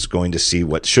boy who's going to see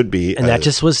what should be, and that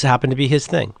just happened to be his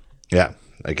thing. Yeah,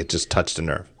 like it just touched a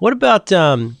nerve. What about?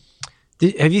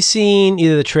 Have you seen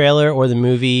either the trailer or the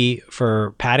movie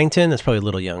for Paddington? That's probably a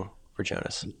little young for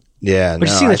Jonas. Yeah, but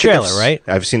you've seen the trailer, right?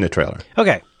 I've seen the trailer.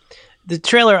 Okay, the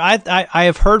trailer. I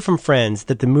have heard from friends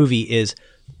that the movie is.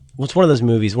 Well, it's one of those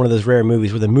rare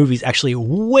movies where the movie's actually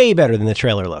way better than the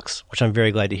trailer looks, which I'm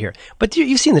very glad to hear. But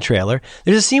you've seen the trailer.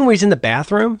 There's a scene where he's in the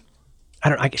bathroom.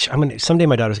 Someday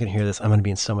my daughter's going to hear this. I'm going to be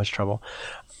in so much trouble.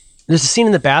 There's a scene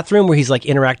in the bathroom where he's like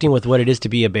interacting with what it is to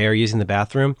be a bear using the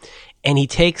bathroom. And he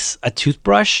takes a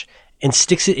toothbrush and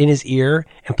sticks it in his ear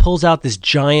and pulls out this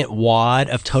giant wad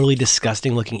of totally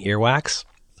disgusting looking earwax.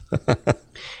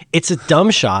 It's a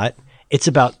dumb shot. It's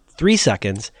about 3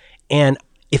 seconds. And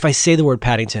if I say the word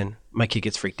Paddington, my kid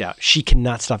gets freaked out. She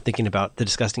cannot stop thinking about the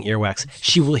disgusting earwax.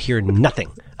 She will hear nothing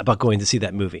about going to see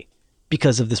that movie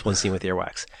because of this one scene with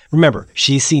earwax. Remember,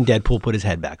 she's seen Deadpool put his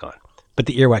head back on, but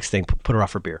the earwax thing put her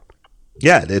off her beer.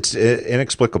 Yeah, it's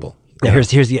inexplicable. Now here's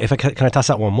the if I can I toss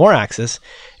out one more axis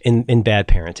in bad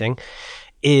parenting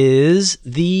is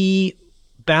the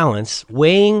balance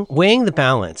weighing the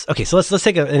balance. Okay, so let's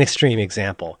take an extreme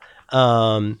example.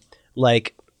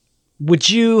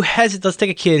 Would you hesitate? Let's take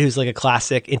a kid who's like a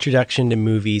classic introduction to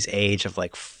movies age of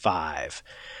like 5.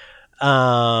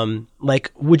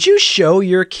 Would you show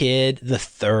your kid the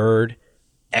third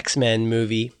X-Men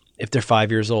movie if they're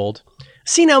 5 years old?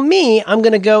 See, now me, I'm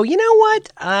going to go, you know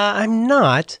what? I'm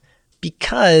not,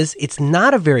 because it's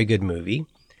not a very good movie.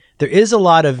 There is a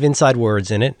lot of inside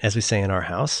words in it, as we say in our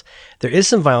house. There is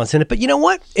some violence in it, but you know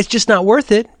what? It's just not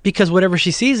worth it, because whatever she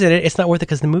sees in it, it's not worth it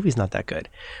because the movie's not that good.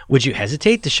 Would you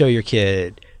hesitate to show your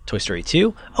kid Toy Story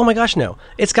 2? Oh my gosh, no.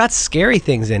 It's got scary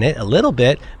things in it, a little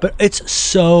bit, but it's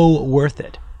so worth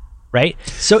it, right?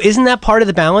 So isn't that part of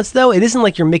the balance, though? It isn't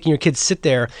like you're making your kids sit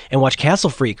there and watch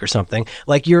Castle Freak or something.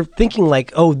 Like you're thinking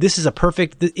like, oh, is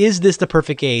this the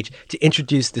perfect age to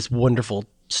introduce this wonderful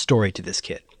story to this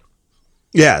kid?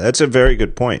 Yeah, that's a very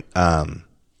good point.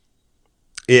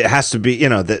 It has to be,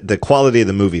 the quality of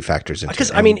the movie factors into it. Because,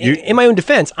 in my own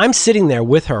defense, I'm sitting there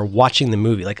with her watching the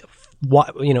movie. Like,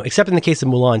 except in the case of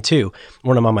Mulan 2,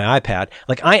 when I'm on my iPad,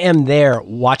 like I am there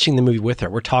watching the movie with her.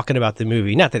 We're talking about the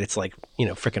movie. Not that it's like,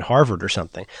 freaking Harvard or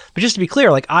something. But just to be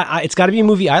clear, like it's got to be a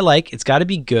movie I like. It's got to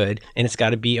be good. And it's got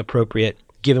to be appropriate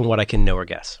given what I can know or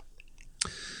guess.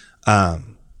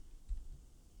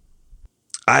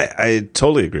 I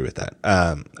totally agree with that.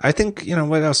 I think,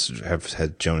 what else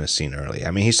had Jonas seen early?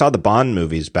 I mean, he saw the Bond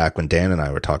movies back when Dan and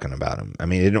I were talking about them. I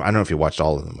mean, I don't know if he watched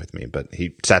all of them with me, but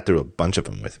he sat through a bunch of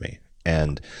them with me.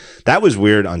 And that was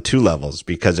weird on 2 levels,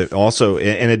 because it also,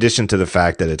 in addition to the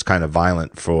fact that it's kind of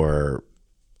violent for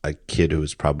a kid who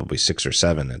was probably 6 or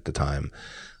 7 at the time.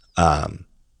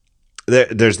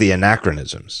 There's the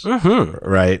anachronisms,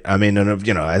 right? I mean, and,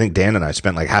 I think Dan and I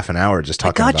spent like half an hour just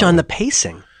talking about on the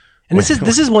pacing. And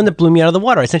this is one that blew me out of the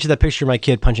water. I sent you that picture of my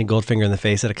kid punching Goldfinger in the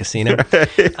face at a casino.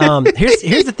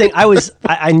 Here's the thing.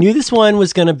 I knew this one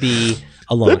was going to be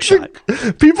a long shot.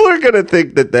 People are going to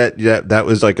think that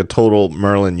was like a total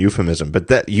Merlin euphemism, but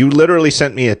that you literally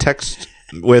sent me a text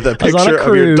with a picture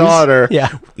of your daughter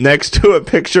next to a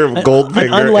picture of Goldfinger.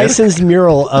 An unlicensed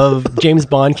mural of James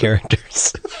Bond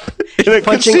characters.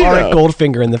 Punching Auric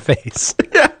Goldfinger in the face.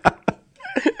 Yeah.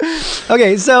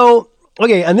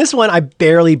 Okay, on this one, I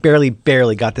barely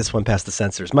got this one past the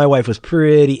censors. My wife was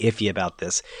pretty iffy about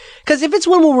this. Because if it's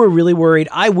one where we're really worried,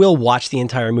 I will watch the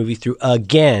entire movie through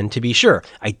again to be sure.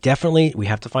 We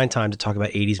have to find time to talk about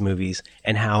 80s movies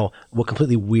and what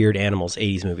completely weird animals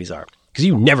 80s movies are. Because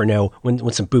you never know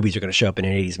when some boobies are going to show up in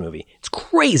an 80s movie. It's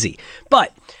crazy.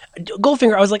 But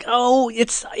Goldfinger, I was like,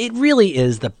 it really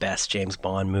is the best James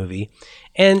Bond movie.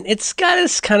 And it's got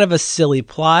this kind of a silly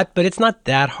plot, but it's not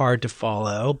that hard to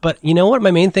follow. But you know what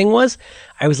my main thing was?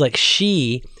 I was like,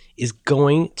 she is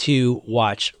going to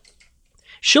watch.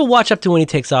 She'll watch up to when he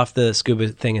takes off the scuba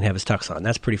thing and have his tux on.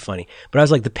 That's pretty funny. But I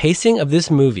was like, the pacing of this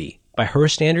movie, by her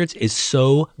standards, is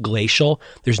so glacial.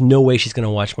 There's no way she's going to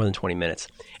watch more than 20 minutes.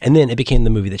 And then it became the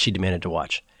movie that she demanded to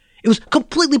watch. It was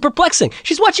completely perplexing.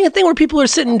 She's watching a thing where people are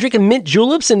sitting drinking mint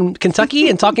juleps in Kentucky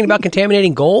and talking about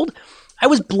contaminating gold. I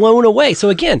was blown away. So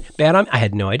again, I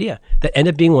had no idea. That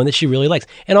ended up being one that she really likes.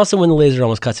 And also when the laser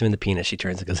almost cuts him in the penis, she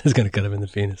turns and goes, it's going to cut him in the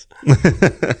penis.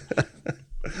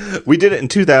 We did it in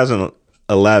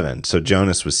 2011. So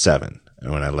Jonas was 7.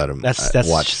 And when I let him that's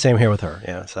watch. Same here with her.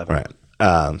 Yeah, 7. Right.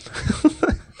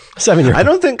 7 years.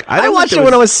 I watched it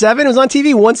when I was 7. It was on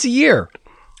TV once a year.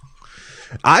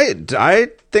 I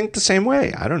think the same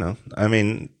way. I don't know. I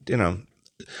mean,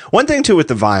 one thing too with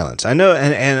the violence. I know,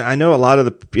 and I know a lot of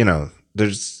the,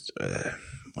 there's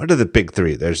what are the big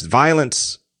 3? There's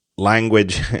violence,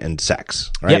 language, and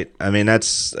sex, right? Yep. I mean,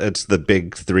 it's the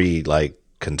big 3 like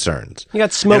concerns. You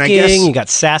got smoking, you got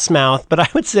sass mouth, but I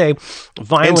would say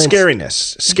violence and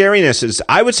scariness.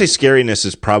 I would say scariness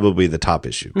is probably the top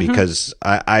issue because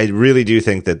I really do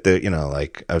think that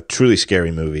like a truly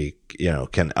scary movie,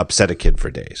 can upset a kid for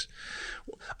days.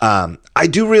 I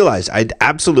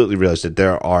absolutely realize that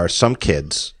there are some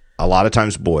kids, a lot of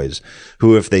times boys,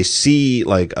 who if they see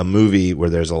like a movie where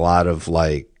there's a lot of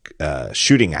like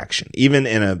shooting action, even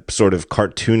in a sort of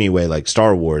cartoony way like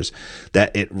Star Wars,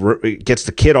 that it gets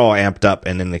the kid all amped up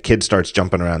and then the kid starts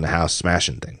jumping around the house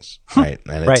smashing things, right?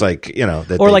 And it's like,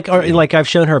 like I've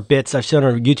shown her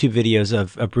YouTube videos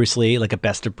of Bruce Lee, like a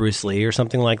best of Bruce Lee or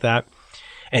something like that.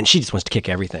 And she just wants to kick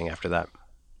everything after that.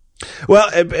 Well,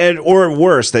 or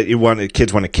worse, that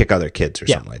kids want to kick other kids or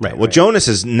something like that. Well, Jonas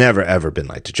has never ever been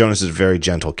like that. Jonas is a very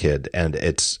gentle kid, and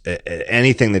it's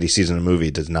anything that he sees in a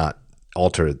movie does not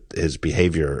alter his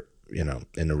behavior,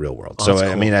 in the real world. So, cool.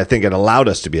 I mean, I think it allowed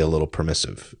us to be a little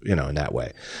permissive, in that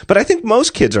way. But I think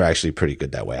most kids are actually pretty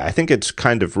good that way. I think it's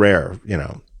kind of rare,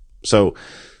 So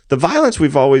the violence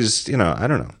we've always, I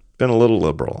don't know, been a little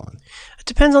liberal on. It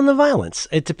depends on the violence.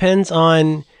 It depends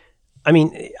on. I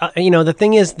mean, the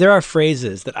thing is, there are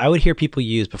phrases that I would hear people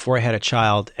use before I had a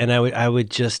child, and I would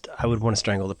want to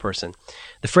strangle the person.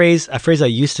 A phrase I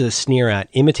used to sneer at,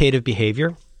 imitative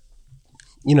behavior.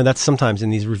 That's sometimes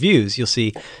in these reviews you'll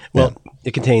see,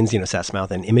 it contains, sass mouth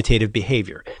and imitative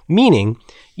behavior, meaning,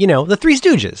 the Three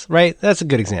Stooges, right? That's a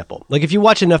good example. Like if you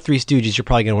watch enough Three Stooges, you're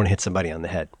probably going to want to hit somebody on the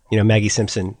head. Maggie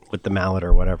Simpson with the mallet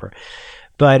or whatever.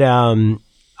 But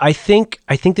I think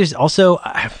there's also,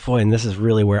 and this is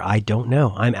really where I don't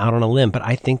know. I'm out on a limb, but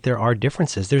I think there are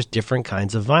differences. There's different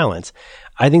kinds of violence.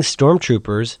 I think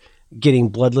stormtroopers getting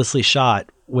bloodlessly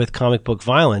shot with comic book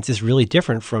violence is really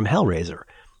different from Hellraiser,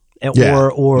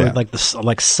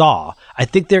 like Saw. I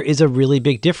think there is a really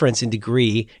big difference in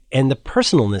degree and the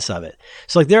personalness of it.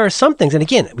 So like there are some things, and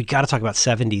again, we got to talk about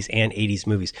 70s and 80s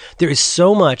movies. There is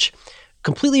so much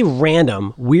completely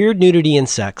random, weird nudity and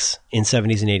sex in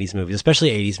 70s and 80s movies, especially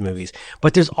 80s movies.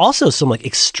 But there's also some like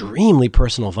extremely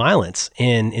personal violence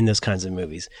in those kinds of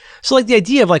movies. So like the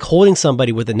idea of like holding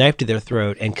somebody with a knife to their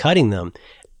throat and cutting them,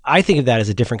 I think of that as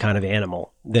a different kind of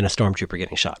animal than a stormtrooper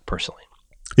getting shot personally.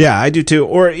 Yeah, I do too.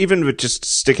 Or even with just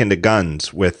sticking to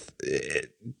guns with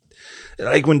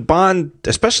like when Bond,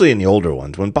 especially in the older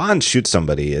ones, when Bond shoots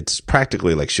somebody, it's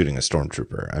practically like shooting a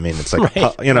stormtrooper. I mean, it's like,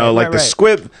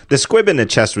 the squib in the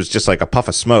chest was just like a puff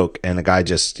of smoke and the guy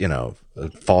just,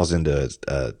 falls into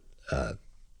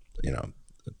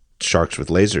sharks with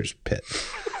lasers pit.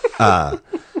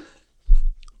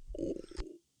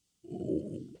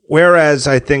 Whereas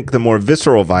I think the more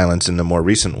visceral violence in the more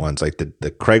recent ones, like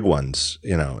the Craig ones,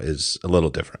 is a little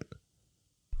different.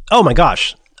 Oh my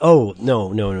gosh. Oh,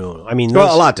 no. I mean,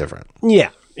 Well, a lot different.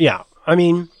 Yeah. I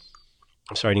mean,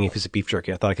 I'm sorry, I didn't get a piece of beef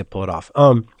jerky. I thought I could pull it off.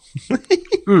 How's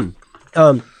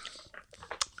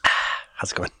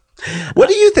it going? What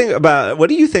do you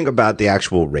think about the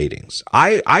actual ratings?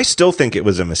 I still think it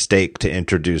was a mistake to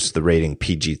introduce the rating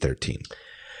PG-13.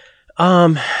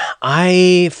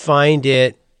 I find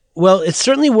it, well, it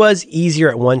certainly was easier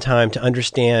at one time to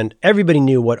understand. Everybody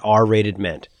knew what R-rated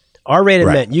meant. R-rated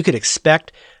Right. meant you could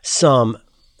expect some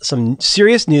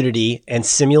serious nudity and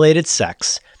simulated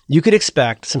sex. You could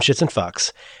expect some shits and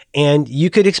fucks. And you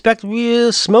could expect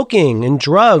smoking and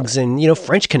drugs and,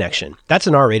 French Connection. That's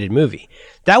an R-rated movie.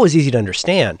 That was easy to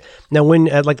understand. Now, when,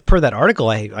 per that article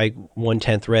I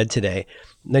 1/10 read today,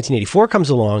 1984 comes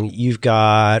along, you've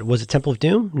got, was it Temple of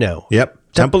Doom? No. Yep.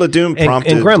 Temple of Doom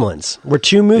prompted. And Gremlins were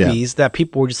two movies that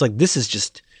people were just like, this is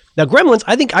just... Now, Gremlins,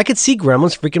 I think I could see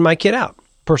Gremlins freaking my kid out,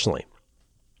 personally.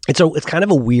 It's kind of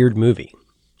a weird movie.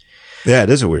 Yeah, it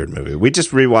is a weird movie. We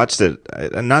just rewatched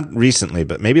it, not recently,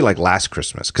 but maybe like last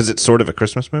Christmas, because it's sort of a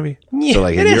Christmas movie. Yeah, so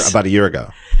like about a year ago.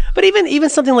 But even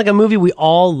something like a movie we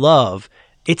all love,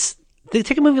 they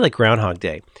take a movie like Groundhog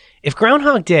Day. If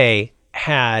Groundhog Day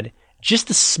had just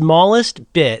the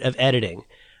smallest bit of editing,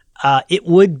 it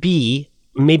would be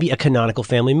maybe a canonical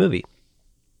family movie.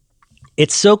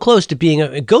 It's so close to being a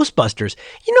Ghostbusters.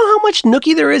 You know how much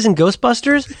nookie there is in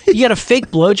Ghostbusters? You got a fake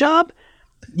blowjob.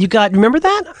 Remember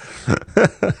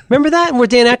that? Remember that? Where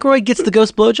Dan Aykroyd gets the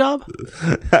ghost blowjob?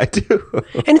 I do.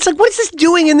 And it's like, what is this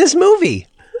doing in this movie?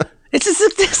 This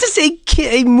is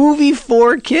a movie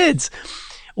for kids.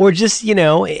 Or just,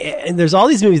 and there's all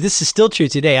these movies. This is still true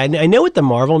today. I know with the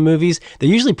Marvel movies, they're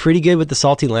usually pretty good with the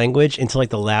salty language until like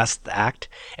the last act.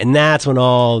 And that's when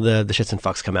all the shits and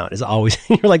fucks come out. Is always,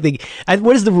 you're like,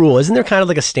 what is the rule? Isn't there kind of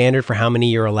like a standard for how many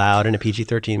you're allowed in a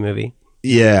PG-13 movie?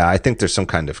 Yeah, I think there's some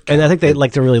kind of... And I think they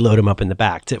like to really load them up in the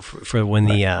back for when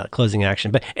the closing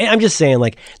action. But I'm just saying,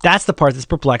 like, that's the part that's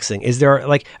perplexing. Is there,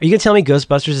 like, are you going to tell me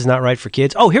Ghostbusters is not right for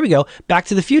kids? Oh, here we go. Back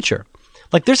to the Future.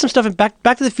 Like, there's some stuff in Back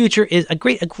to the Future is a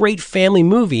great family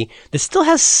movie that still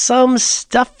has some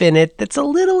stuff in it that's a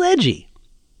little edgy.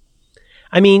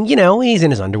 I mean, he's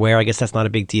in his underwear. I guess that's not a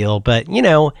big deal. But,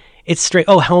 it's straight...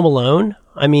 Oh, Home Alone?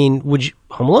 I mean,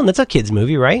 Home Alone, that's a kid's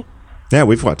movie, right? Yeah,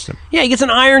 we've watched them. Yeah, he gets an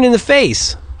iron in the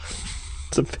face.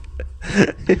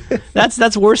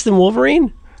 That's worse than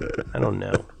Wolverine? I don't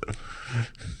know.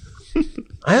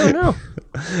 I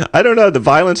don't know. The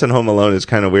violence in Home Alone is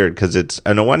kind of weird because it's,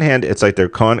 on the one hand, it's like they're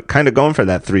kind of going for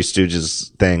that Three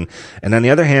Stooges thing. And on the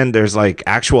other hand, there's like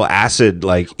actual acid,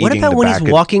 like what eating about the when back he's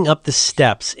walking up the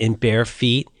steps in bare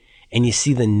feet and you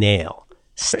see the nail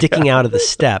sticking out of the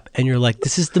step and you're like,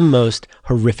 this is the most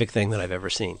horrific thing that I've ever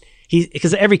seen.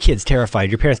 Because every kid's terrified.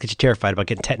 Your parents get you terrified about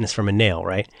getting tetanus from a nail,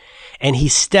 right? And he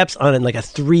steps on it like a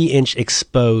 3-inch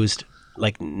exposed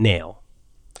like nail.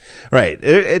 Right.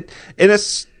 It's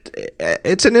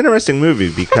an interesting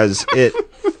movie because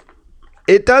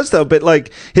it does though. But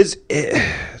like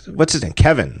what's his name?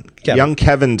 Kevin. Young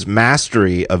Kevin's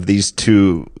mastery of these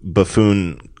two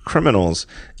buffoon criminals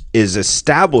is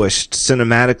established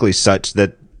cinematically such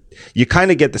that you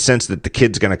kind of get the sense that the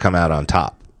kid's going to come out on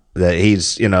top. That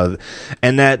he's,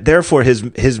 and that therefore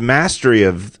his mastery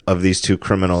of these two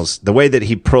criminals, the way that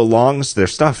he prolongs their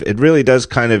stuff, it really does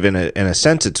kind of in a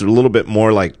sense, it's a little bit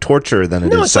more like torture than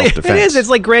it is self-defense. It is. It's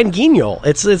like Grand Guignol.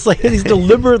 It's like he's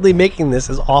deliberately making this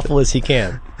as awful as he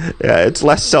can. Yeah, it's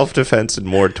less self-defense and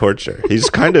more torture. He's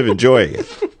kind of enjoying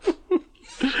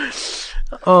it.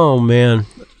 Oh man.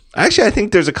 Actually, I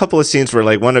think there's a couple of scenes where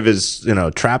like one of his,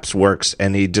 traps works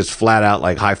and he just flat out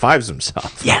like high fives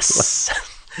himself. Yes.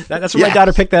 That's where my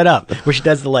daughter picked that up, where she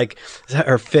does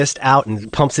her fist out and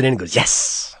pumps it in and goes,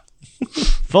 yes.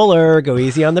 Fuller, go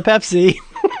easy on the Pepsi.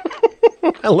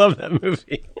 I love that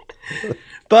movie.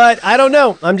 But I don't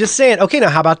know. I'm just saying. Okay, now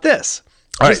how about this?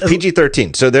 All right,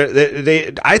 PG-13. So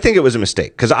I think it was a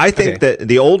mistake because I think that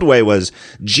the old way was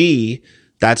G,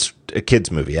 that's a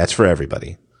kid's movie. That's for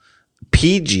everybody.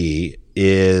 PG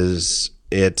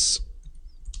it's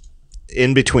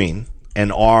in between.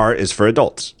 And R is for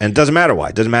adults. And it doesn't matter why.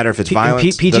 It doesn't matter if it's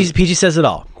violence. PG says it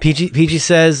all. PG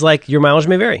says, like, your mileage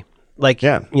may vary. Like,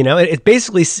 yeah. It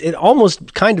basically, it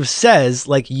almost kind of says,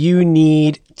 like, you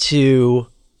need to,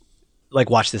 like,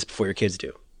 watch this before your kids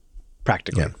do.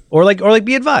 Practically. Yeah. Or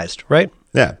be advised, right?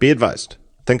 Yeah, be advised.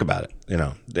 Think about it.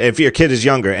 If your kid is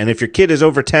younger and if your kid is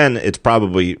over 10, it's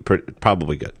probably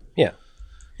good. Yeah.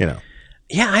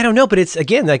 Yeah, I don't know, but it's,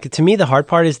 again, like, to me, the hard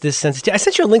part is this sensitivity. I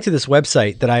sent you a link to this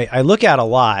website that I look at a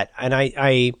lot, and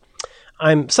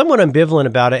I'm somewhat ambivalent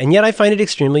about it, and yet I find it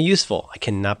extremely useful. I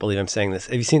cannot believe I'm saying this.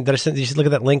 Have you seen that? You should look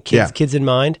at that link, Kids in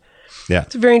Mind. Yeah,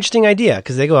 it's a very interesting idea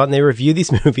because they go out and they review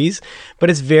these movies, but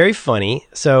it's very funny.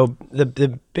 So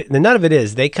the none of it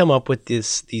is they come up with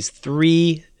these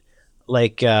three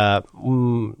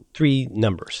three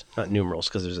numbers, not numerals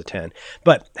because there's a 10.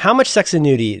 But how much sex and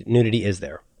nudity is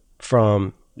there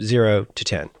from 0 to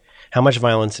 10? How much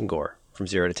violence and gore from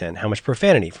 0 to 10? How much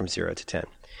profanity from 0 to 10?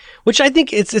 Which I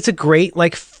think it's a great,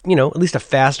 at least a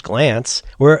fast glance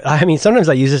where, I mean, sometimes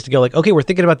I use this to go like, okay, we're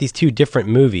thinking about these two different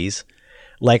movies.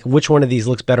 Like, which one of these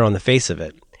looks better on the face of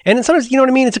it? And then sometimes, you know what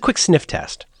I mean? It's a quick sniff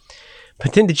test.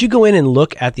 But then did you go in and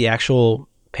look at the actual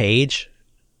page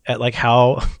at like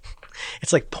how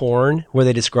it's like porn where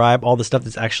they describe all the stuff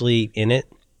that's actually in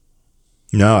it?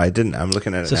 No, I didn't. I'm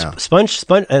looking at it now. Sponge,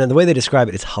 and the way they describe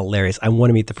it is hilarious. I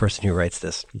want to meet the person who writes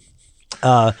this.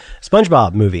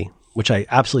 SpongeBob movie, which I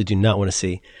absolutely do not want to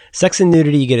see. Sex and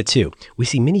nudity, you get it too. We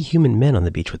see many human men on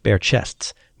the beach with bare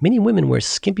chests. Many women wear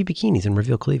skimpy bikinis and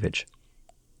reveal cleavage.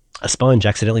 A sponge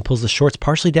accidentally pulls the shorts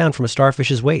partially down from a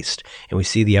starfish's waist, and we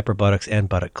see the upper buttocks and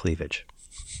buttock cleavage.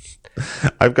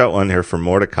 I've got one here for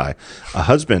Mordecai. A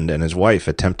husband and his wife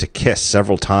attempt to kiss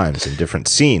several times in different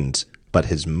scenes, but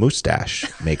his mustache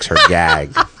makes her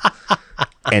gag.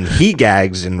 And he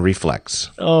gags in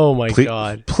reflex. Oh, my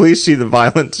God. Please see the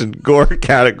violence and gore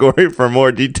category for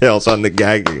more details on the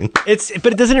gagging.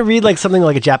 But doesn't it read like something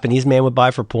like a Japanese man would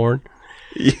buy for porn?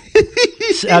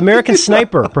 American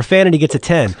Sniper, profanity gets a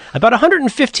 10. About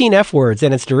 115 F words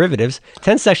and its derivatives,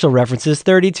 10 sexual references,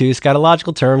 32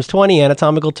 scatological terms, 20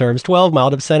 anatomical terms, 12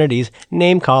 mild obscenities,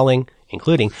 name calling,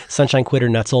 including Sunshine Quitter,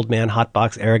 Nuts Old Man,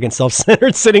 Hotbox, Arrogant,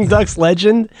 Self-Centered, Sitting Ducks,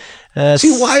 Legend.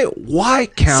 See, why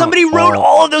count? Somebody wrote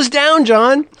all of those down,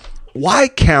 John. Why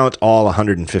count all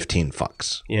 115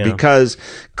 fucks? Yeah. Because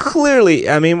clearly,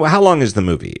 I mean, how long is the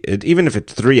movie? Even if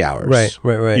it's 3 hours,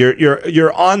 right.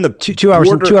 You're on the 2 hours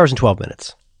and 2 hours and 12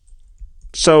 minutes.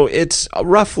 So it's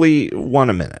roughly 1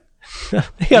 a minute. You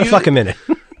gotta fuck a minute.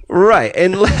 Right.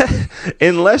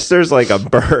 Unless there's like a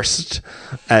burst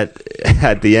at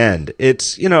the end.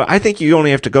 It's, I think you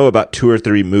only have to go about 2 or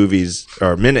 3 movies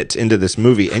or minutes into this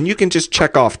movie and you can just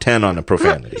check off 10 on a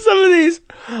profanity. Some of these.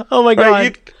 Oh my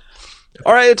God.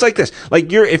 All right, it's like this.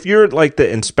 Like if you're like the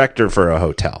inspector for a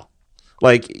hotel,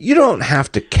 like you don't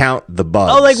have to count the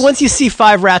bugs. Oh, like once you see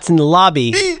 5 rats in the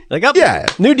lobby, like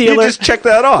new dealer. You just check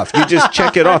that off. You just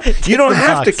check it off. You don't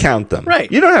have to count them.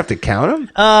 Right. You don't have to count them.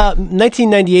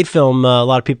 1998 film. A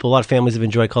lot of families have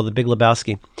enjoyed, called The Big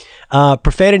Lebowski.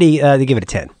 Profanity, they give it a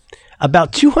 10.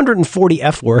 About 240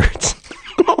 F words.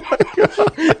 Oh my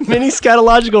God. Many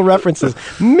scatological references,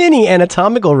 many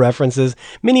anatomical references,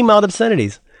 many mild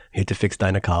obscenities. Here to fix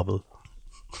Dinah Cobble.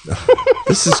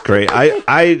 This is great.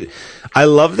 I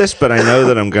love this, but I know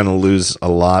that I'm going to lose a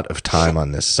lot of time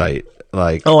on this site.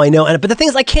 Like, oh, I know. But the thing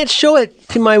is, I can't show it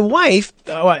to my wife.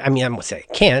 Oh, I mean, I'm gonna say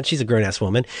I can't. She's a grown ass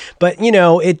woman. But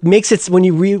it makes it when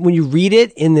you read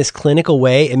it in this clinical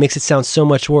way, it makes it sound so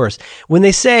much worse. When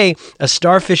they say a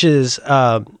starfish's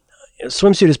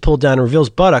swimsuit is pulled down and reveals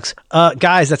buttocks,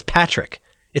 guys, that's Patrick.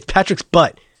 It's Patrick's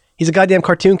butt. He's a goddamn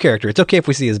cartoon character. It's okay if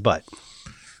we see his butt.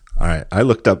 All right, I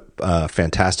looked up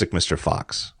Fantastic Mr.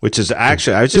 Fox, which is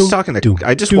actually I was just talking to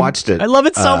I just watched it. I love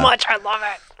it so much. I love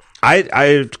it.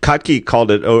 Kotke called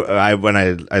it when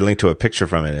I linked to a picture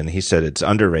from it, and he said it's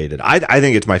underrated. I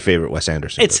think it's my favorite Wes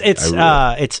Anderson movie.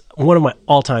 It's one of my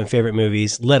all-time favorite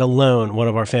movies, let alone one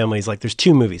of our families. Like, there's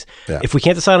 2 movies. Yeah. If we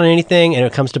can't decide on anything and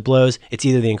it comes to blows, it's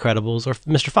either The Incredibles or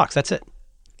Mr. Fox. That's it.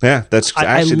 Yeah, that's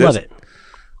actually I love it.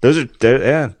 Those are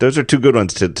 2 good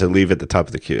ones to leave at the top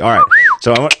of the queue. All right,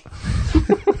 so I want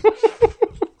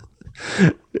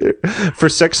for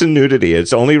Sex and Nudity.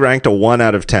 It's only ranked a 1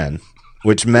 out of 10,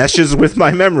 which meshes with my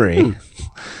memory.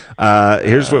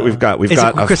 Here's what we've got. We've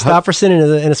got Christopherson in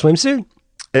a swimsuit,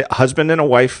 a husband and a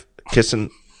wife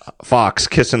kissing. Fox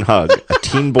kiss and hug. A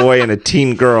teen boy and a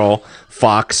teen girl.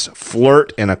 Fox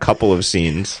flirt in a couple of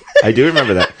scenes. I do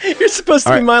remember that. You're supposed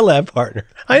to be my lab partner.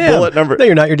 I am. Bullet number. No,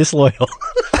 you're not. You're disloyal.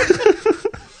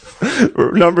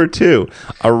 Number 2.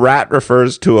 A rat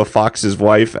refers to a fox's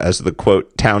wife as the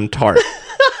quote town tart.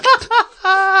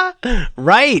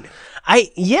 Right.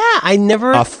 I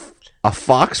never. A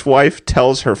fox wife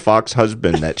tells her fox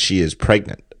husband that she is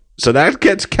pregnant. So that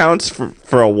counts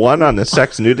for a 1 on the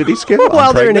sex nudity scale.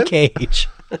 While they're in a cage.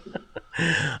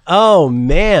 Oh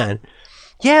man,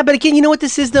 Yeah, but again, you know what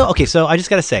this is though? Okay, so I just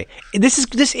got to say,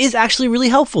 this is actually really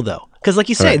helpful though. Because like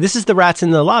you say, this is the Rats in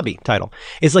the Lobby title.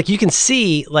 It's like you can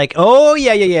see like, oh,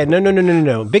 yeah.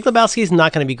 No. Big Lebowski is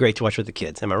not going to be great to watch with the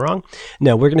kids. Am I wrong?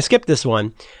 No, we're going to skip this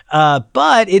one.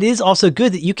 But it is also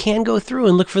good that you can go through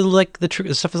and look for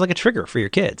the stuff is like a trigger for your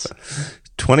kids.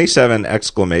 27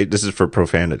 exclamation. This is for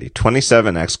profanity.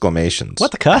 27 exclamations. What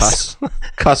the cuss?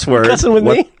 Cuss word. Cussing with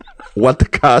me? What the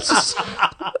cuss?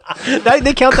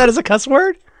 They count that as a cuss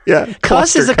word? Yeah.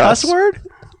 Cuss is a cuss word?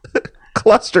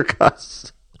 Cluster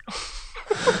cuss.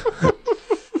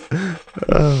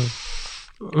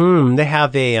 They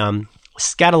have a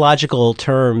scatological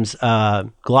terms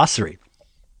glossary.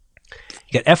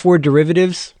 You got F-word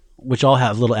derivatives, which all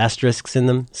have little asterisks in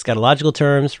them. Scatological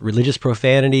terms, religious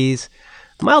profanities,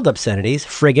 mild obscenities.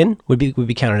 Friggin' would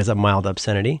be counted as a mild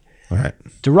obscenity. Right.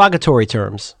 Derogatory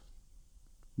terms.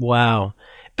 Wow.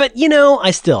 But,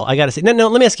 I got to say, no,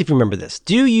 let me ask you if you remember this.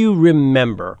 Do you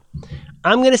remember,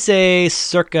 I'm going to say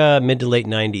circa mid to late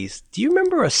 90s, do you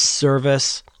remember a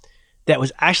service that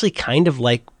was actually kind of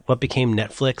like what became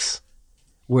Netflix,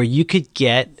 where you could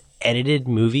get edited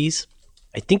movies?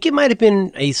 I think it might have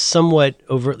been a somewhat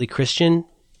overtly Christian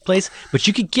place, but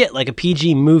you could get like a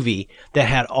PG movie that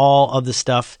had all of the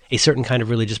stuff a certain kind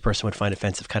of religious person would find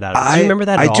offensive cut out of it. Do you remember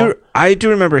that at all? I do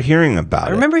remember hearing about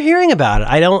it. I remember hearing about it.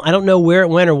 I don't know where it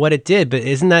went or what it did, but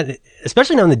isn't that,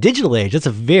 especially now in the digital age, that's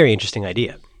a very interesting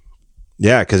idea.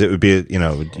 Yeah, because it would be,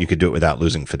 you could do it without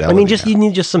losing fidelity. I mean, you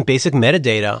need just some basic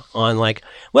metadata on like,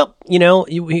 well,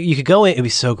 you could go in, it'd be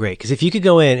so great. Because if you could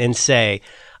go in and say,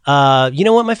 you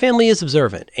know what, my family is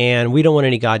observant and we don't want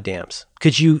any goddams.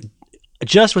 Could you,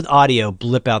 just with audio,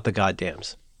 blip out the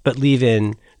goddams, but leave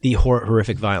in the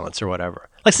horrific violence or whatever?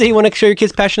 Like say you want to show your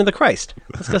kids Passion of the Christ.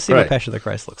 Let's go see what Passion of the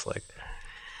Christ looks like.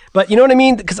 But you know what I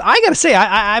mean? Because I got to say,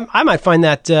 I might find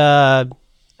that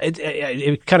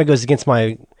it kind of goes against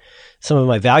some of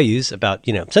my values about,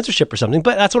 censorship or something,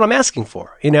 but that's what I'm asking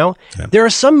for, Yeah. There are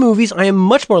some movies I am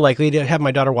much more likely to have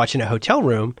my daughter watch in a hotel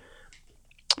room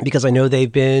because I know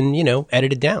they've been,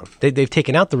 edited down. They've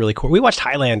taken out the really core. We watched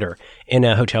Highlander in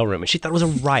a hotel room and she thought it was a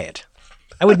riot.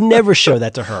 I would never show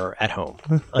that to her at home,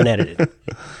 unedited.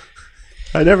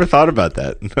 I never thought about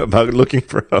that, about looking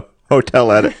for a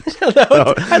hotel edit.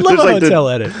 I love a hotel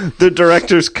edit. The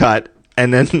director's cut.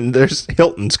 And then there's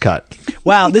Hilton's cut.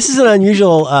 Wow, this is an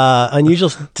unusual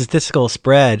statistical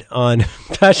spread on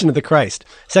Passion of the Christ.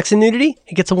 Sex and nudity,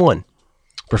 it gets a 1.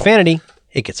 Profanity,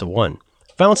 it gets a 1.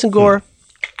 Violence and gore,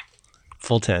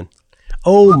 full 10.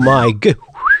 Oh my god.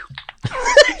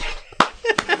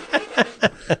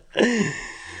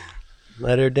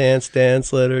 Let her dance,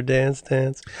 let her dance.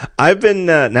 I've been,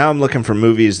 now I'm looking for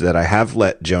movies that I have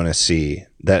let Jonah see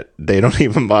that they don't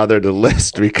even bother to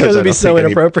list because it'd be so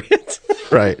inappropriate.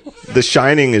 Right. The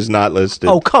Shining is not listed.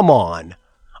 Oh, come on.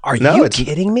 Are you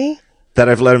kidding me? That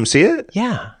I've let him see it?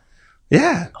 Yeah.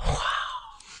 Yeah. Wow.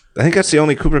 I think that's the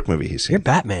only Kubrick movie he's seen. You're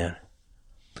Batman.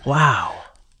 Wow.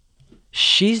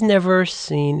 She's never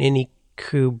seen any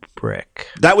Kubrick.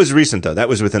 That was recent, though. That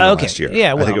was within the last year.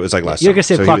 Yeah, well, I think it was like last You're going to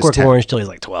say so Clockwork Orange till he's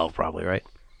like 12, probably, right?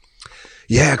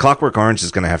 Yeah, Clockwork Orange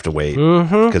is going to have to wait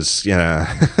because,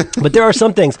 But there are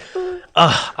some things. You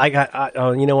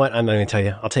know what? I'm not going to tell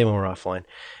you. I'll tell you when we're offline.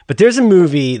 But there's a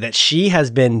movie that she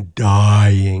has been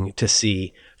dying to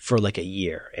see for like a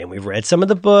year. And we've read some of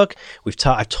the book.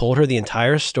 I've told her the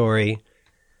entire story.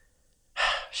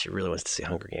 She really wants to see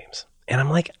Hunger Games. And I'm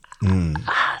like,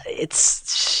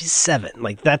 she's 7.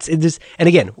 Like that's it. And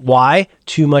again, why?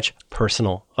 Too much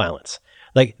personal violence.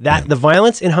 Like that, the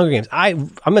violence in Hunger Games. I'm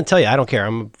going to tell you, I don't care.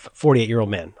 I'm a 48-year-old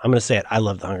man. I'm going to say it. I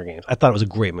love the Hunger Games. I thought it was a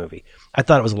great movie. I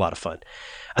thought it was a lot of fun.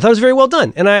 I thought it was very well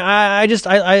done, and I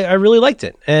really liked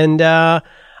it. And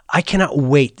I cannot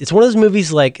wait. It's one of those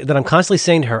movies like that. I'm constantly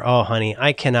saying to her, "Oh, honey,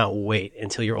 I cannot wait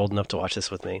until you're old enough to watch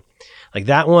this with me." Like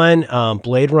that one,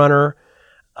 Blade Runner.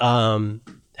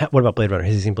 What about Blade Runner?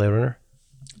 Has he seen Blade Runner?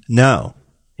 No.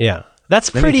 Yeah,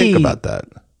 that's Let pretty. me think about that.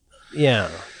 Yeah.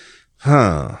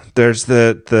 Huh. There's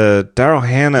the Daryl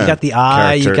Hannah. You got the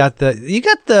eye. Character. You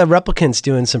got the replicants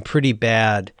doing some pretty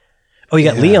bad. Oh, you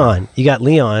got Leon. You got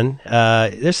Leon.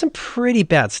 There's some pretty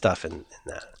bad stuff in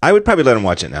that. I would probably let him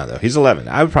watch it now, though. He's 11.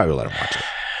 I would probably let him watch it.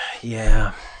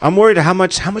 Yeah. I'm worried how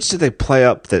much did they play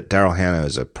up that Daryl Hannah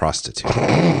is a prostitute?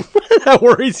 That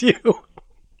worries you.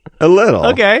 A little.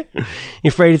 Okay. You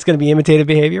afraid it's going to be imitative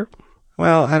behavior?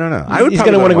 Well, I don't know. He's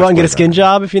going to want to go out and get a skin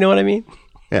job, if you know what I mean.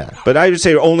 Yeah, but I would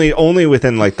say only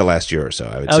within like the last year or so.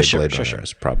 I would say Blade Runner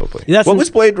is probably. What was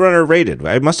Blade Runner rated?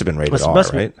 It must have been rated R,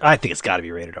 right? I think it's got to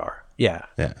be rated R. Yeah.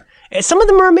 Yeah. And some of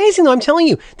them are amazing, though. I'm telling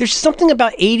you, there's something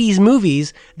about 80s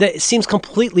movies that seems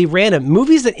completely random.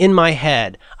 Movies that in my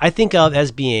head I think of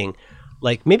as being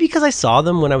like, maybe because I saw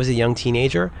them when I was a young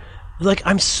teenager, like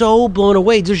I'm so blown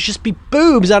away. There's just be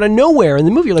boobs out of nowhere in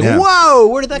the movie. You're like, whoa,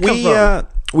 where did that come from?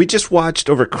 We just watched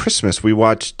over Christmas. We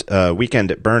watched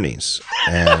Weekend at Bernie's,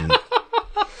 and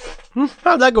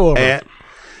how'd that go over? And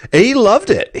he loved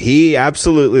it. He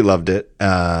absolutely loved it.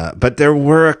 But there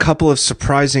were a couple of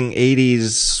surprising 80s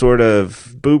sort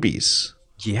of boobies.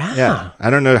 Yeah. I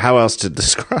don't know how else to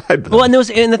describe them. Well, and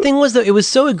the thing was, though, it was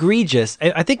so egregious.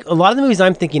 I think a lot of the movies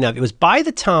I'm thinking of, it was by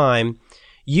the time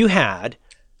you had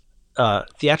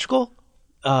theatrical,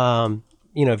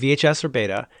 VHS or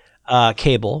beta,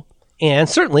 cable, and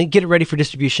certainly get it ready for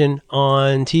distribution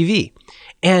on TV.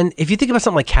 And if you think about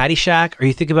something like Caddyshack, or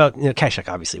you think about, Caddyshack,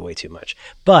 obviously way too much,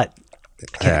 but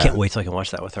I can't wait till I can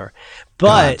watch that with her.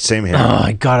 But God, same here. Oh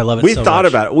my God, I love it. We thought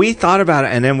about it. We thought about it,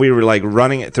 and then we were like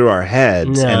running it through our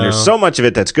heads. No. And there's so much of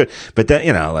it that's good. But then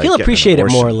like he'll appreciate it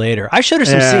more later. I showed her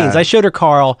some scenes. I showed her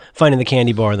Carl finding the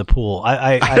candy bar in the pool.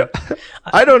 I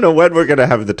don't know when we're going to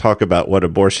have the talk about what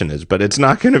abortion is, but it's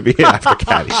not going to be after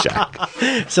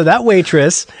Caddyshack. So that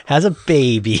waitress has a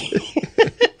baby.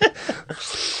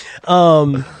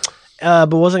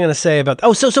 But what was I going to say about? But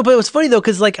it was funny though,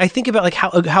 because like I think about like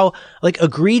how like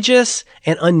egregious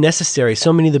and unnecessary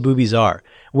so many of the boobies are.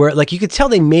 Where like you could tell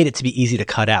they made it to be easy to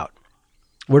cut out.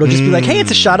 Where it'll just be like, hey, it's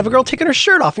a shot of a girl taking her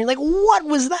shirt off, and you're like, what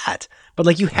was that? But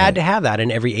like you had to have that in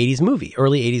every '80s movie,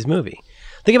 early '80s movie.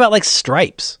 Think about like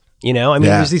Stripes.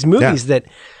 There's these movies that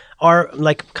are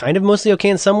like kind of mostly okay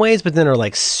in some ways, but then are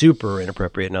like super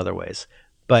inappropriate in other ways.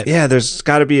 But yeah, there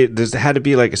had to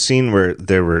be like a scene where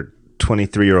there were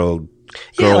 23-year-old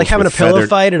girls like having a pillow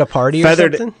fight at a party or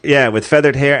something. Yeah, with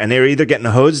feathered hair, and they were either getting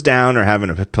hosed down or having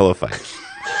a pillow fight.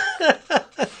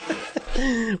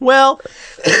 Well,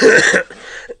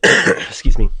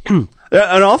 excuse me.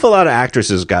 An awful lot of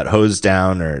actresses got hosed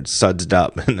down or sudsed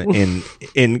up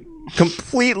in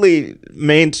completely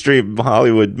mainstream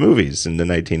Hollywood movies in the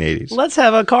 1980s. Let's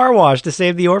have a car wash to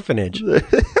save the orphanage.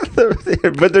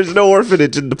 But there's no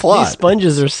orphanage in the plot. These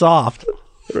sponges are soft.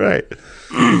 Right.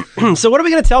 So what are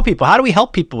we going to tell people? How do we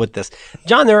help people with this?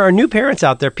 John, there are new parents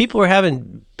out there. People are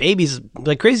having babies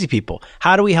like crazy people.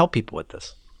 How do we help people with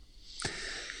this?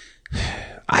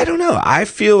 I don't know. I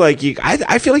feel like you got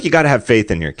to have faith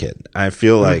in your kid. I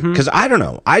feel like, because I don't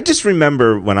know. I just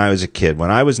remember when I was a kid,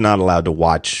 when I was not allowed to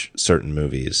watch certain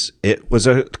movies, it was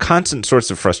a constant source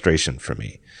of frustration for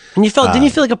me. And didn't you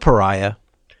feel like a pariah?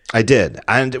 I did.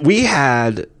 And we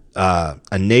had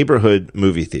a neighborhood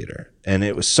movie theater, and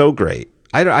it was so great.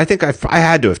 I think I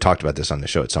had to have talked about this on the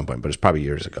show at some point, but it's probably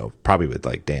years ago, probably with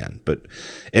like Dan.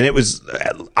 And it was,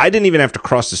 I didn't even have to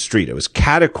cross the street. It was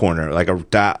cat a corner, like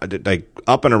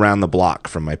up and around the block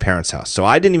from my parents' house. So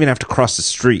I didn't even have to cross the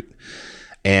street.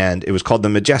 And it was called the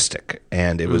Majestic,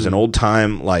 and it was an old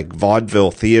time like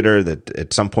vaudeville theater that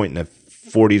at some point in the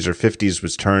 40s or 50s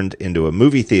was turned into a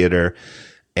movie theater,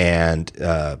 and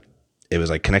it was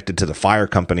like connected to the fire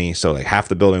company. So like half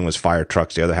the building was fire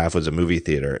trucks. The other half was a movie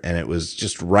theater. And it was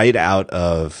just right out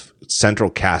of central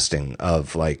casting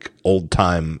of like old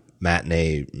time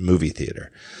matinee movie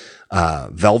theater.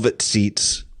 Velvet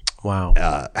seats. Wow.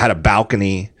 Had a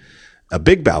balcony, a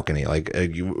big balcony, like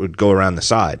you would go around the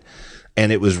side.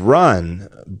 And it was run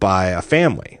by a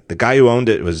family. The guy who owned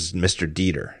it was Mr.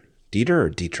 Dieter. Dieter or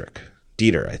Dietrich?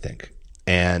 Dieter, I think.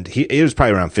 And he was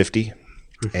probably around 50.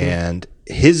 And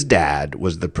his dad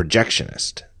was the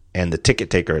projectionist and the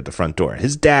ticket taker at the front door.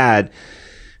 His dad,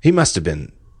 he must have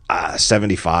been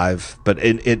 75, but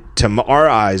to our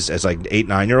eyes as like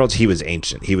 8-9-year-olds, he was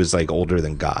ancient. He was like older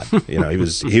than God. He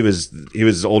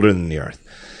was older than the earth.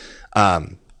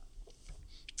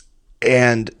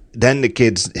 And then the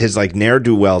kids, his like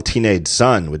ne'er-do-well teenage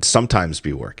son would sometimes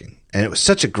be working, and it was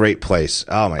such a great place.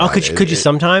 Oh my God! Could you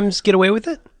sometimes get away with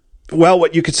it? Well,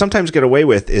 what you could sometimes get away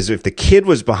with is if the kid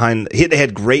was behind, they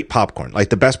had great popcorn, like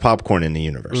the best popcorn in the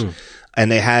universe.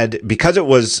 And they had, because it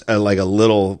was a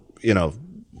little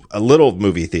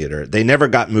movie theater, they never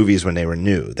got movies when they were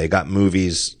new. They got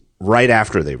movies right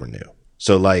after they were new.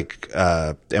 So like,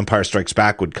 Empire Strikes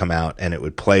Back would come out and it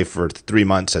would play for 3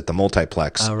 months at the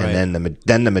multiplex. Oh, right. And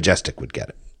then the Majestic would get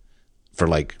it for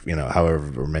like,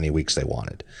 however many weeks they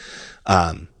wanted.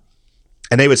 And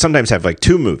they would sometimes have like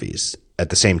 2 movies at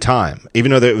the same time,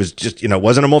 even though it was just, it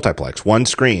wasn't a multiplex, one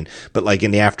screen, but like in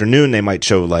the afternoon, they might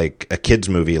show like a kid's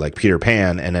movie like Peter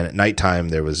Pan. And then at nighttime,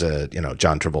 there was a,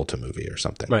 John Travolta movie or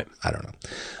something. Right. I don't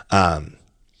know.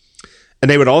 And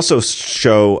they would also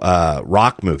show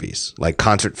rock movies, like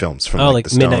concert films from like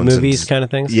the midnight Stones movies kind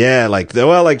of things? Yeah, like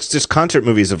just concert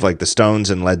movies of like the Stones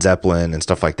and Led Zeppelin and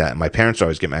stuff like that. And my parents would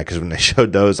always get mad because when they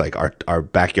showed those, like our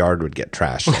backyard would get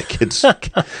trashed. Like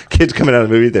kids coming out of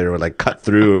the movie theater would like cut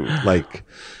through like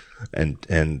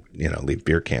and leave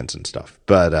beer cans and stuff.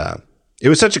 But it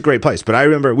was such a great place. But I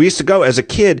remember we used to go as a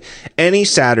kid any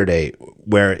Saturday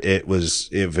where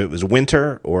if it was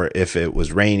winter or if it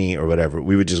was rainy or whatever,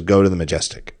 we would just go to the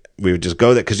Majestic. We would just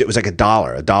go there because it was like a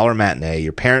dollar matinee.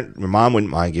 Your mom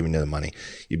wouldn't mind giving you the money.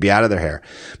 You'd be out of their hair.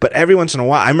 But every once in a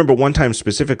while, I remember one time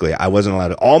specifically, I wasn't allowed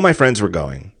to. All my friends were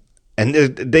going. And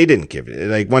they didn't give it.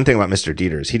 Like one thing about Mr.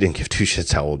 Dieter is he didn't give two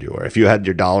shits how old you were. If you had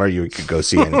your dollar, you could go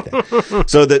see anything.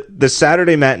 So the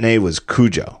Saturday matinee was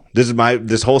Cujo.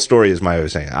 This whole story is my way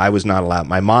of saying it. I was not allowed.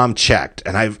 My mom checked,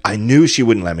 and I knew she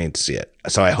wouldn't let me see it.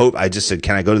 So I just said,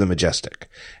 "Can I go to the Majestic?"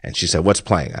 And she said, "What's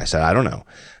playing?" I said, "I don't know."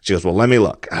 She goes, "Well, let me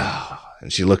look."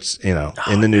 And she looks, in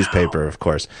the newspaper, of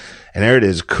course, and there it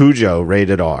is, Cujo,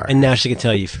 rated R. And now she can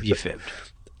tell you fibbed.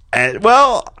 And,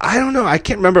 well, I don't know. I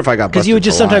can't remember if I got busted because you would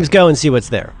just sometimes go and see what's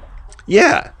there.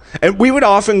 Yeah. And we would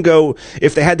often go,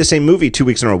 if they had the same movie 2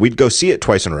 weeks in a row, we'd go see it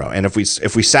twice in a row. And if we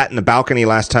sat in the balcony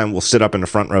last time, we'll sit up in the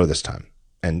front row this time.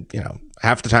 And,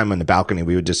 half the time on the balcony,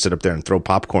 we would just sit up there and throw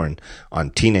popcorn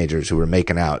on teenagers who were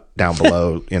making out down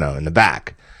below, in the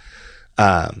back.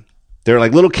 There were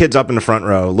like little kids up in the front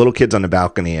row, little kids on the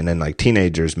balcony, and then like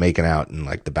teenagers making out in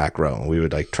like the back row. And we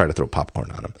would like try to throw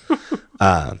popcorn on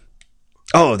them.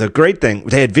 The great thing,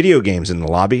 they had video games in the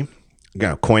lobby,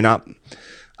 coin op. It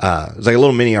was like a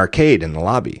little mini arcade in the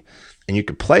lobby, and you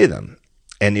could play them.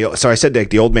 And so I said, like,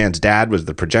 the old man's dad was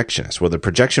the projectionist. Well, the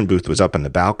projection booth was up on the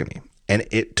balcony, and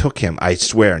it took him, I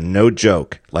swear, no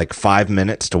joke, like 5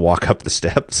 minutes to walk up the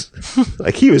steps.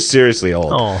 Like he was seriously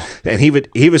old. Oh. And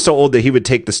he was so old that he would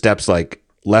take the steps like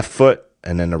left foot,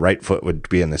 and then the right foot would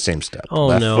be in the same step. Oh,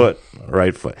 left no. foot,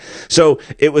 right foot. So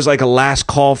it was like a last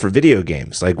call for video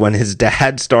games. Like when his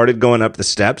dad started going up the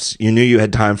steps, you knew you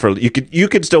had time for you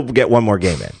could still get one more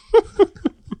game in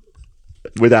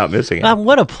without missing it.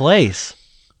 What a place.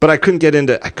 But I couldn't get in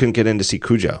to see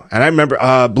Cujo. And I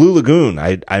remember Blue Lagoon.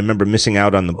 I remember missing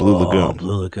out on the Blue Lagoon.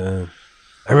 Blue Lagoon.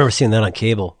 I remember seeing that on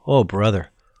cable. Oh, brother.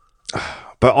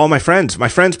 But all my friends'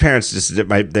 parents just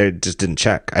didn't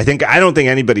check. I don't think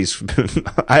anybody's.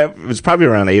 It was probably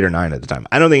around 8 or 9 at the time.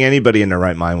 I don't think anybody in their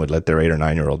right mind would let their 8 or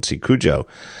 9-year-old see Cujo.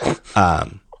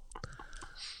 But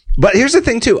here's the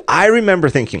thing too. I remember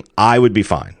thinking I would be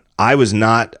fine. I was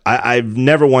not. I've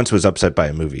never once was upset by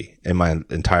a movie in my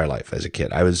entire life as a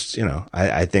kid. I was,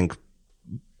 I think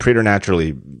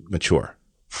preternaturally mature.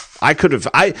 I could have.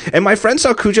 And my friends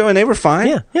saw Cujo and they were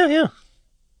fine. Yeah.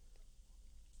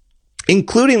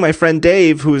 Including my friend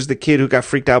Dave, who was the kid who got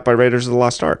freaked out by Raiders of the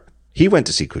Lost Ark. He went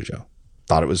to see Cujo.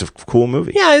 Thought it was a cool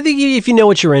movie. Yeah, I think if you know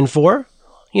what you're in for,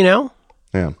 Yeah.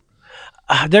 Did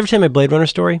I ever tell you my Blade Runner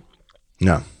story?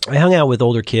 No. I hung out with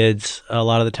older kids a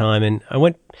lot of the time, and I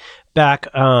went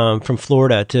back from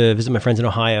Florida to visit my friends in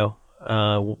Ohio,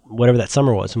 whatever that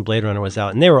summer was when Blade Runner was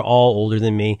out, and they were all older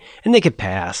than me, and they could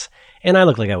pass, and I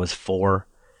looked like I was 4.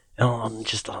 I'll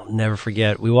never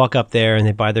forget. We walk up there, and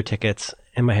they buy their tickets.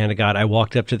 In my hand to God, I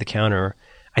walked up to the counter.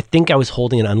 I think I was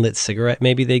holding an unlit cigarette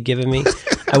maybe they'd given me.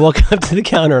 I walk up to the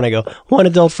counter and I go, "One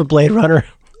adult for Blade Runner."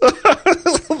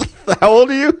 How old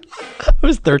are you? I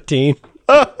was 13.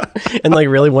 And like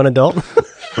really one adult.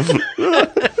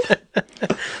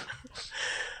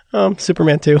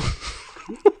 Superman 2.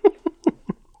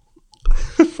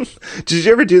 Did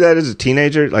you ever do that as a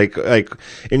teenager? Like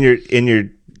in your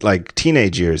like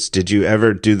teenage years, did you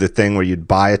ever do the thing where you'd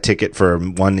buy a ticket for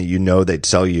one that they'd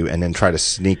sell you and then try to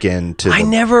sneak into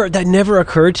that never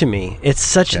occurred to me. That's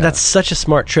such a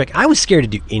smart trick. I was scared to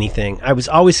do anything. I was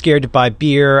always scared to buy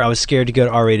beer. I was scared to go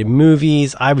to R-rated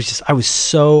movies. I was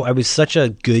such a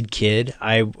good kid.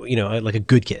 Like a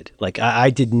good kid. Like I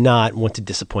did not want to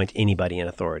disappoint anybody in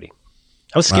authority.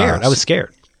 I was scared. I was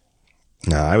scared.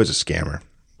 No, I was a scammer.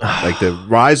 Like the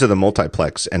rise of the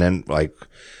multiplex, and then like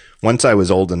once I was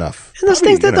old enough. And those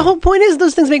things, the whole point is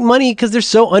those things make money because they're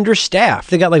so understaffed.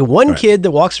 They got like one kid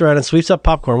that walks around and sweeps up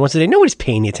popcorn once a day. Nobody's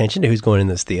paying any attention to who's going in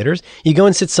those theaters. You go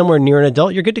and sit somewhere near an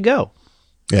adult, you're good to go.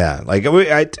 Yeah, like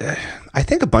I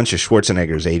think a bunch of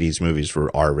Schwarzenegger's 80s movies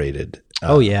were R-rated.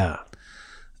 Oh yeah.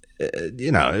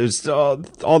 It was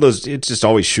all those. It's just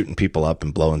always shooting people up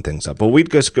and blowing things up. But we'd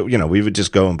just go. We would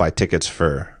just go and buy tickets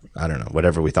for I don't know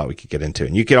whatever we thought we could get into,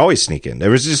 and you could always sneak in.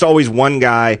 There was just always one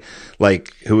guy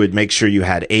like who would make sure you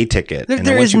had a ticket.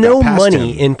 There is no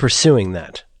money in pursuing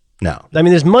that. No, I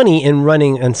mean there's money in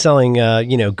running and selling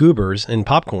goobers and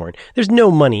popcorn. There's no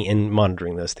money in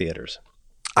monitoring those theaters.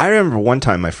 I remember one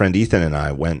time my friend Ethan and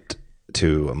I went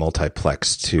to a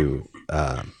multiplex to,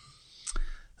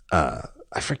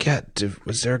 I forget,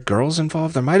 was there girls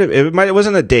involved? It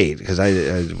wasn't a date because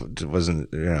I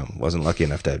wasn't lucky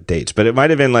enough to have dates, but it might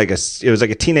have been it was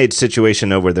like a teenage situation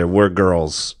where there were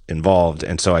girls involved.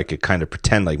 And so I could kind of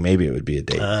pretend like maybe it would be a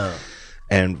date. Oh.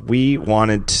 And we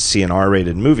wanted to see an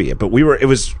R-rated movie, but we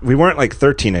weren't like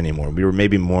 13 anymore. We were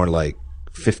maybe more like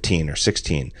 15 or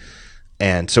 16.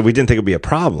 And so we didn't think it'd be a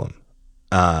problem.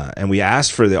 And we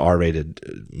asked for the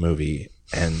R-rated movie.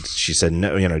 And she said,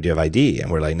 no, do you have ID?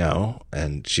 And we're like, no.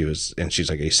 And she's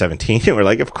like, are you 17? And we're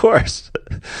like, of course.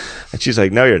 And she's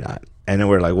like, no, you're not. And then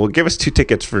we're like, well, give us 2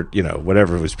 tickets for,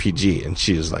 whatever was PG. And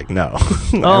she was like, no.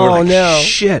 And oh, we're like, no.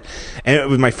 Shit. And it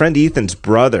was my friend Ethan's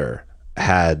brother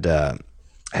had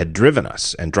driven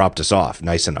us and dropped us off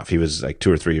nice enough. He was like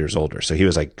 2 or 3 years older. So he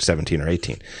was like 17 or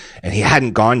 18. And he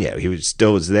hadn't gone yet. He was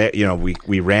still there.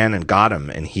 We ran and got him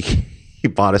and he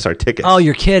bought us our tickets. Oh,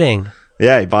 you're kidding.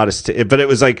 Yeah, he bought us, but it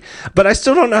was like, but I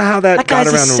still don't know how that got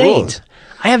around the rules.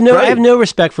 I have no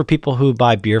respect for people who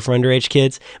buy beer for underage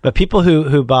kids, but people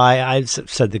who buy, I've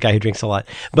said the guy who drinks a lot,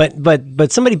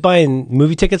 but somebody buying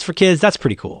movie tickets for kids, that's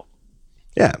pretty cool.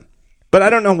 Yeah. But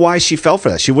I don't know why she fell for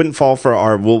that. She wouldn't fall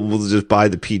for we'll just buy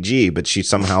the PG, but she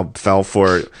somehow fell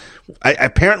for,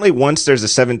 apparently once there's a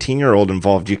 17-year-old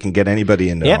involved, you can get anybody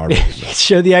into an R-rated.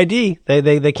 Show the ID.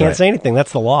 They can't say anything.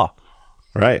 That's the law.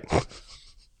 Right.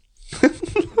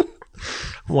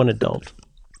 One adult.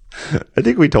 I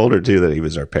think we told her too that he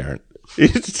was our parent.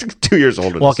 He's 2 years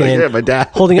older. Walking in, yeah, my dad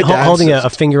holding a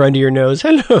finger under your nose.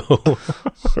 Hello.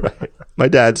 Right. My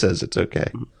dad says it's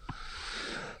okay.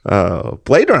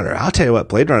 Blade Runner. I'll tell you what.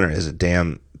 Blade Runner is a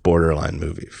damn borderline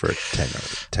movie for a 10,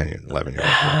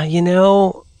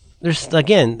 11-year-old. There's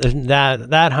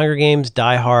that Hunger Games,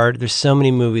 Die Hard. There's so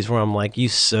many movies where I'm like, you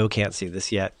so can't see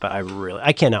this yet, but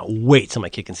I cannot wait till my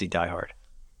kid can see Die Hard.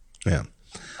 Yeah.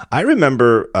 I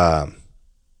remember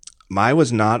I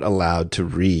was not allowed to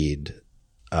read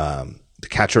The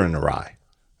Catcher in the Rye.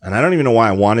 And I don't even know why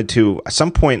I wanted to. At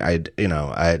some point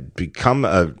I'd become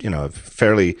a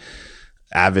fairly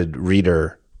avid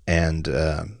reader, and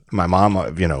my mom,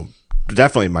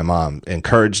 definitely my mom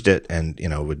encouraged it, and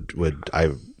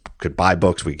I could buy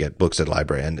books, we get books at the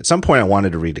library. And at some point I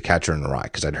wanted to read The Catcher in the Rye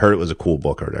because I'd heard it was a cool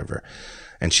book or whatever.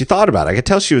 And she thought about it. I could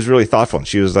tell she was really thoughtful, and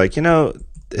she was like,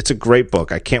 it's a great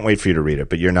book. I can't wait for you to read it,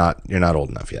 but you're not old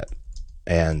enough yet.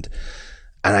 And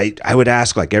I would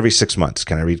ask like every 6 months,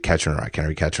 can I read Catcher in the Rye? Can I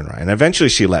read Catcher in the Rye? And eventually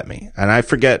she let me. And I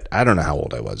forget, I don't know how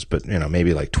old I was, but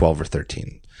maybe like 12 or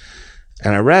 13.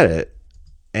 And I read it,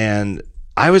 and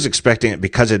I was expecting it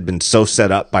because it had been so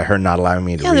set up by her not allowing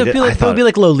me to read it. It would be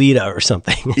like Lolita or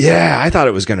something. Yeah, I thought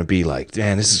it was going to be like,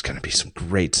 man, this is going to be some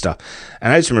great stuff.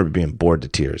 And I just remember being bored to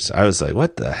tears. I was like,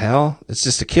 what the hell? It's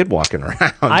just a kid walking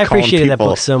around. I appreciated that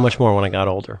book so much more when I got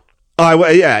older. Oh,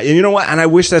 yeah. And you know what? And I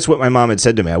wish that's what my mom had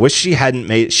said to me. I wish she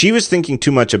hadn't she was thinking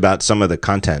too much about some of the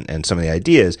content and some of the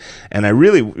ideas. And I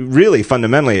really, really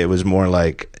fundamentally, it was more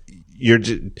like,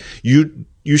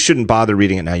 you shouldn't bother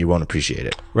reading it now. You won't appreciate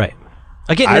it. Right.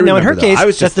 Again, now in her case,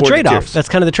 that's the trade-off. That's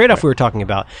kind of the trade-off we were talking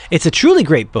about. It's a truly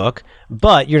great book,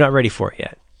 but you're not ready for it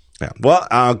yet. Yeah. Well,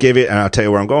 I'll give it, and I'll tell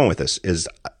you where I'm going with this, is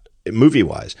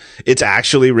movie-wise. It's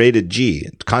actually rated G.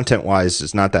 Content-wise,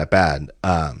 it's not that bad.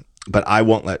 But I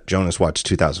won't let Jonas watch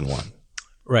 2001.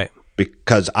 Right.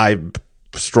 Because I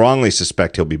strongly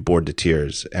suspect he'll be bored to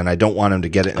tears, and I don't want him to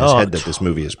get it in his head that this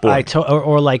movie is boring.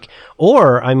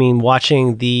 Or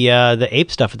watching the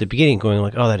ape stuff at the beginning, going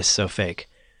like, oh, that is so fake.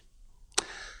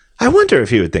 I wonder if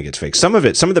he would think it's fake. Some of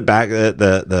the back,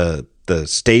 the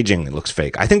staging looks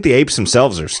fake. I think the apes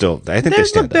themselves are still. I think they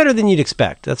stand look better than you'd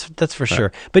expect. That's for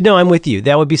sure. But no, I'm with you.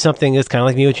 That would be something that's kind of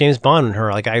like me with James Bond and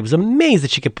her. Like I was amazed that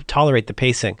she could tolerate the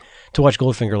pacing. To watch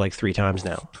Goldfinger like 3 times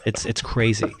now, it's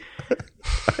crazy.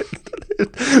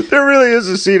 There really is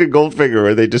a scene in Goldfinger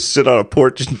where they just sit on a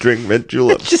porch and drink mint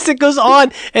juleps. It goes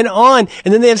on, and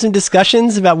then they have some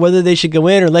discussions about whether they should go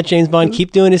in or let James Bond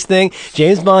keep doing his thing.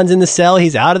 James Bond's in the cell.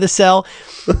 He's out of the cell.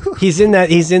 He's in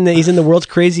the world's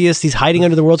craziest. He's hiding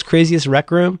under the world's craziest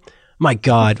rec room. My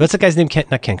God, what's the guy's name?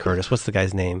 Not Ken Curtis. What's the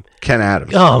guy's name? Ken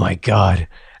Adams. Oh my God,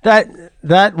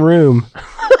 that room.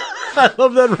 I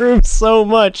love that room so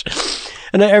much.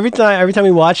 And every time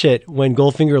we watch it, when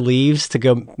Goldfinger leaves to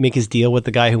go make his deal with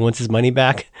the guy who wants his money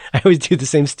back, I always do the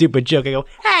same stupid joke. I go,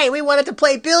 "Hey, we wanted to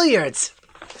play billiards."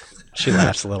 She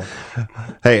laughs a little.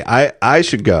 Hey, I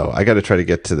should go. I got to try to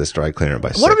get to this dry cleaner by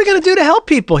 6. What are we going to do to help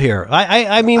people here?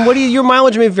 I mean, your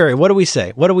mileage may vary. What do we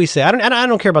say? I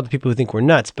don't care about the people who think we're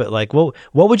nuts, but like, what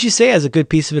would you say as a good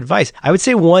piece of advice? I would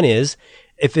say one is,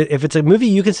 if it's a movie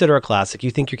you consider a classic,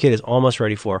 you think your kid is almost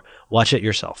ready for, watch it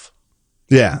yourself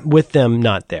Yeah. with them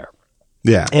not there.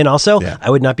 Yeah. And also, Yeah. I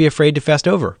would not be afraid to fast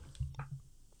over.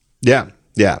 Yeah.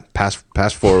 Yeah. Pass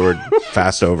forward,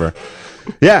 fast over.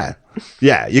 Yeah.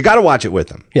 Yeah. You got to watch it with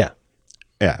them. Yeah.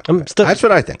 Yeah. still- That's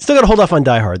what I think. Still got to hold off on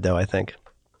Die Hard, though, I think.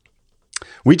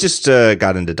 We just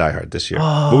got into Die Hard this year.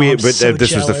 Oh, but I'm so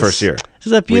this was the jealous. first year. This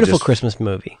is a beautiful just- Christmas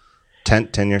movie.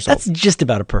 10 years That's old. just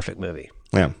about a perfect movie.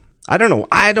 Yeah. I don't know.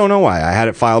 I don't know why. I had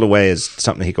it filed away as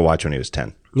something he could watch when he was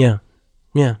 10. Yeah.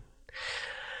 Yeah.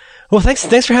 Well, thanks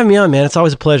for having me on, man. It's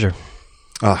always a pleasure.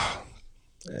 Oh,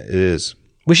 it is.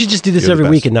 We should just do this You're the every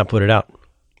best. week and not put it out.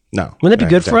 No. Wouldn't that be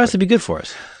Yeah, good for us? exactly. It'd be good for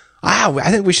us.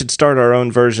 I think we should start our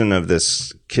own version of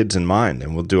this Kids in Mind,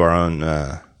 and we'll do our own.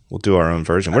 We'll do our own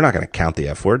version. We're not going to count the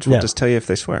F words. We'll No. just tell you if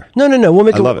they swear. No. We'll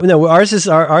make love it. No, ours is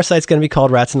our site's going to be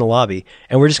called Rats in the Lobby,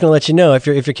 and we're just going to let you know if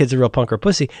your kid's a real punk or a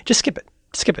pussy. Just skip it.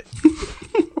 Skip it.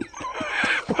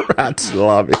 Rats in the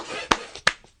lobby.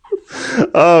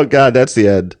 Oh God, that's the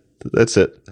end. That's it.